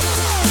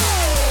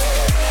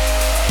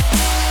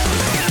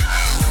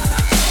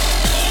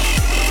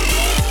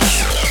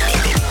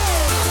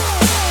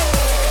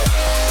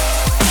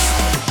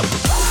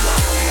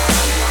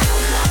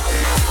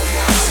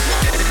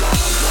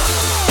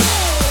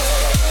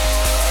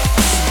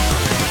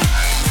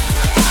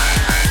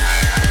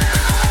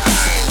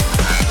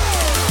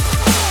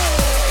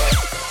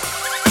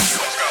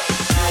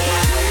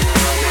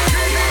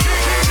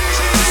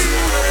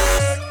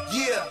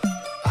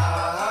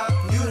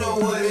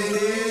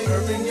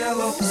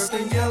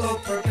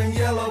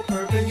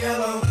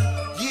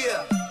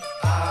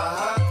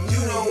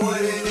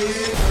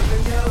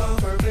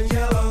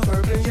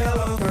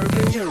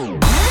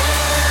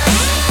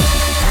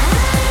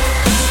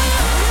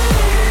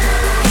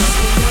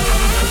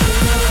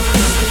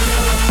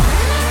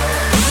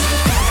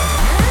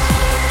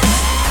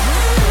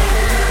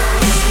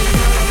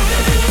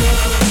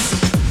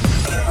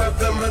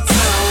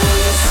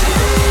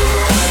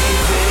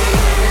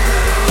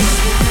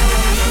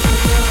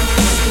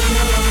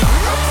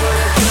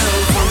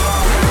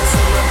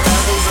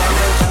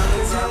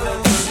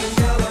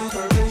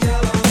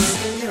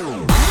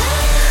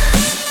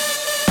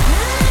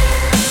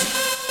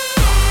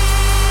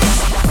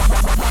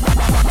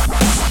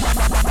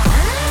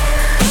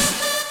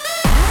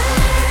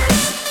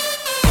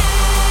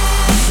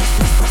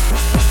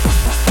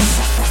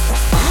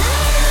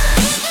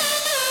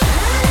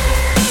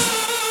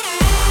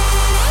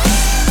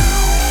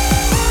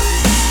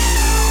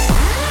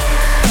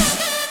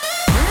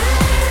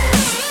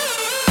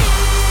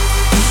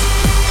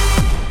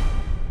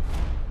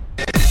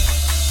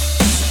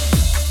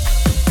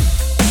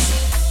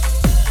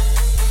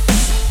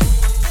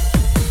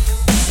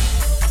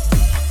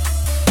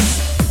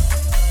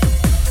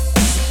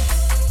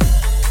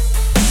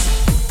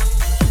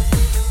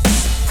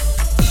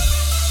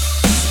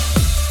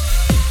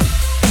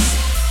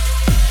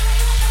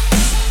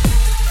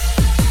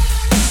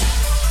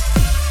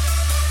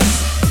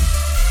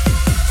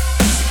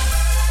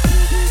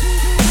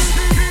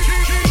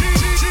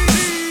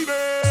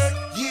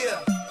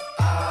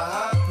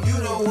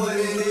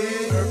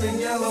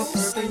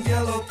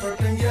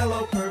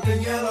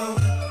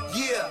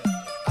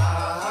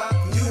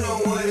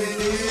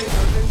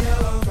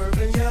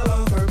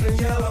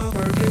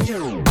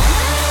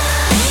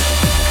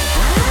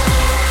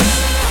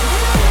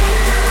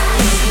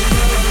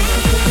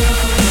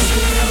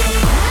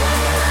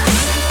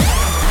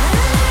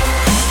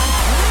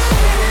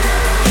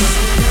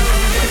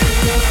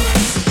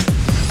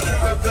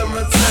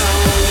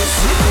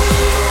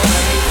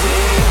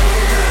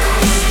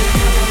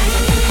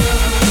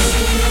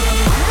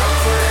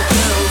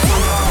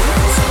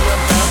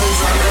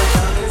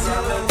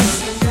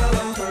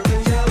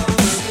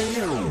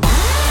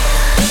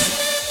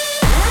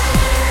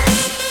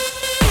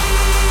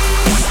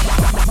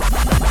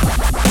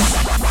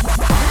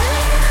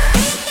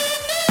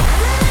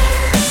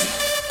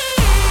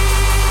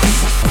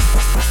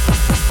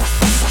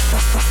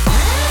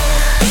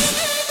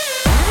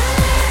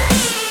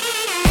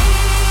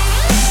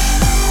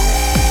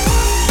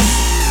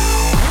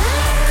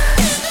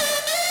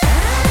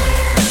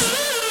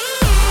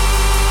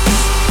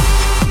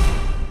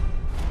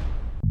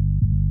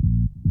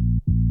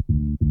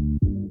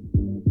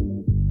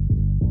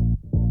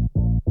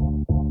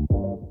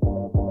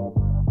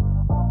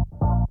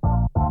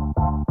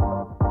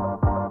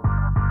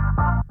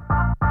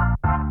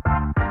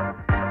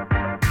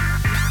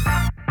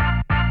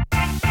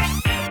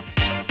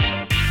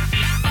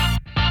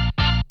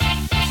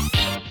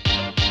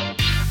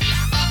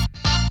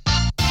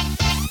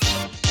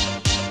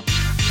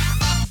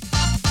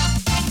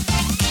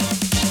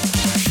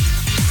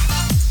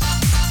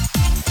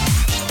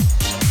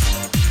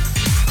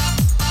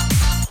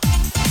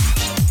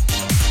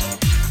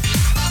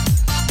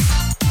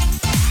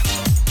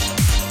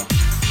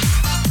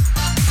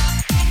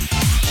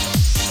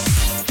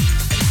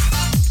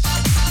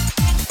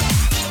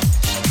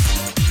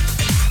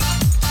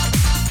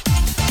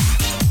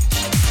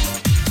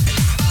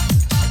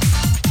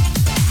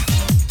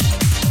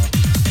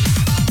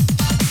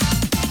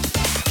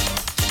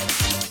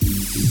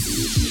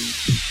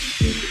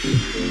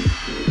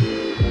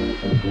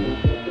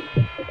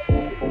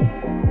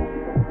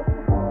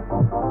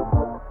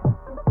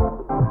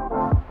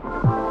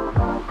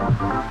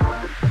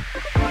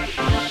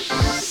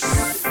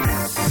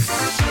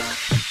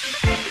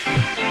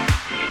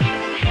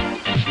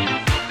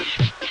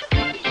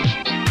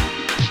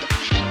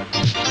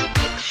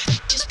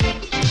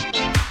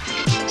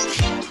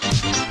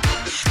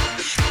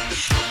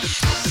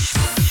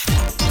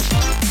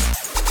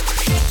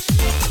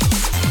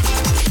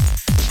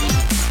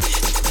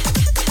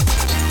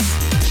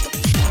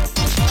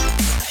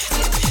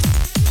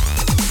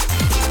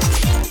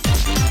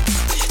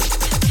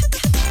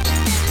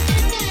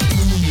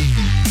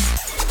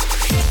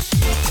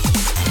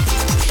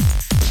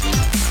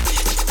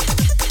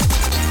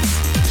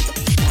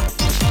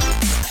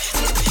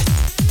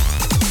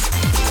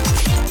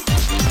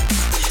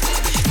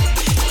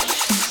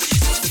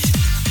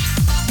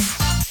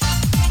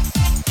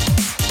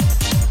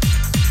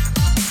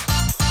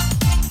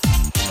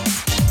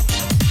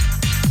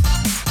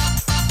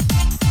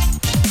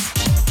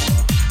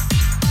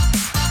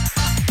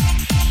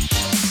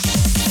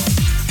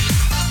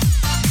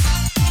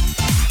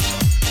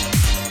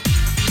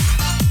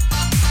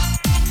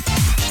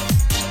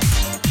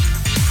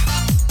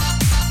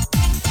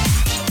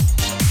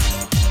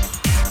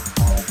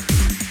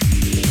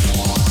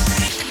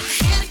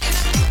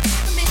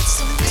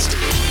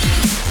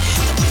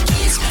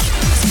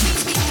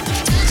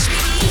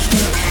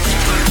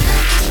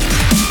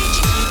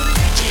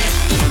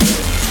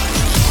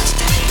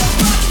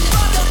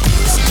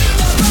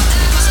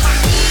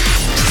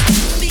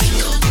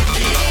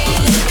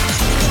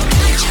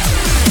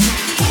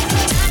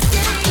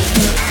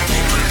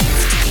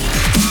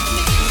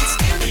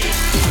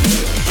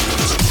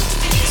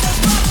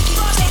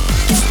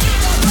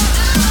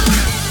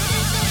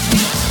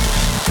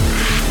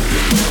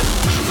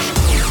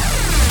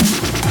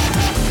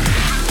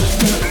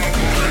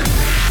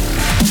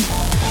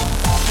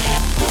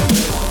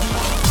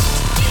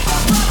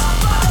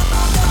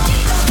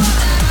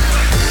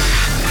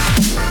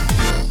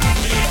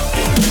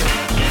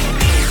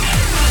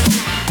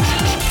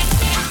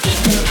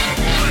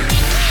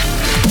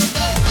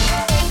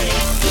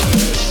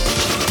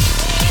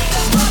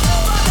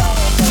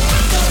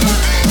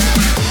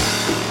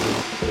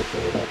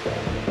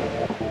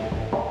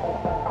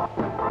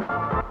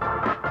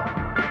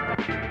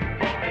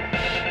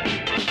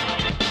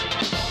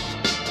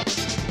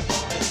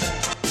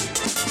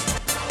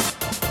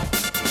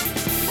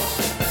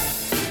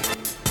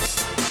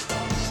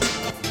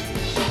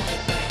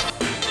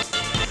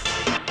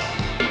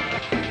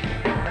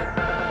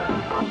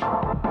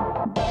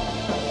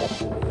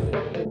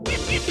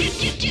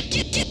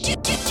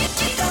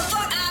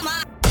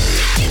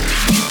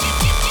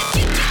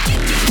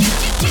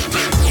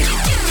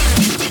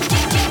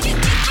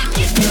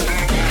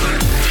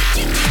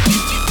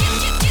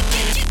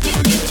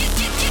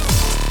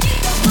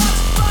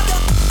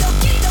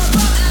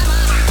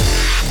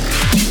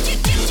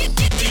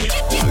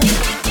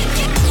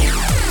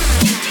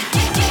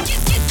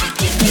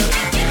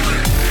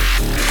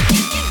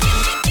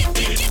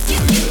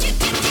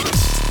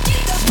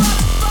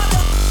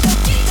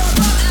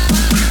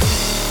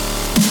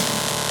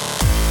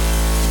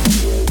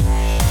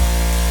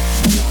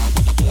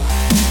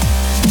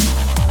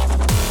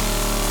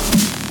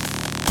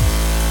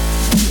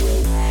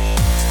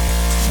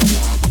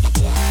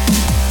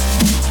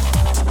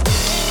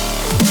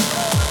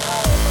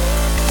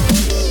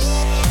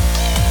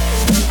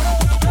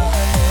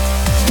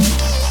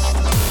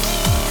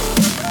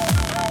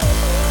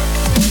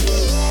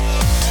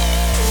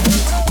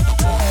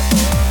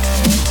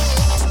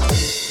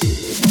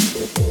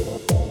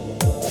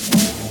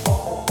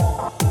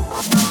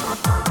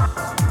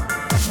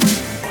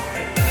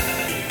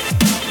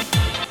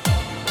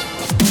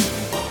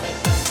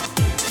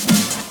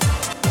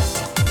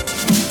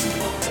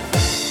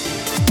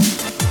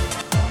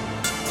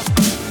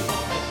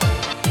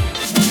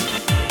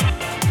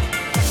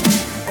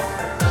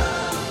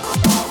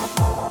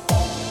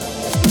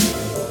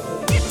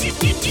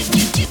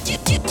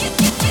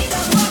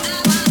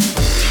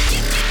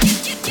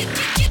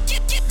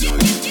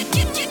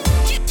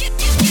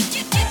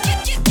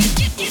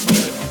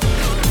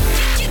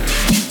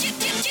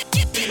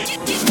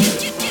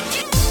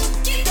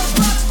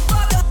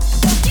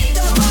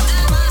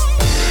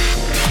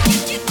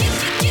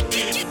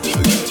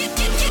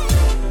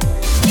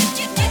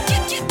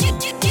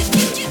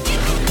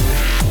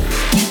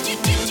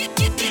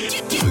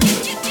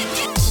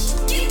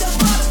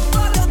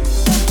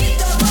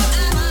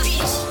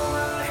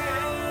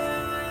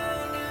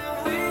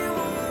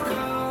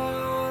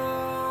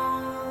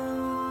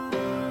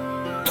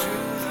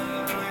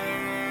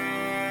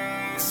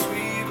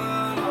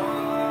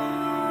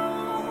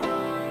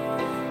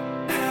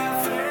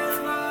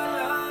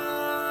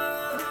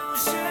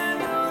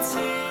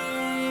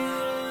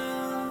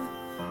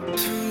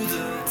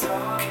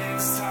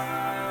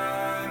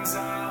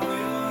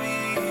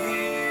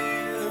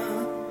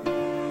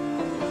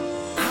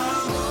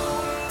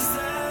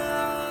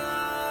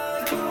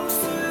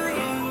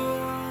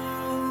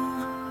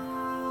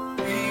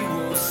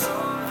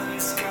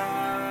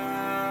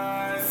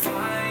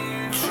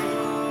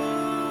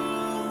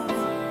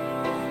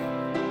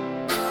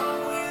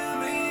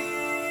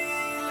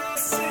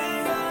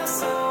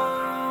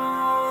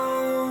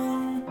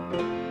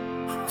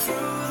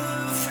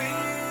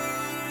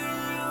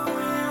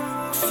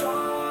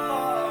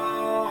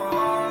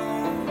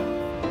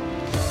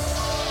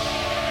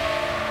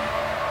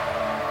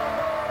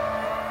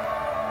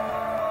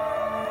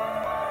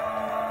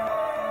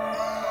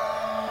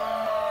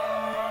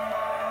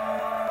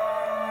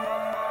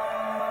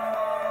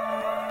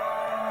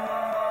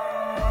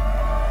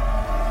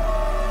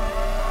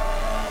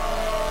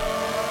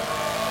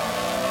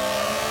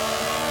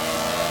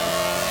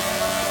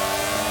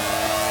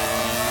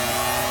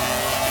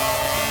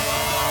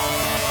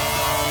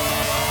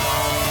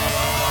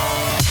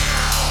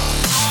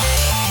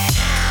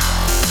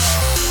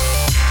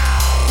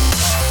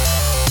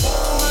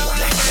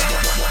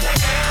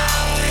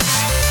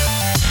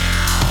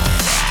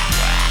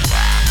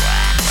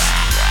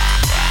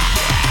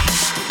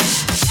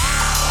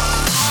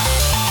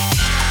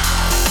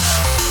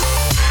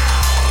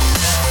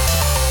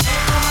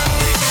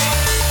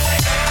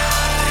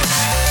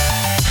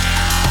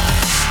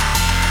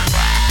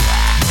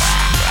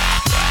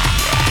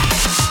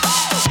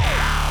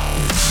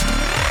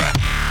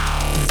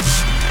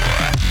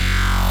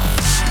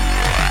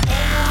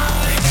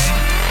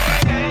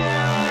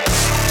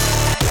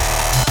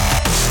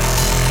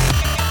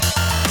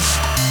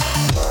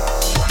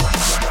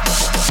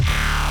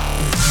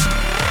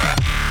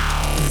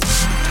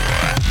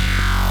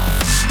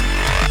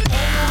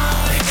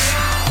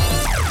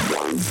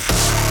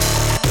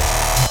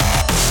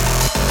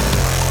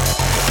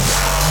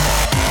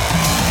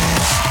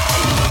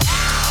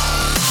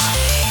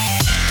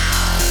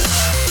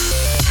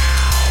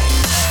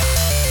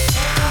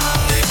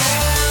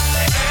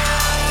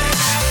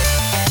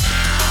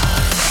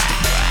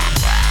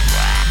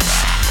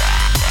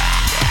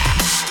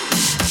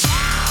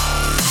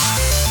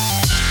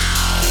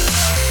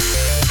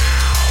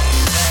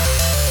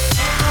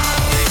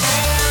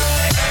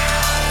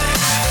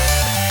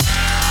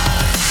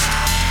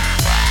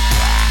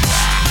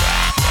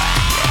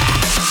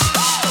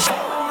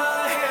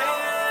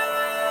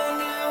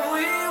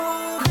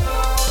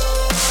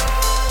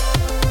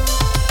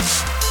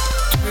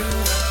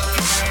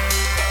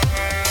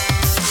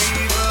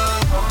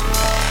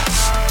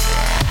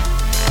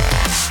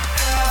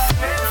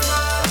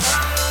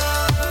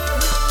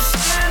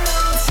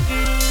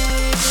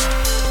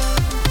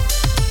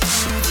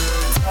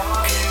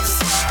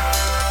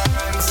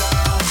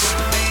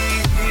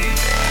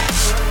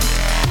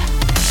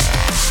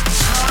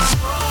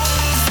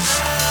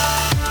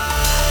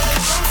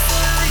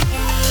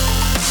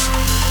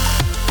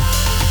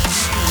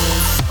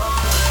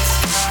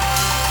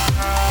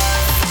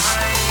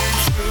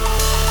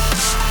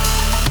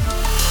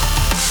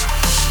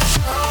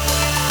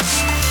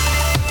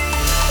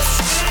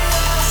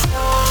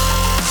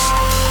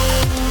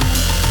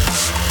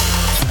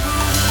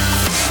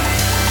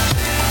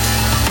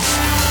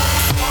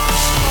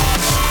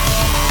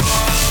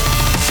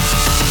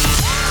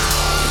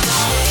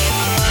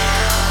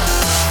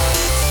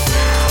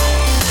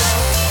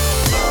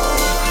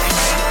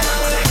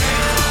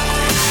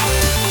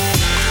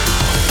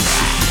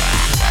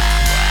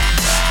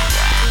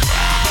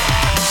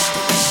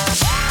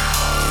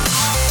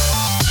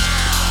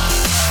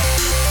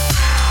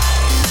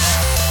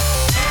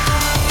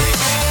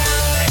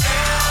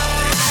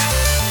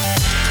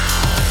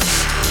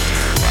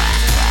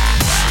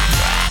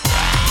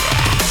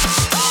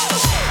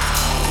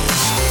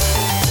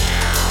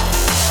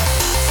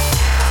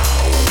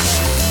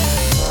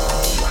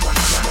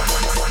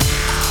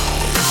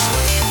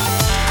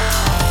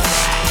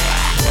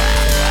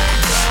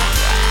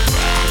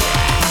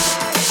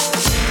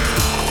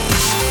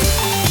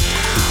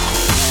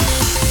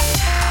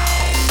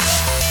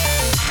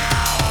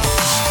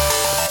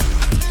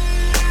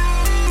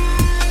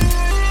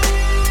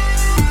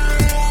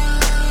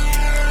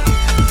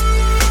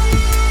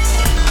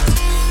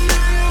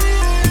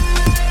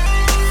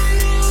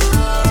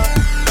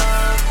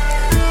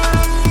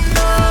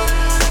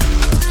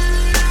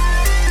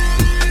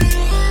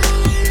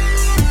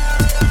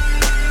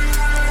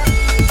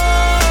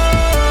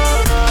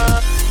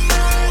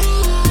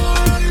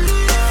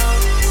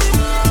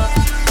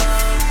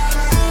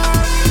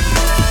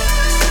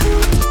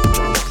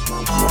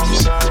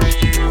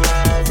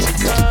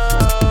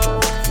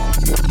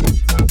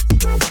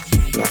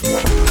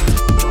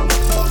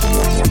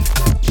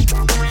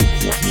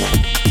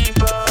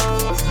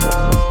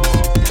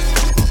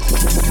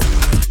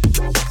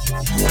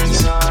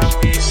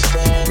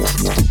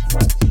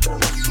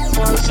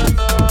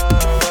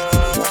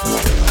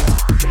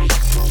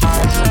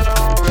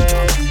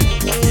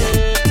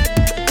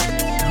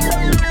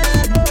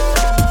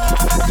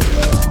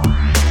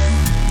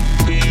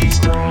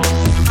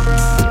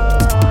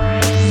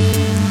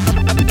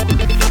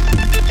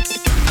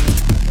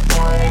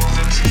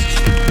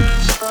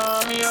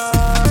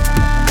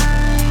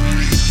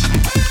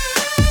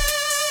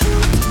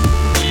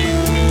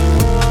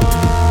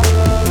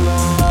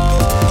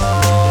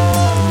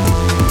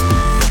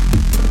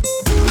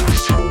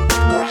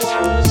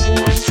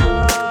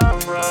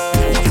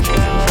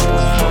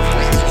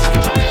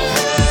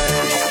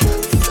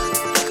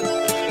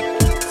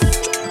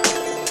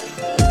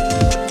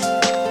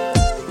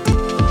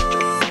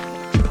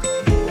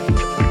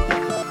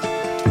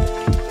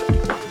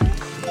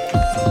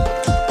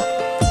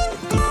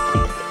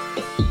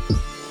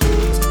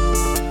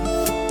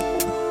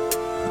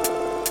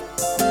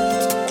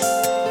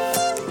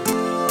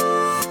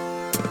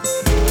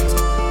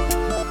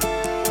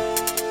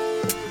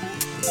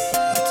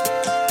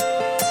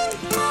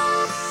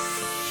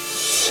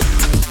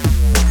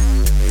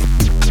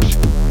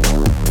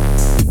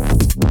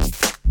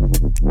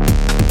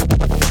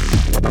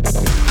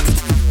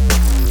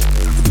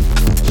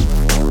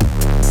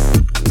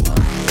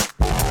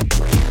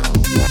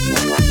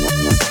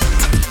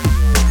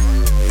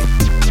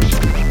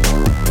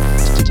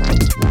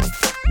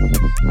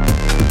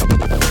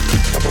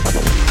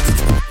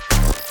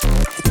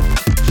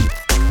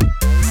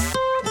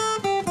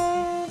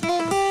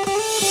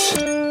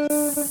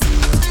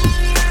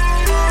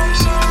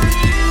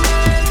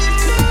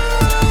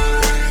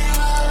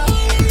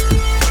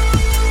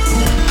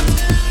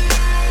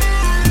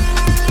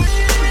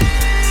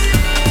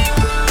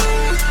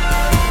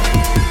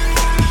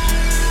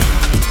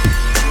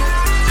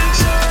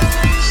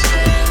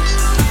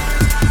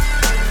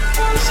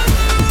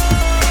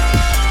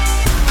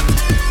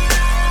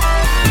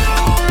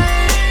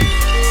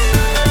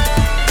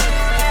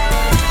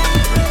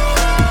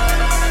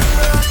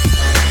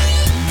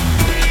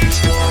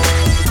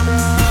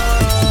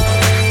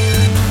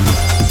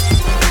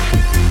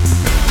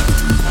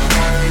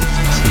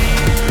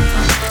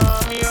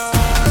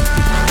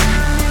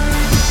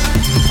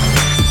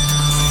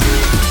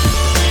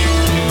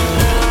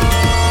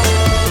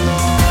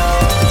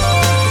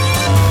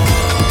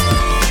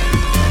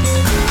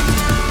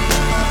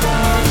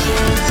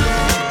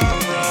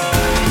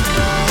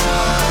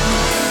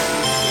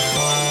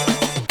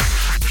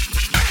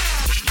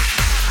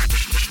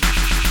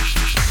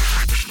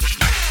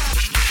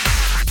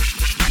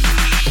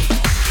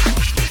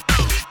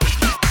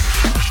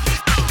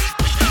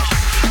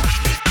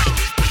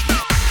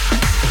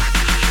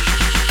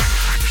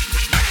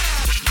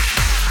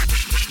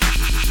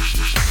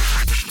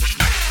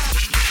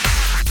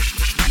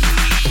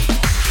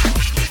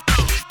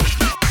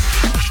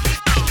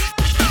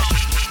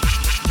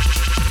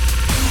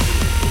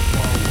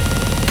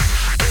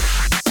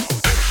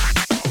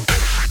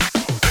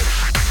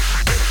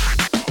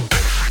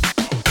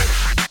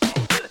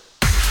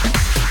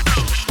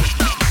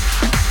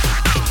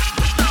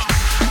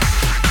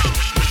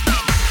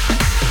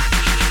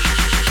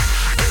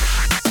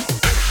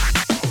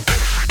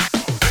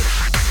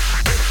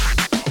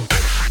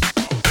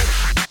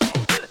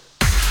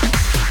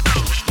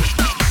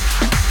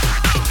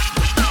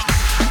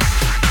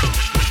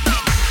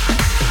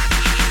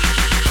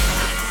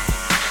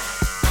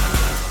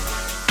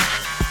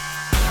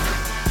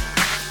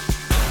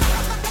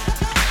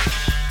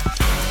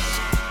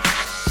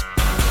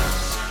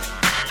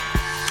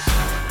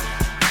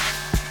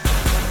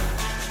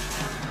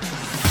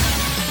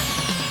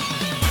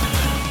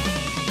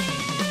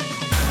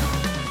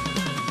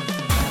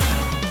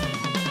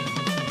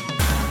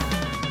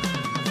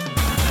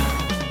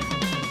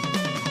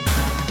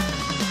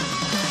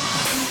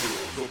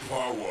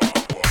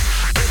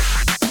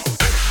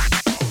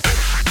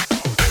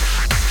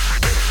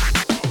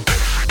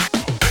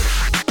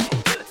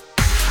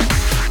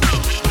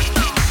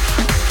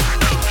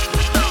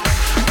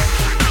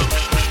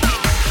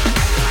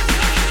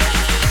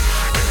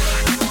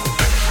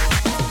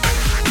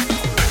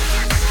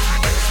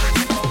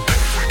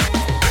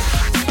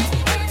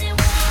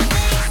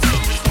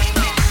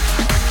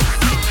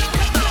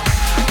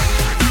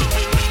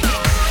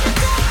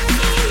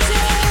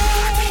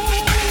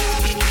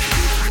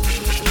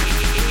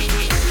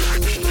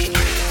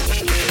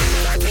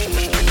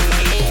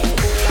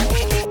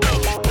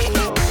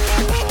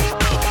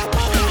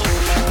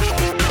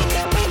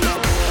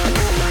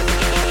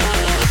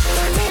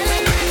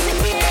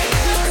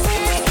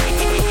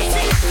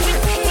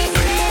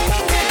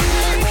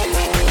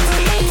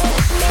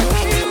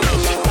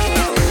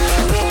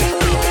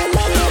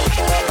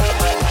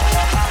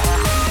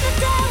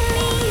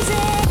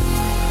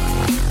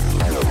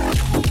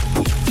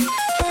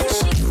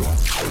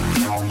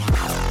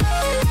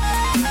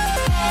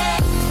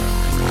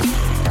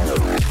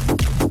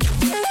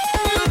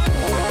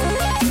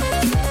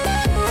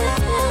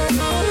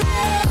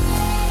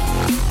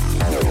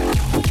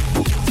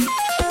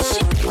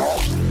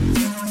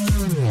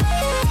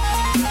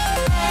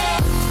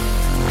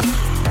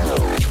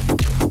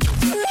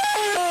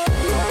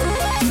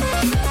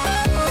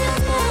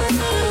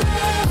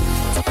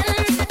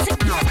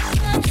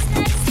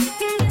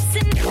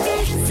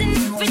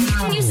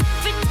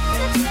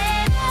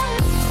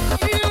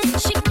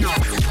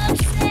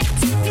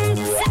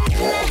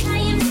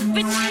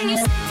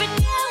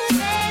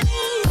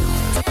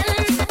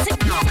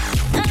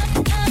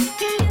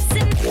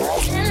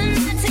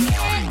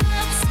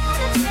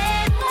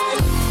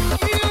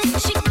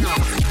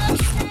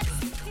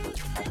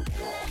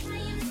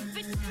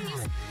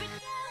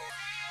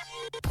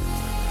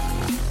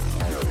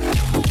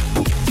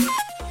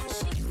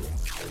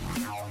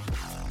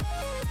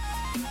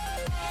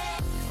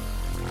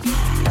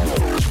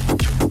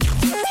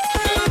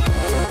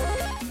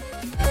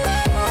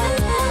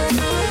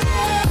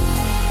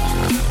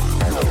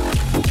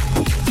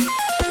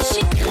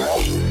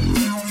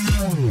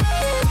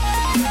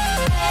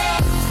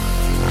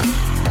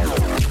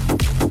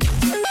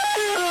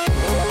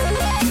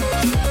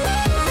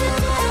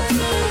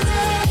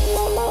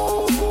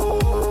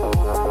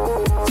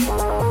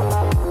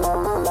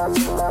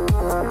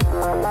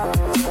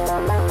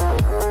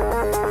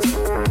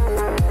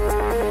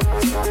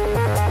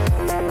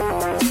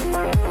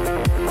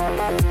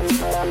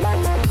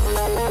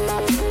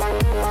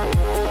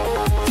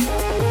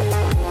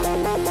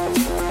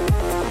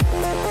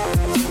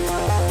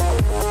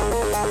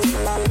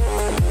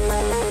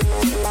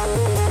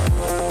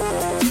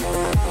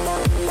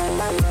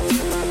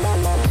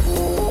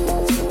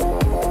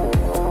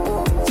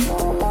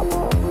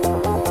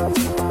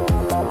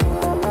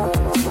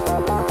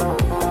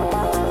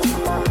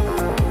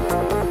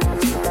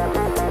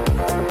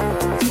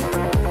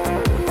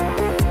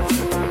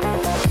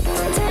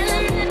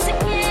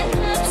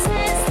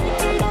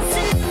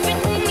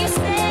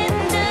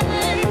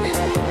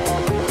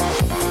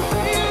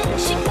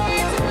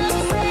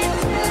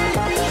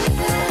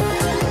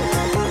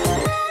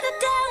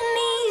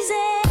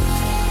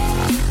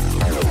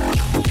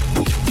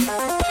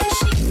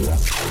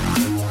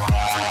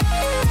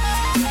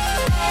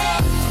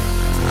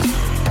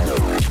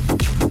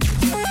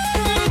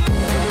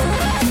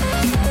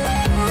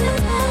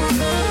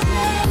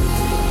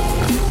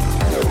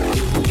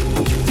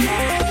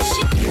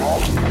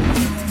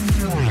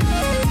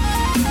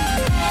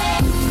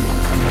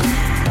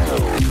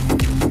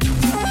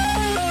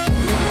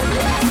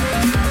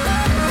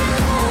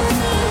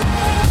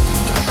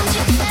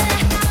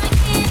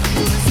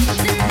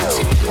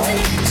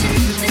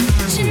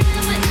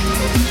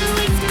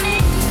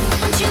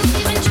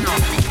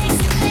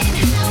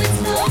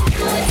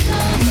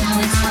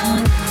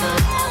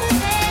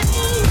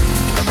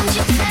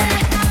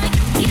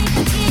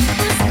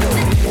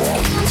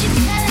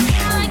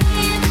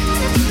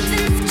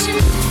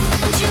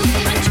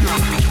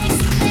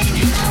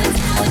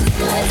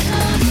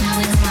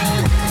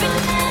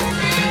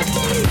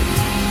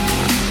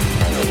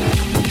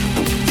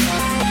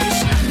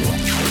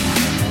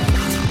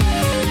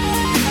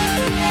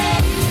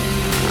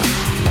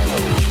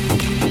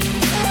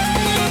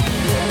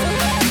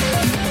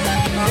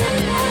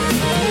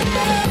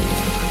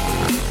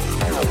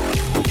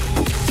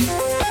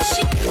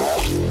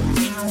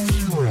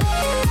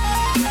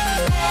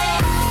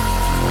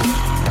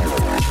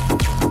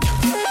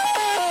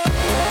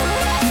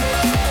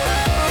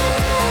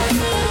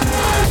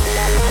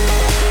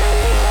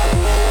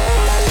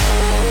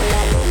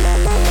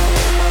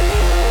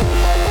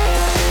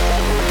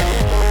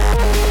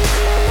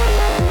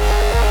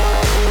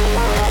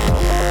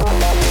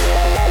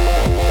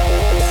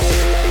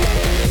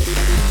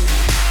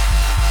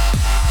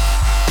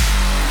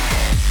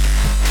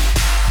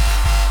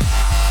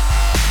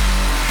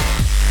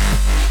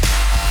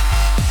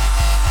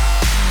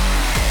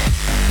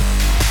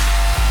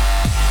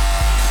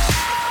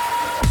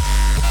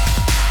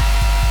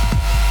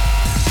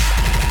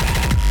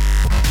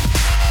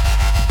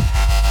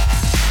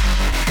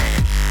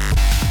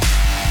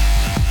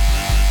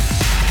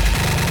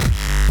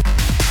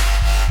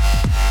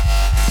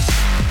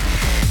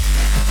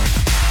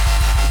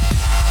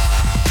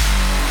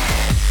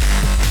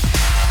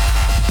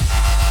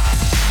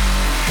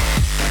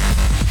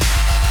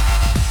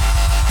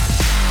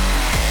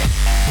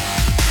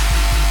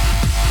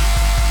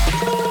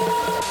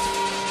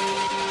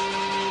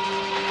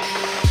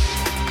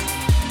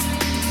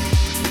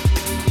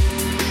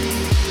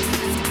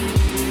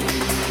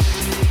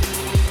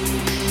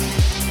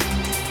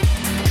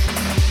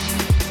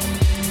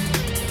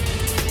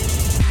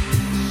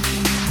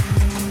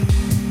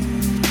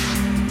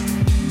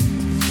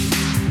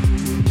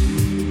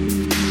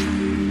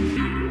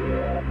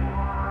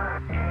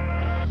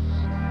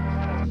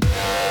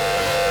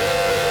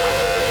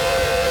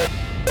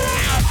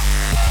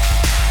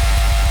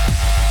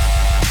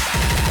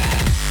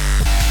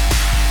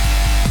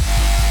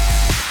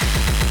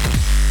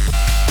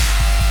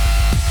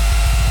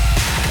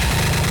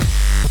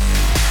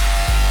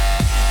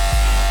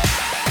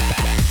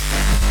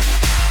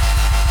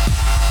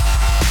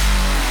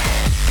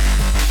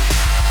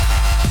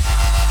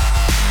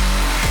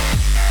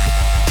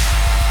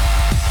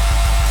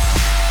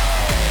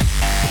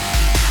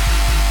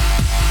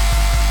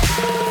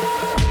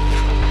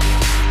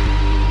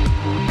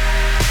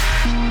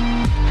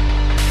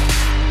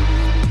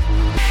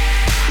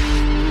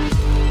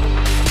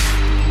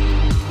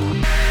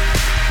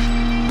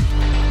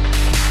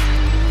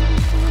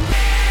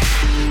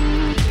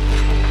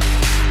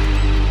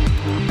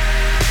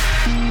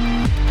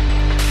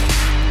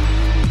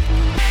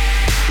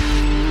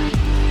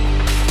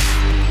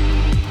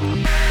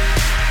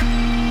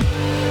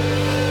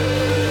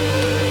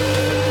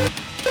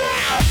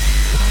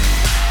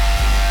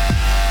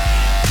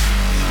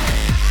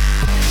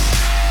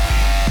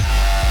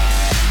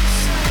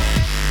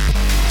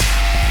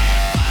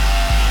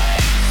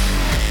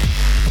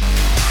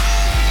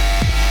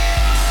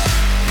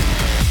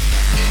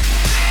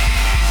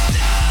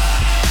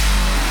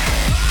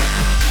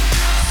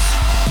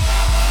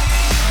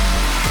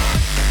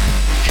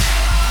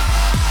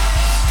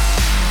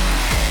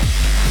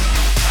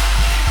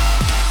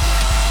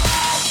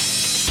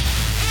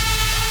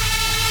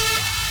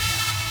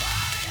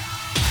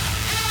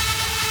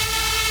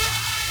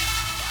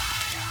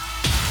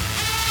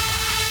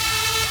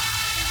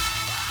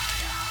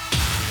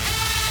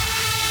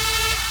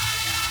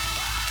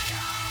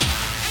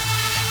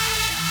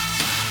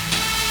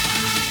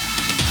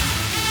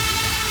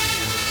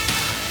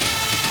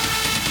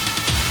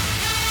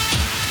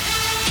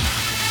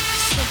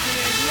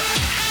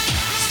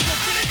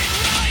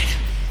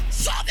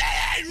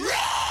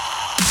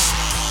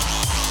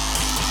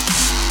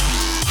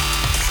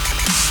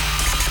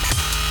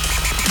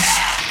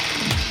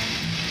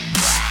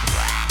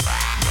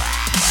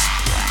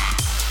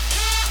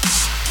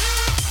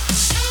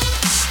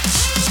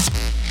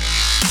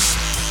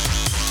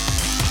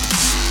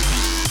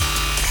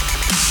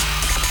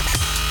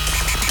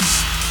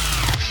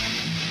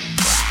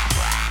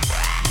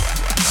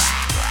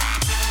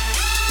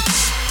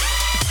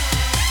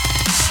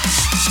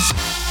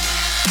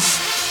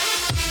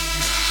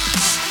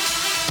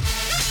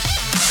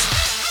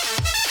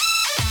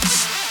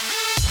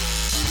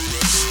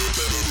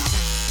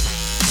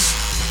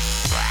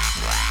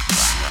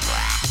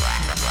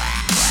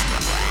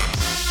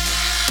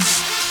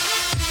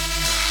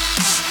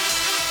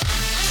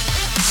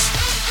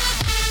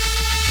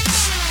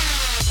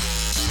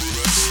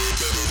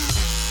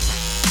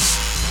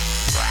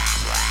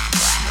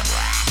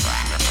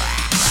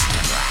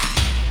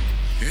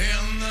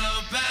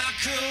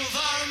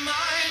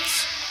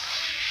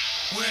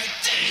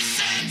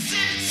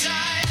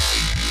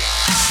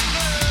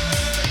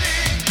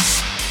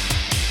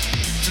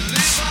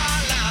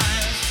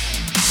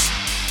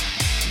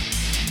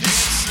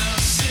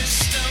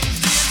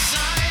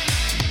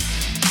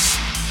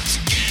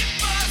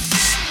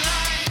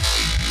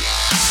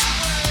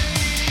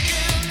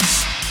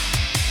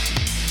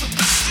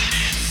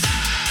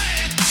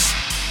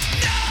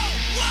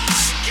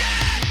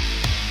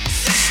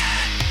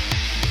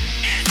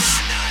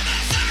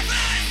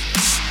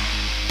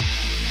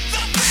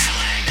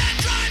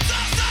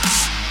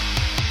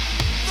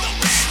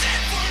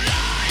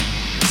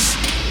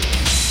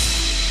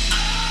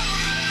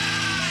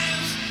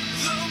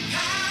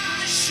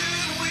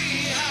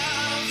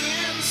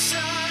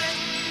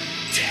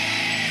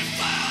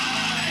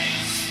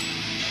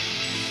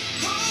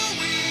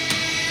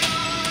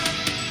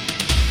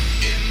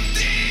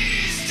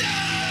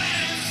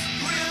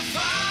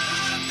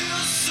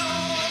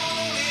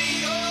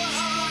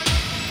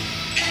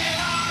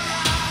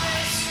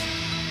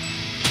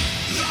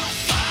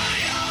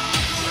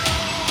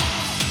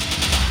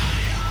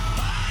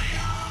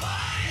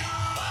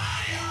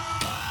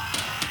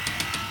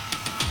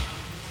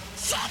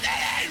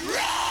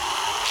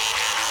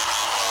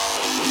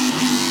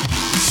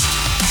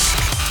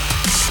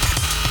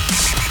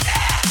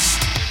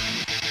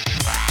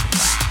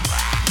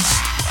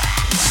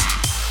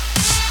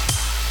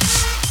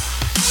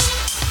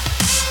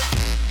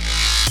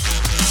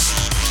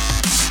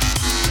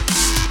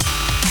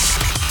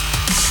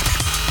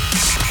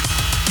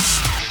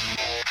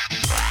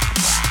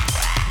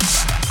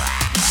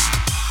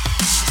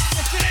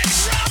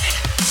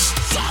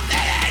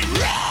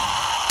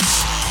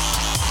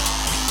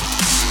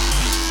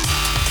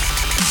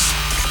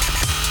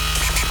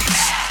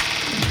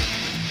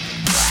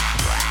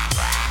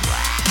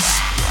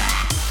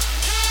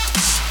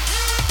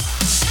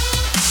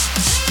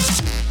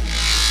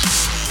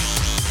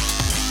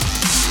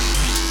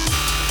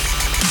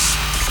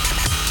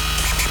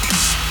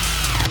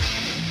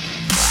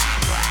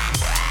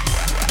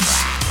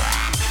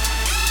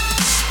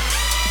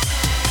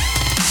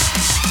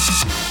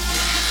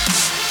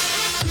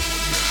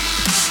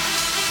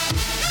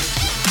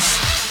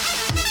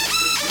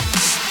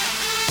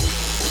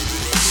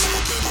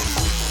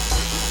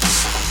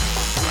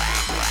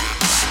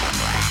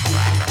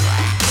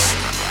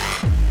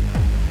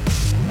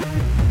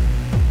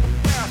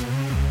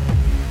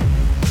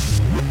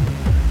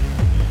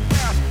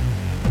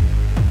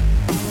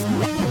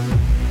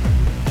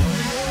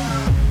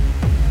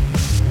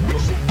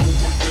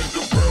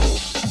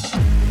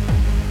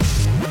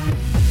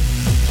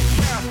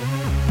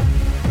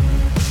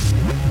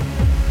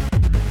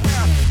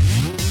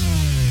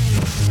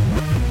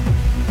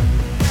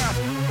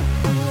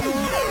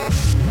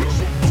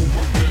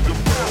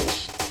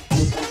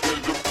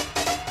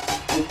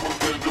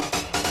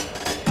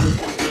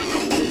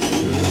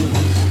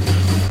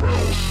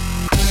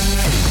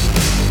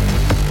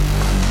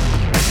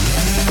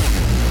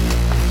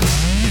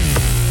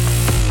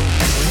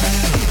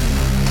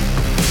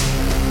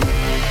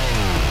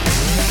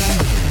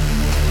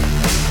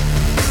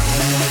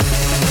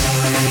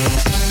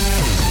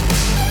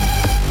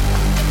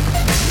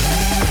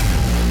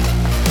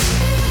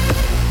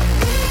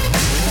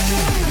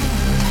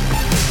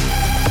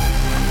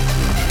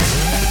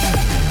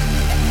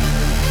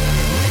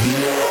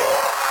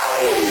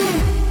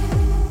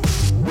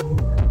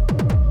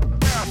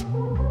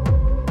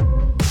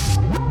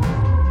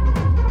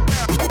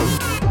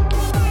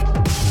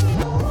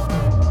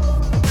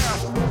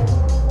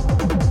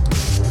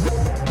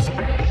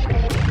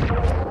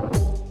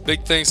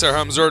 Big thanks to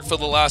Hamzert for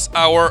the last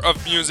hour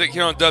of music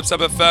here on Dubstep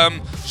FM,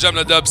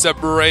 J'aime Dubstep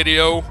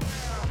Radio.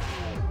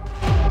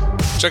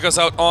 Check us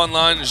out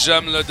online,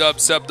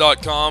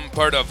 j'aimeledubstep.com,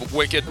 part of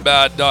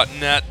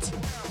wickedbad.net.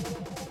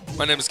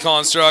 My name is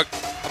Construct.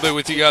 I'll be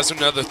with you guys for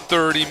another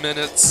 30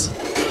 minutes.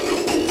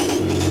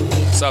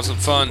 Let's have some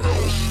fun.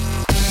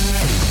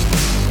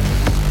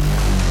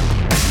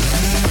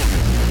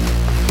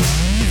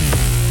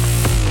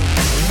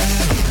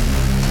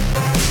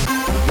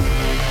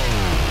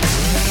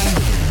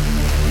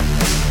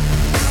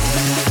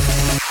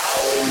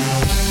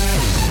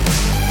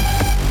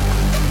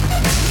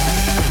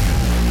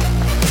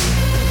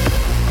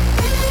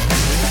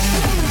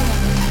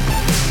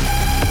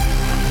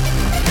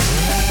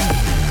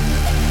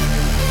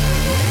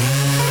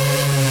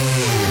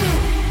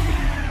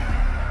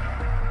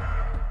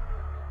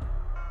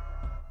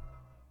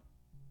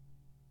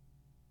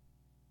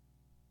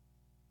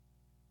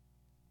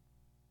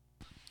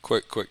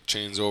 Quick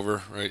change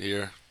over right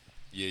here.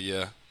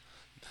 Yeah.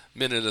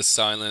 Minute of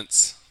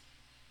silence.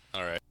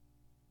 All right.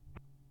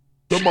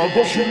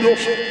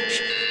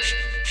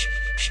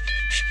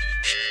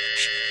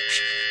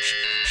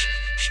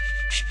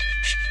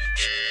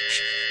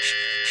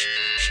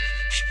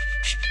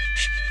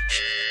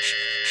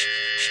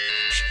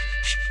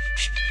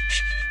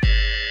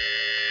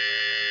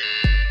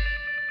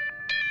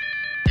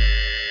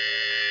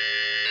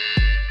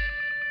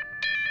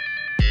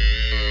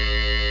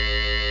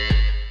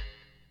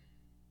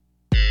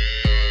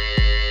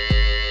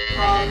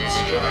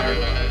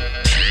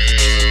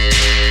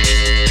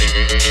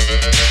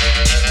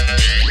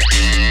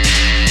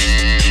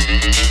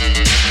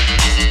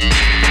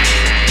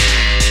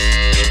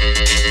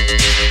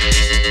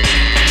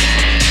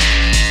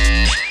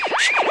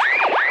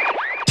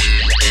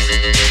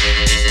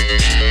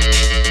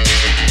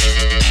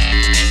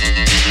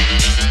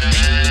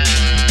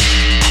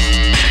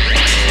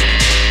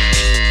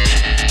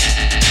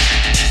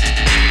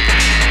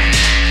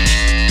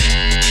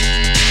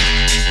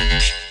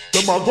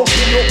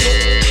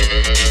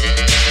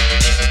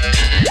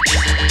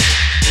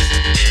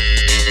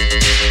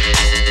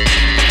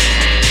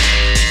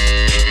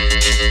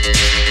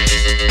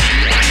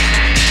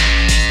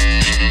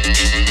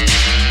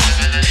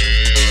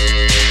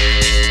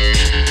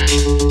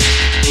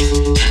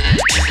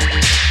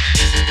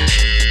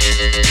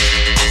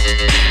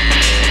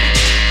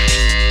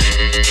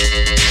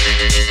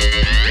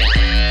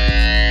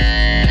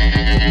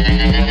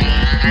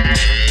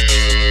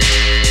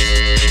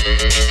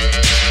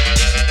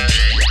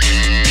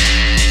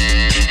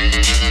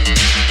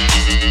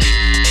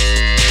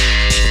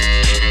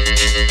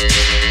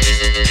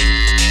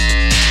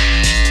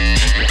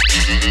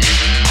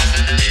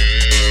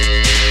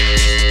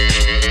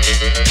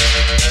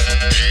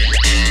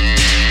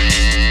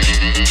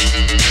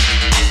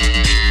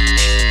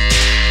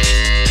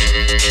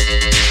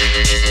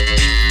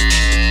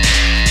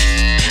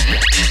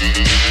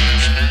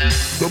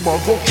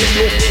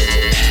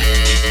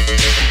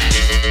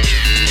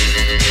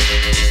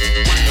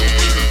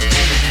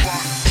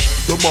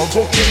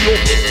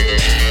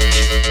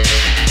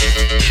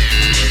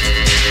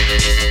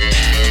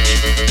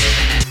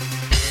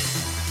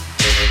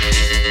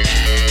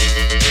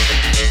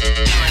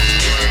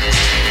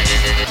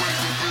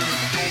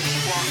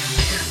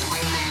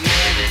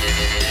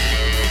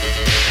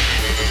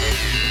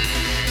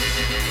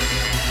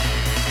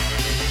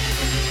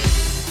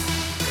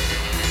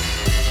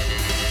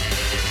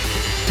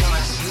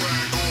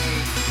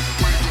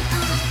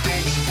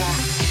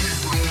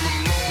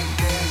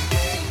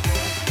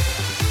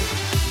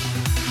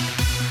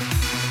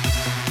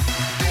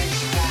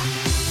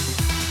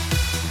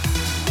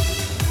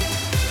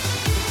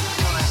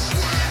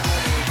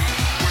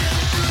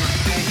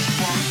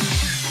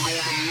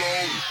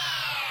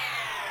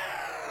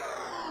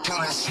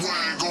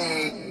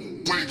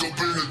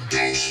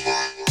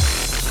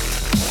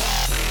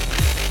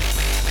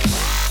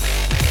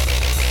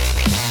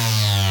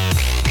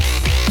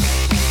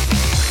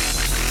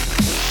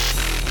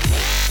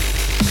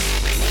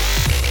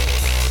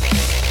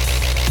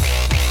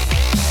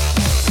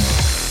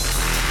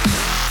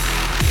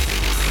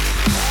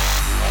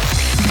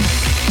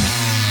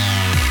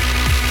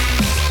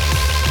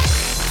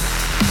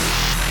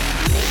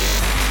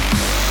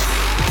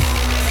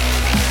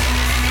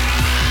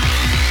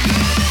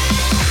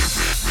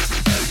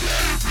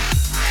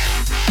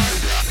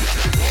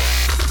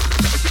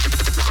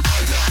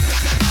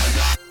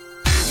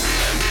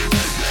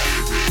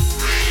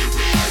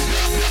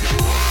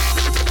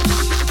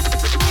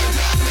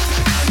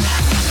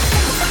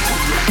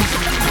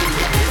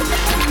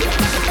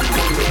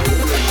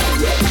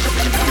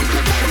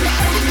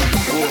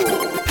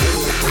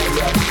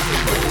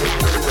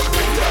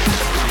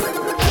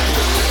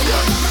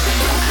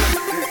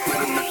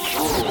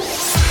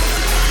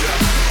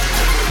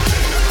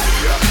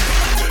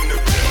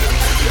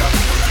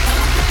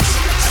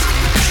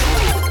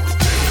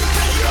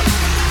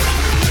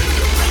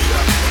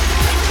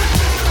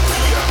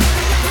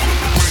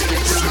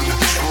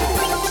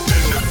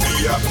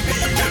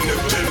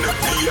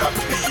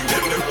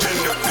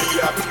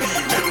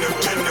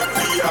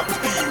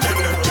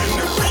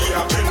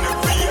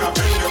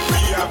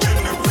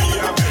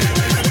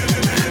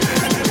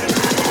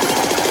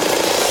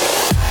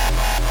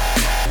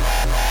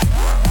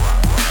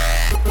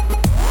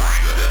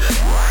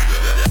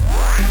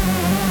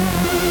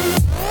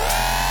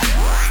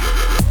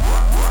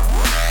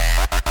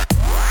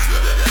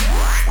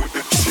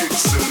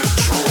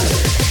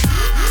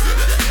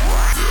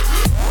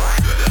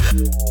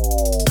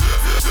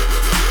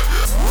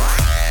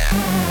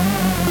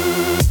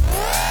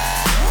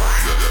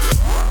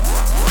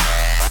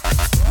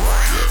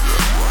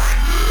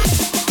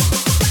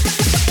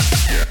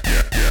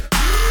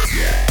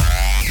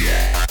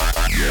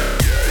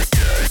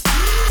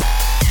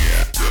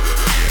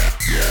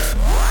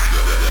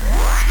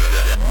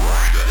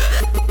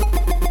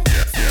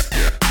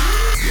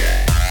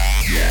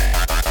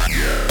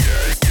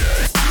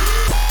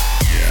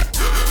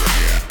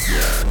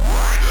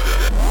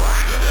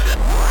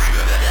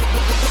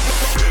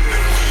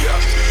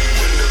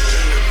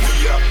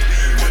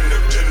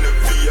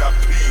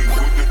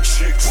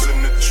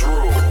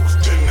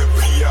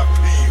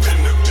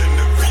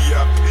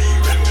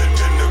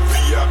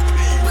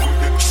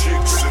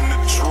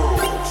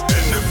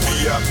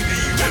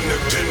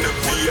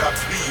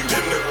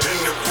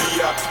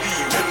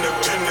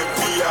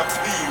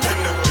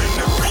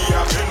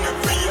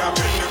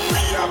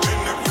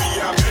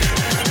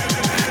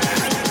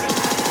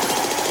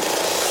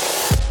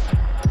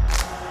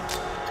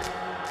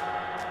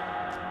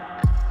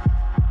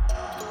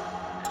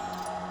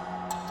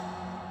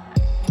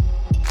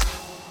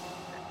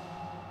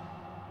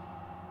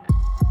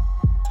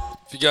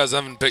 guys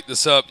haven't picked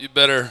this up, you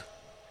better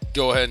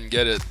go ahead and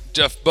get it.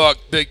 Jeff Buck,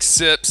 Big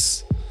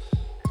Sips.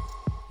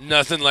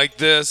 Nothing Like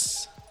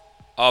This.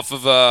 Off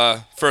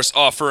of First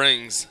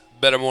Offerings,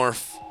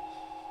 Betamorph.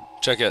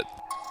 Check it.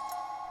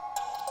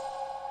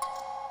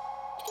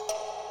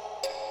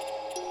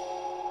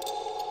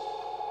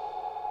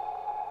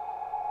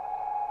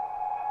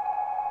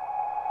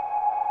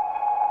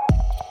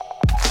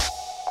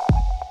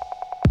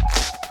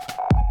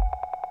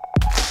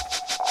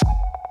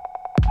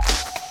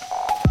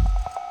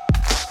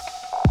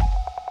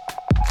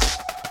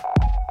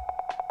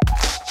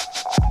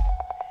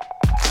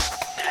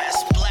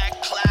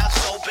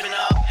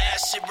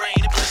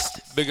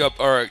 Big up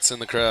RX in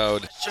the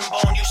crowd.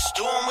 Bone, you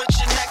storm with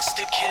your next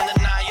to kin.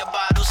 Deny your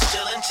bottle's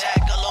still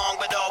intact. Along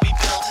with all we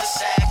built to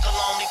sack. A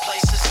lonely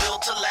place is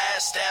built to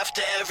last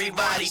after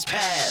everybody's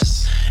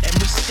passed. And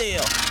we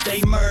still,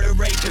 they murder,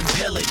 rape, and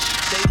pillage.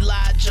 They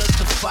lie,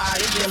 justify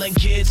killing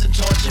kids and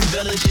torching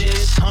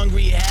villages.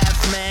 Hungry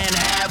half man,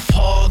 half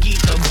hog,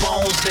 eat the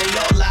bones. They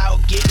all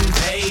out getting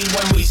paid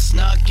when we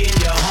snuck in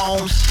your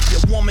homes.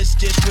 Your woman's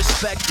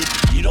disrespected,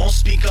 you don't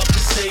speak up to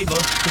save her.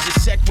 Cause your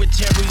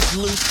secretary's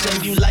loose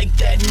and you like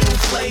that new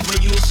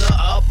flavor. Use her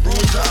up,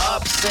 bruise her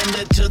up, send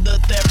her to the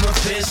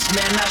therapist.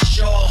 Man, I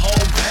sure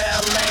hope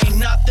hell ain't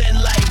nothing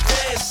like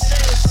this.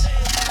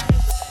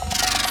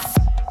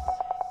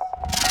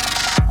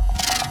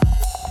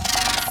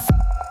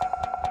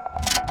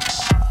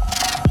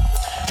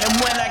 And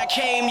when I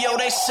came, yo,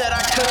 they said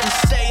I couldn't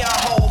stay. I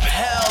hope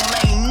hell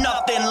ain't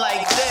nothing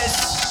like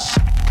this.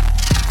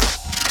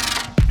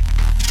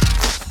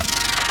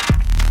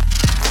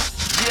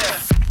 Yeah.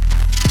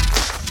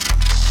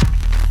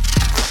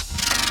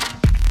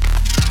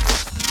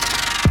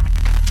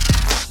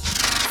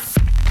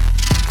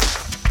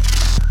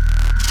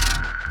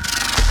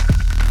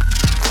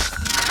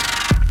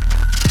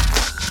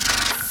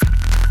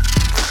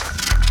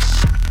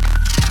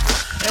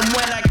 And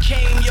when I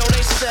came, yo,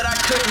 they said I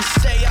couldn't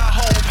stay. I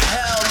hope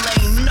hell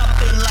ain't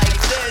nothing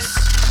like this.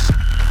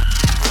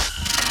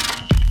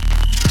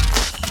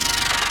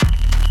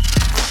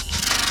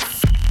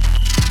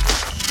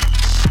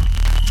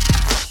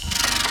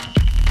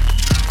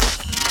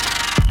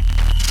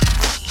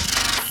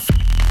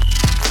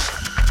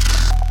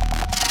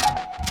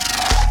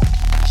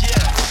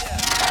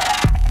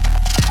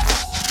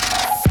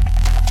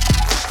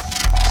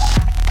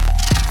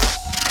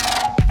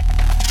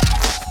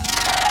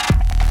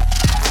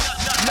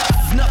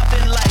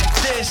 Nothing like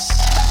this.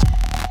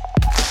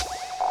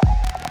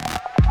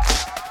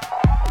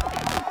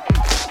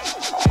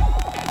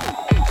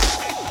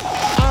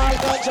 All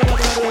ganja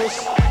brothers,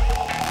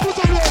 put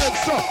on your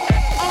legs up.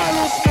 All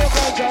who smoke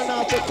ganja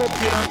now take up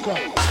your anchor.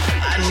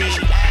 I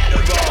need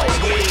Adderall,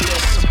 weed, or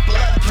some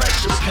blood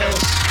pressure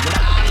pills. When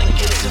the island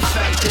gets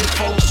infected,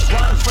 folks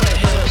run for the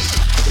hills.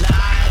 In the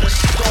eye of the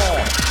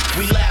storm,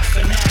 we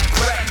laughing at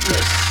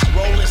reckless.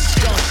 Rolling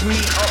skunk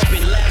meat up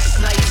in last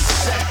night's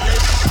set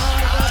list.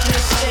 I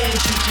understand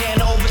you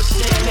can't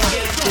overstand to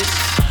get this.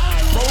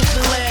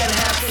 Frozen land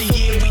half the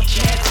year we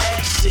can't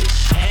exit.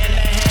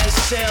 Hand-to-hand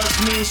sales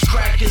means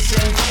crackers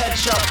and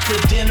ketchup.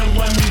 For dinner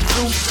when we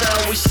do sell,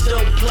 we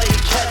still play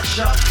catch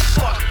up.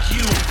 Fuck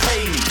you,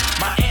 pay me.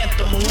 My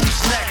anthem, who's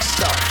next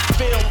up?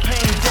 Feel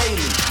pain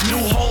daily, new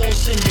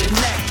holes in your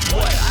neck.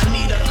 What? I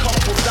need a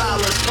couple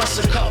dollars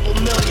plus a couple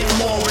million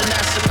more, and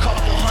that's a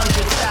couple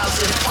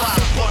 100,000.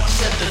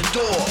 $5 at the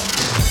door.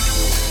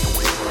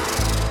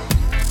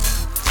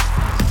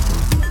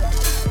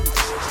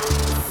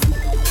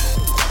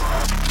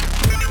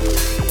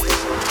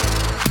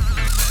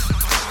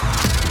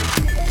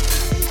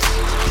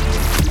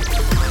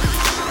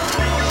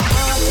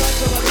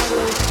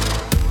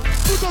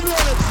 Put on your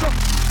legs up.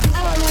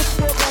 All who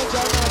smoke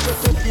ganja now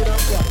take up your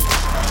anchor.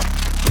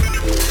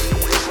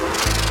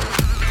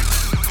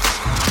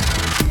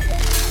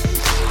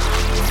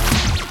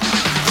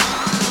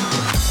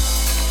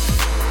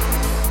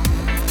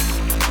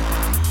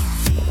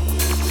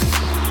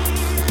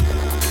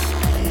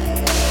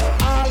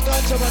 All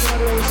ganja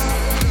brothers.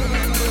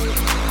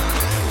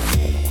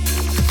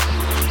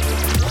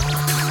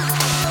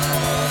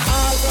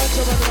 All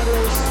ganja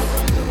brothers.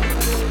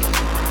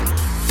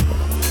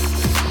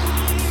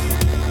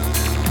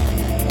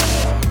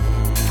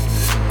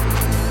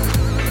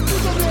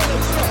 Put on your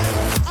legs up.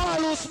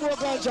 All who smoke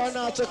ganja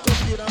now take up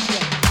your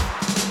anchor.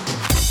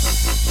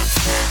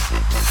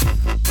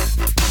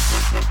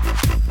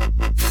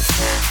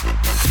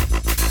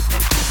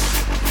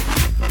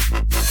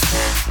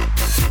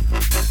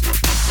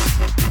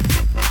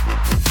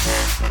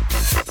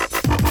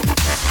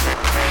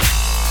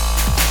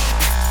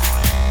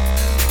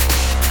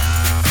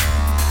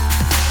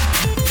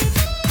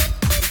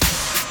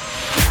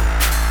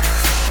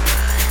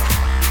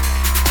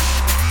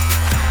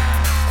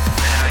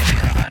 How do you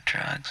feel about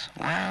drugs?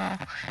 Well,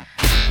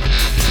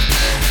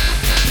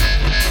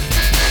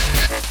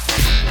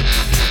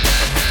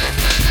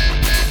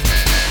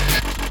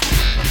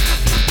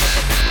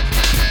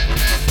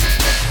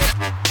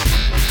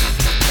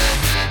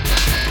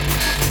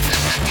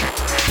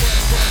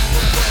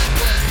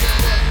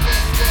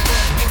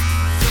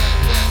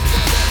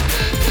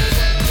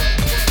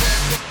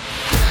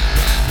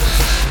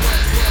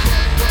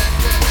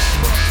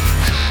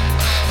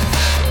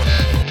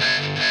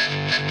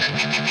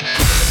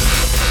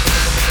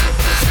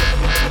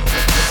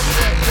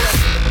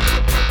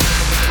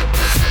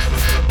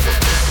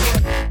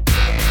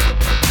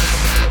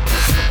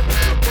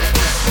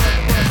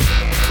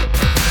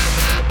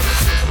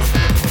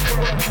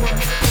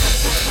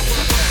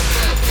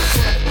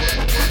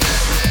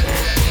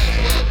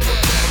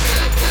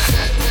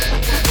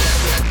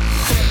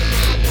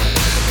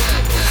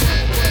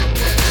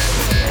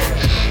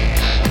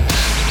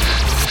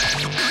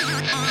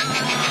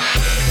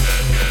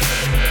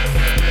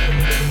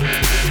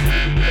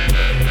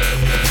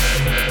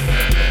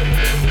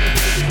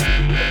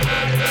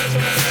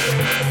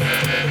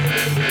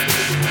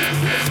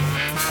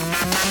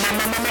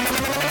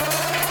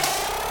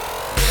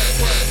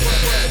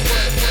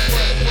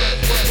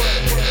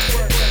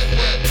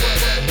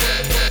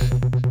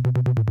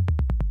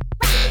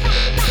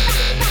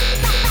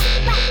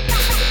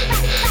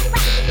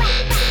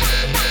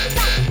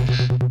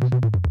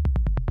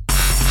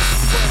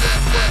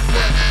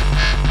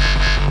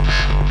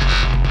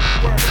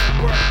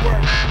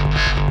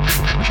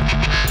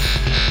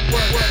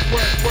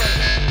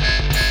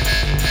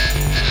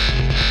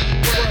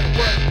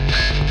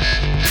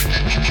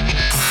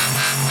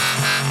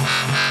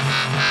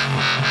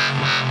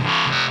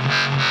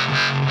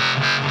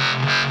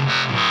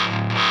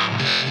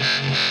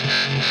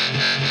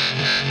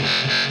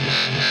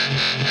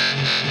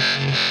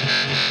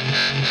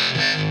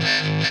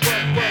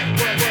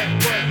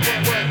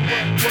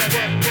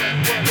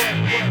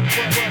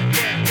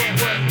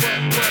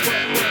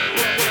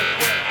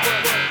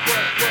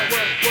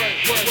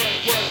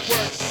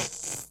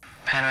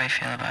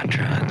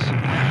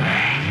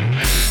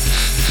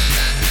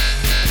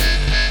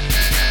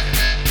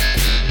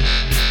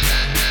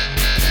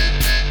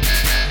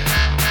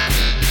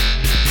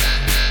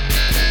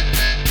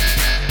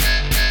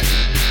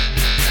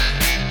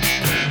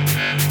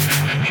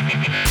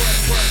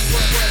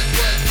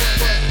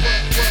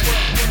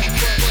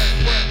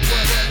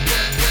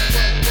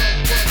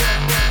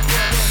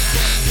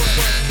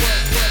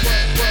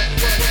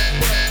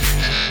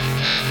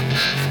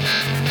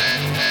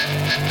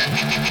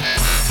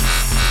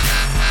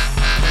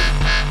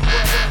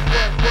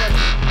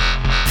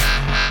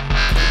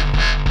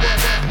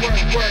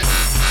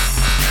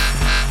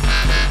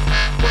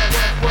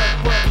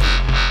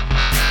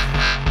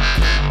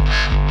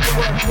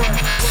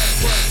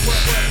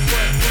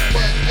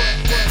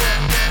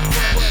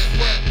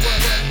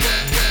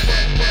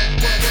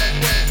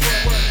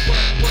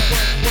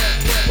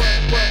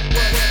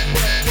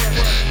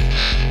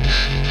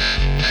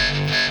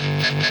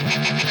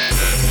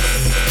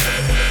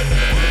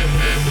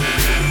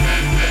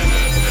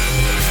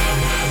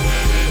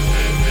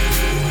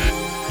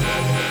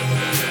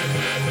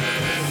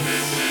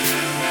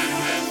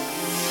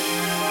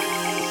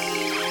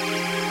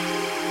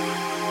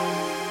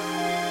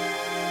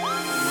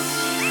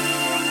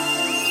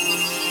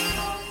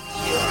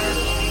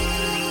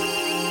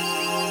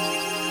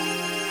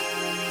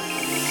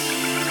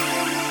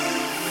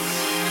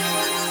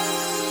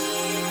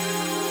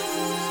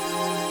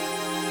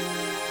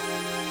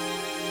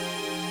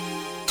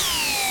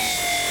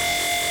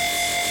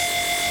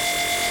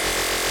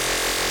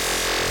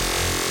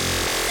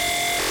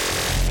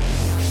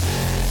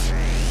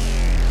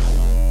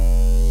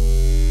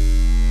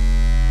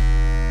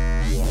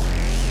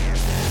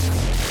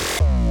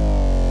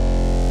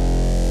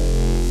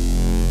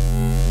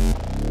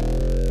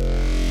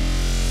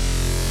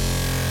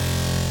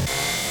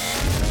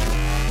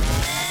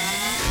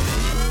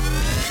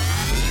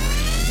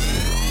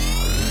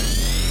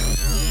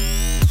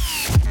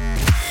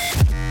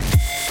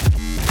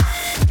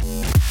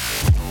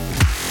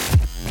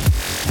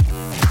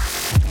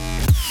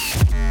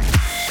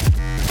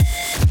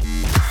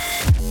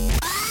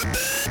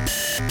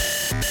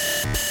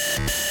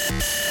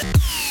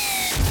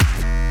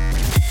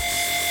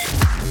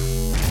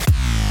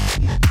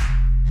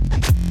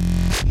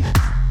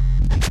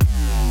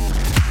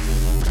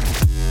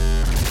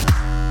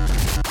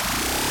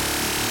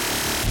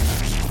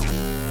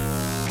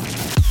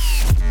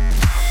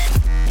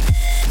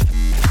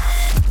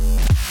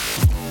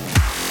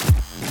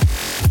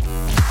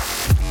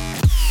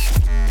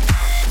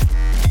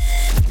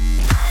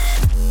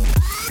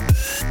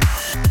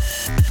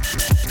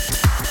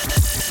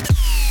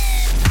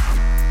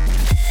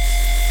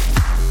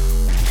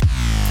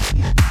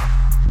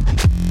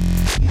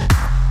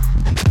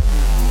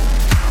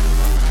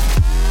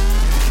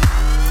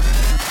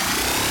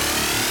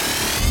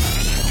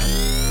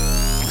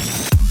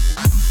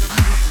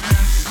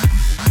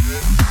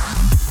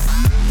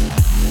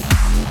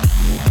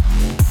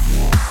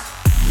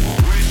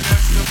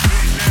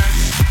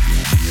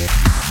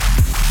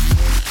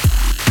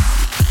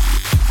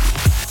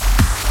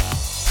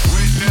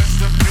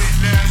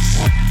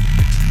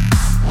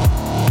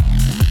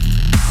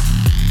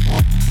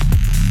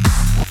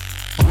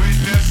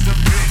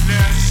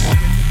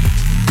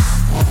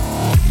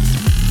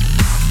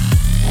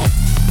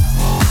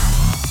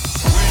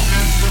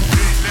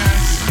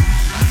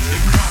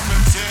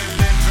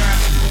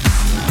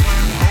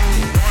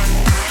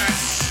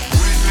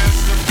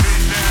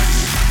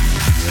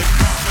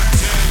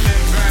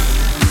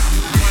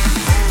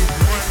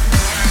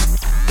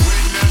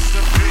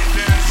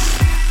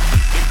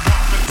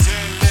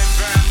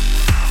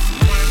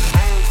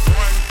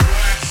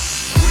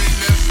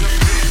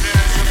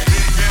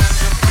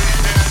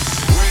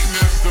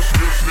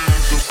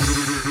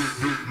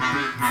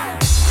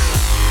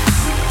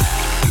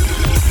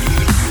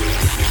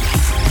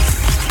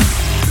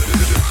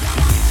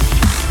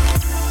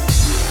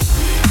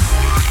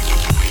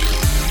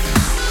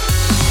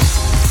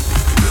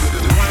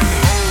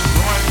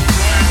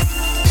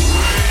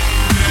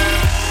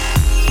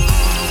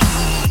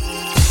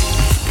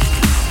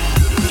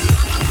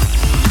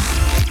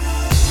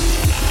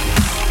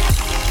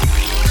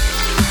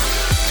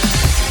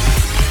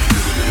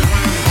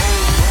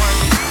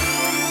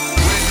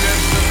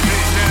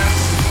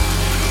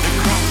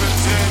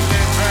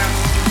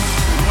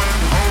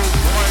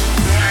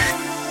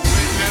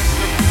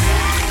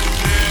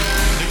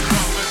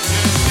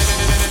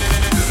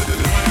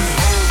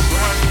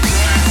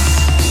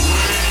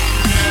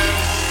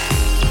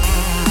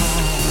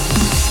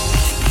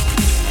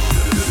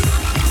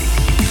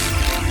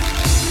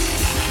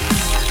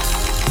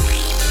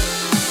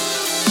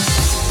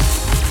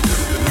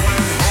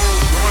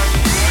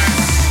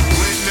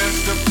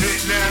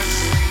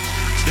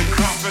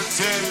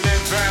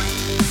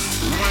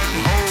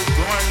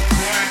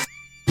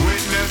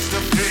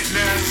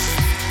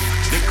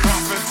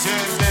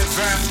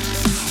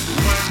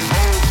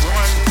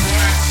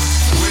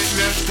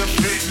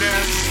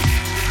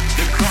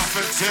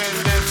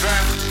 competent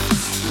living.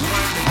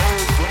 One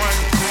hope,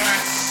 one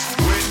quest.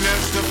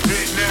 Witness the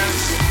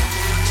fitness.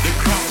 The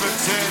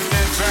competent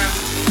living.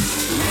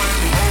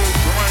 One hope,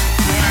 one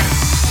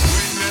quest.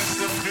 Witness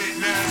the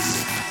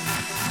fitness.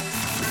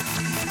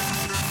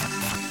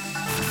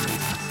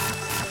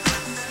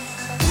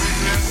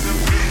 Witness the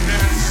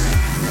fitness.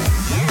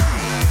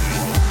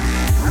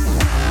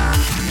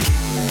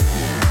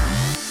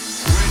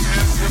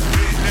 Witness the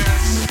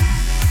fitness.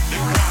 The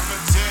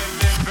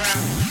competent living.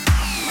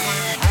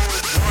 One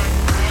hope, one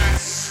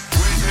quest.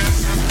 Witness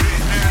the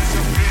fitness,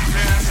 the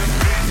fitness,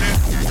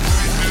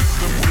 the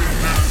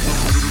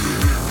fitness.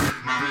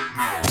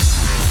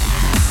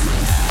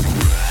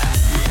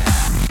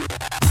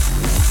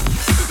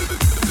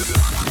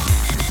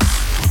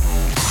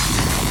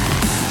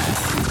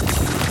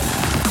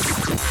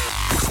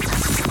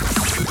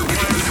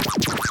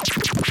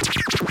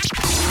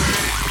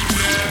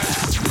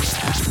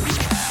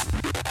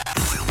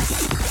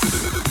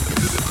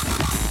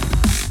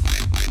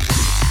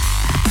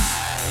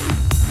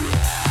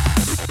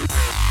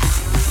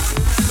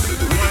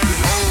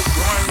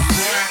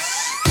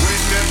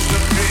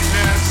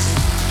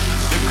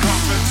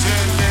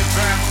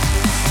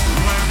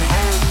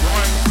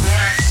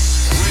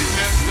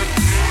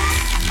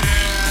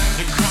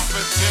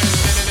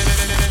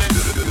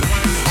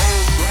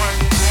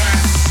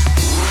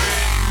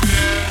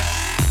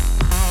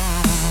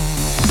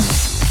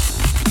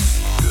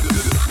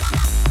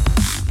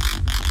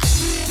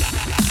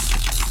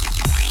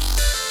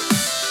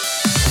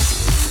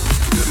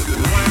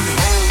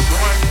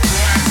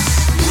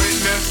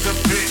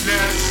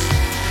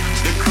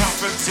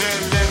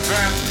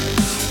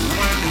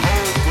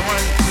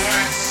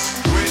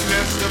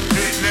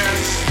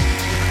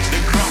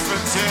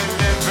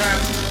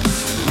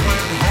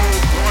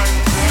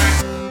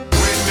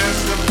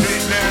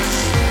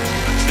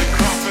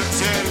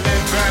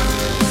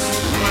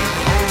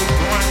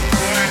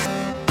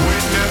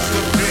 Witness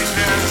the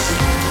fitness,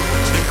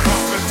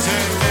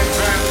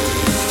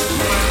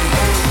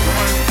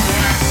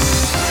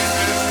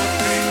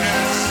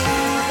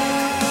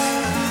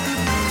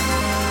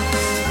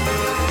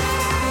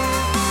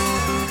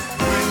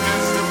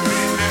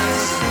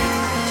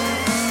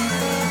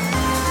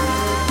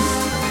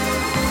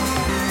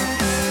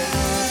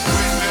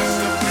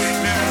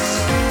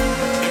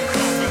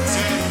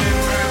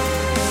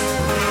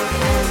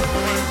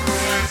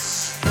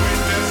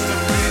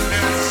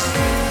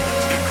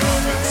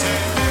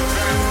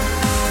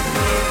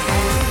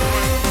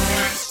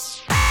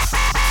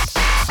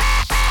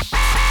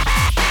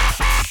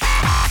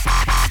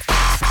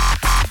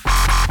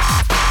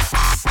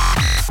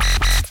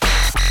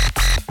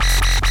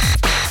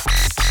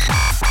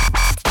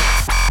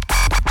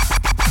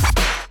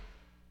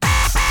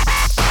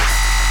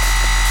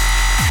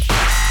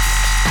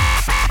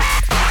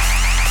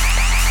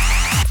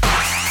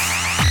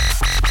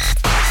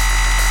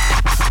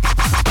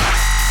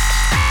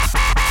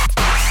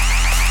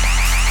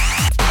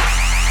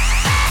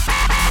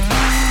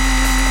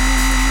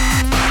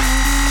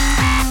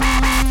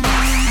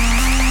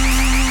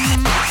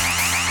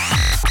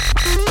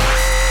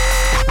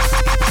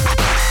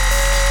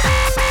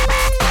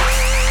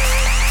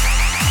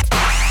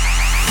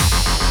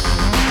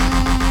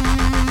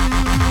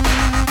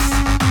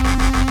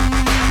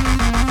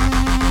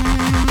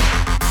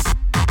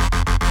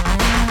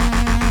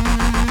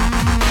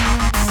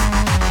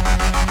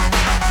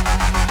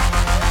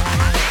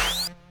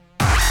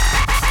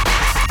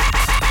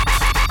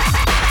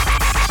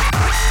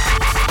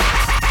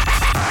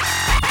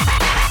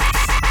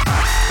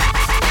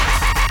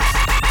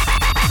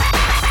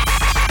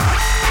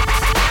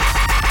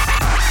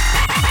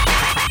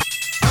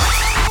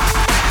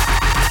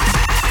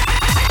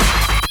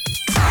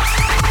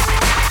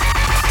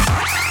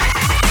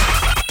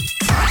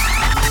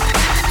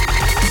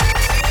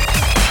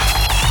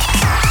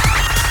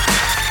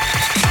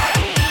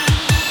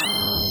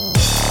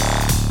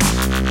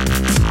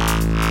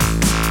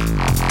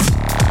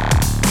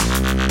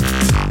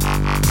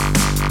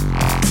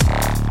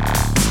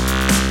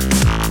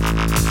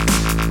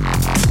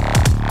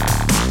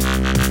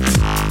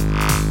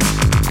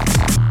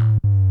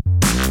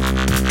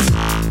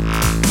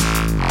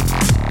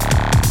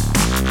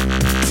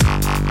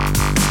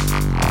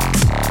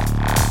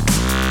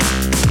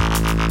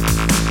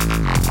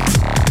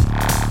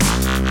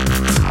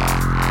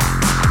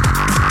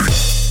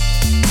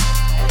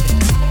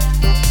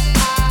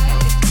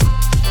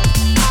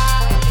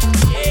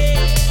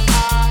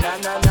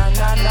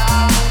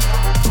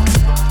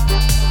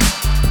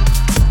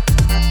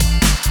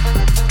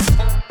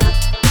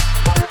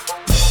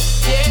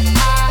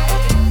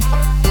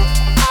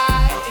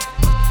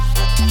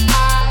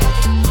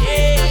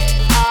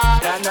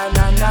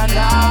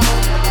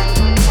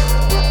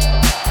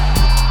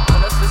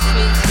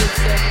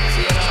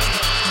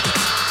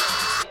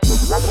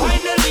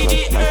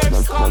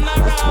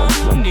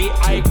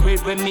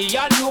 When me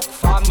a look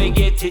for me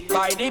get it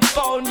by the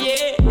pound,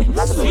 yeah.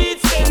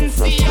 Sweet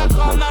sensei a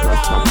come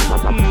around.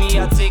 Me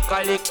a take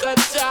a little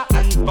jar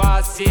and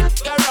pass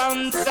it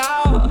around. So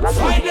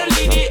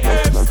finally the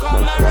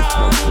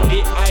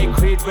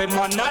when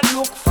man a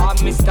look for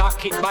me,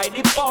 stock it by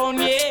the pound,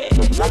 yeah.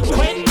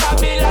 When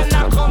Babylon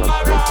a come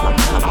around,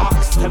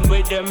 ask them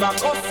where them a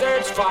go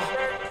search for.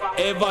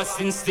 Ever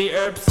since the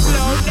herb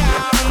slowed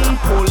down,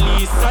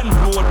 police and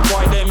road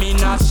boy them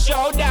in a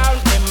showdown.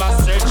 Them a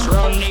search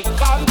round the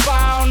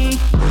compound.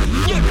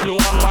 You know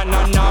a man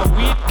and a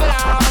weed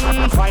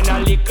clown. Find a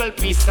little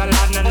piece of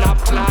land and a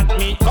plant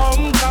me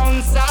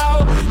hometown. So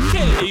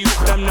tell the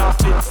youth them not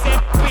fit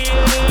set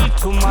pill.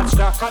 Too much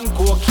crack and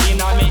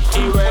cocaine and make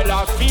the world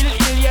a feel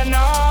ill, you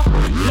know.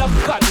 Love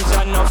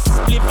ganja, enough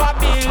split a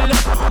bill.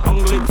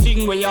 Only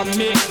thing where you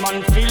make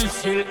man feel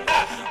still.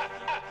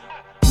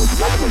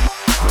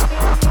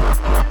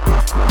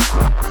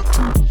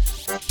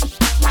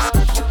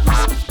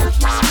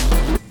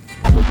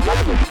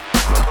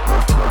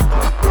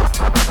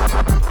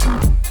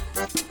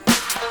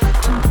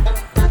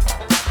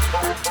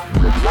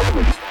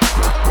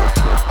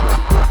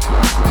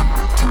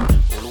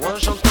 Au loin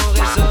j'entends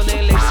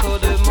résonner l'exo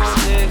de mon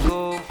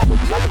ego.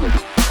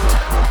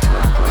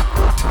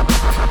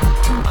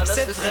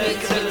 C'est vrai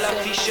que de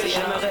l'affiche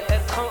j'aimerais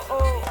être en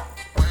haut.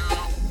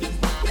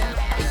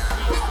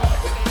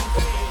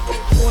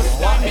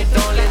 Moi et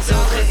dans les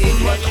autres et il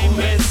doit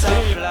trouver sa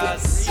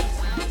place.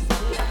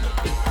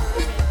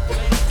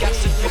 Car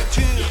ce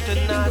futur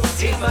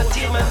tenace, il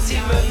m'attire même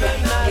s'il me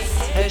menace.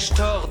 Ai-je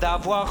tort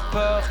d'avoir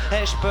peur?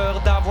 Ai-je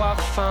peur d'avoir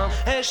faim?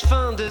 Ai-je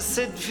faim de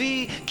cette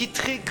vie qui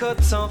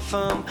tricote sans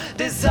fin?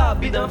 Des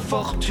habits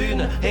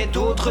d'infortune et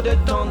d'autres de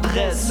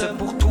tendresse.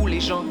 Pour tous les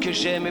gens que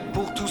j'aime et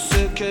pour tous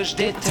ceux que je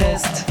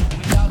déteste.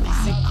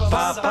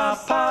 Papa,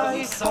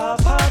 paille,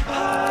 papa,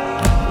 paille.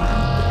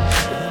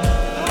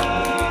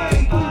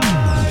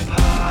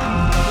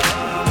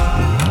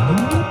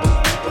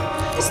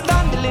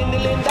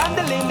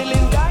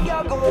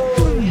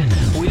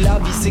 Oui, la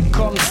vie c'est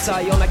comme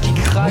ça, y'en a qui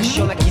crachent,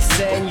 y'en a qui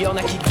saignent, y'en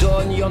a qui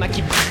donnent, y'en a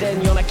qui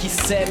prennent, y'en a qui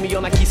s'aiment,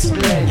 y'en a qui se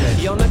plaignent,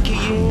 y'en a qui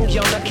yin,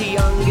 y'en a qui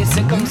yang, et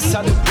c'est comme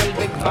ça depuis le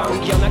Big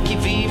Bang, y'en a qui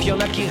vivent, y'en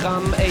a qui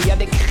rament, et y a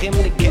des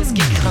crimes, des caisses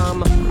qui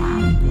crament.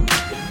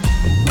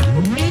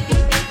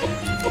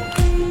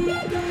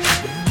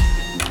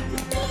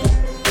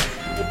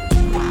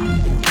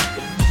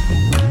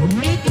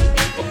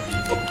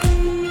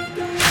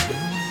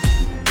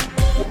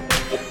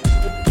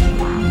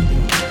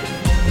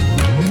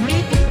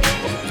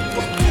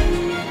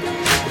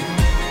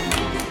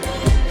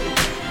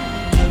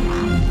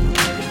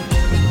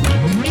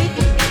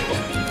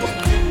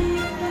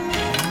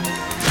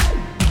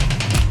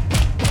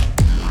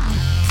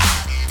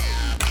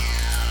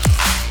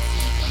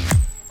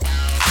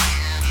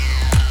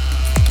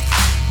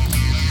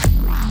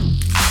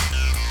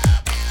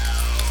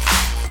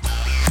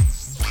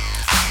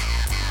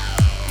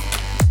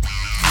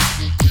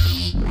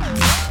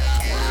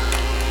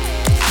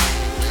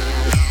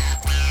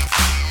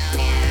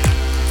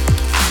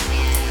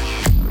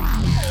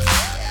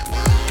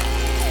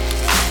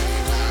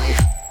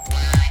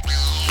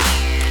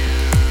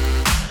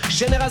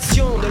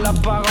 Génération de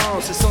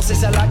l'apparence, sans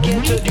cesse à la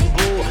quête du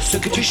beau. Ce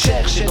que tu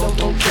cherches est dans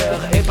ton cœur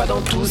et pas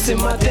dans tous ces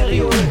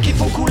matériaux qui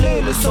font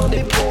couler le sang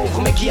des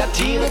pauvres mais qui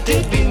attirent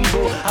tes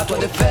bimbos. À toi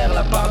de faire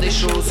la part des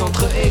choses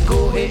entre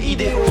égaux et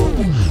idéaux.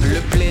 Le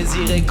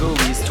plaisir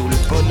égoïste ou le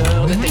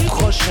bonheur de tes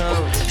prochains,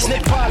 ce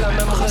n'est pas la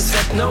même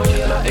recette, non, il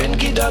y en a une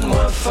qui donne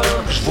moins faim.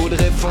 Je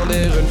voudrais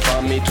fonder une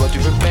famille, toi tu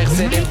veux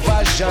percer des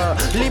vagins.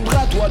 Libre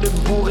à toi de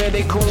bourrer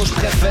des cons, je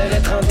préfère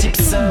être un type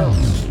sain.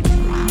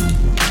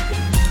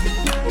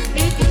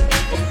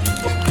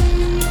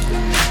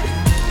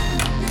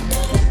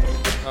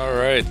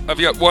 Alright, I've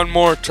got one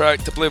more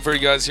track to play for you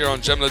guys here on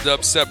Gemla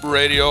Dubstep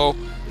Radio,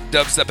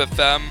 Dubstep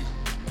FM.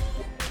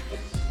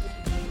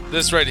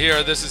 This right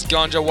here, this is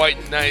Ganja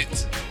White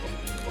Night.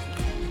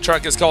 The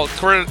track is called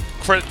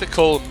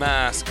Critical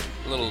Mass.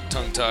 A little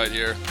tongue-tied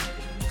here.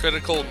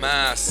 Critical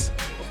Mass,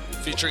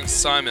 featuring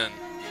Simon.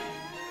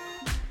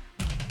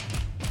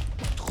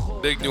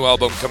 Big new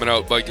album coming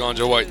out by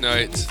Ganja White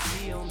Night.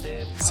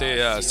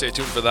 Stay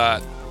tuned for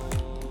that.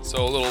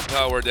 So a little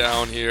power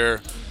down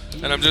here.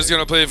 And I'm just going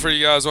to play for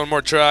you guys one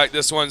more track.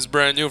 This one's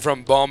brand new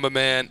from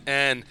Bomberman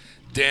and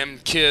Damn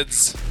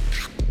Kids.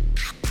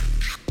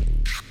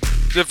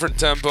 Different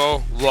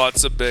tempo,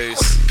 lots of bass.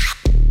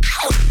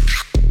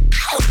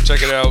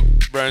 Check it out,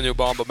 brand new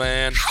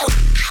Bomberman.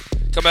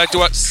 Come back to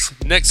us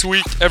next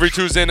week, every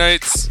Tuesday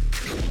nights,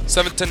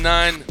 7 to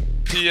 9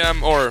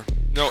 p.m. or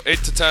no,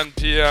 8 to 10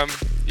 p.m.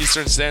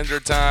 Eastern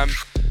Standard Time.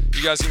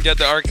 You guys can get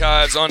the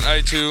archives on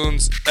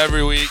iTunes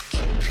every week.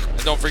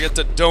 And don't forget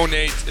to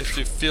donate if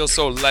you feel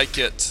so like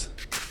it.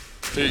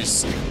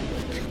 Peace.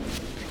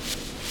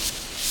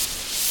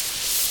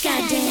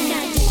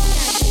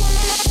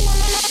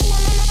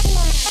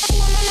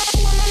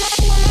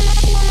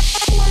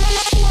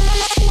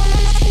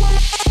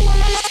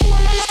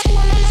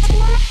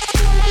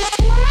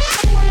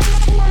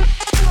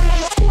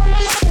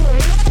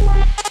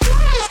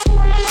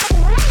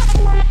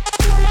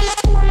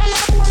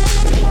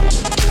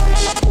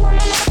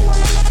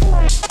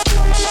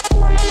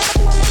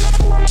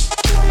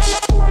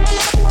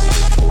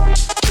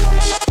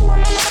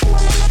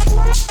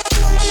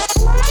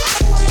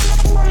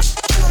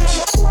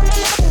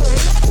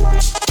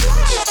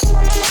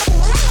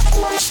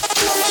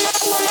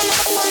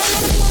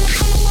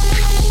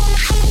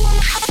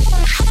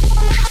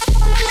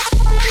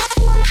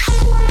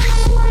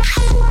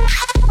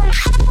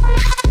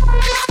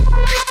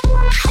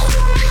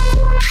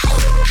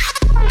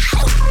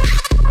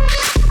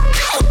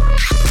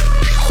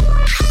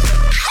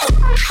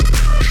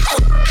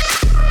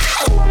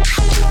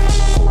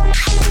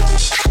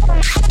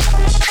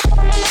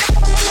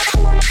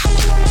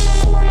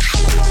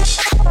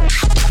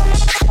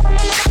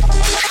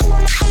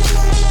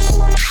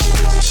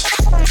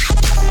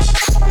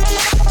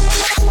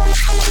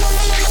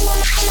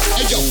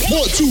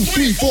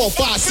 3, 4,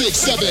 5, 6,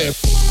 7.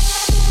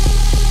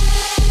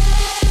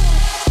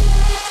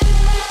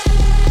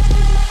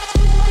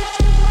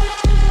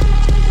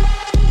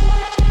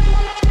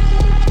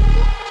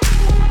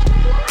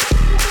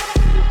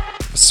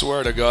 I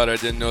swear to God, I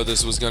didn't know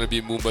this was going to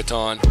be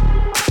Moombahton.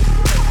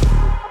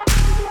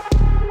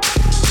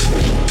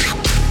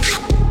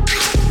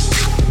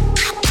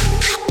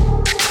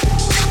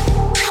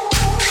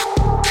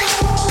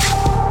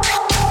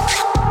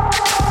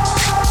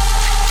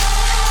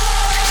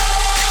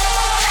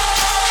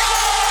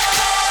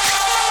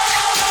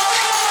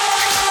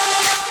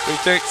 Big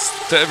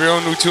thanks to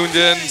everyone who tuned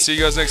in. See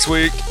you guys next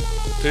week.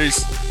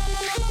 Peace.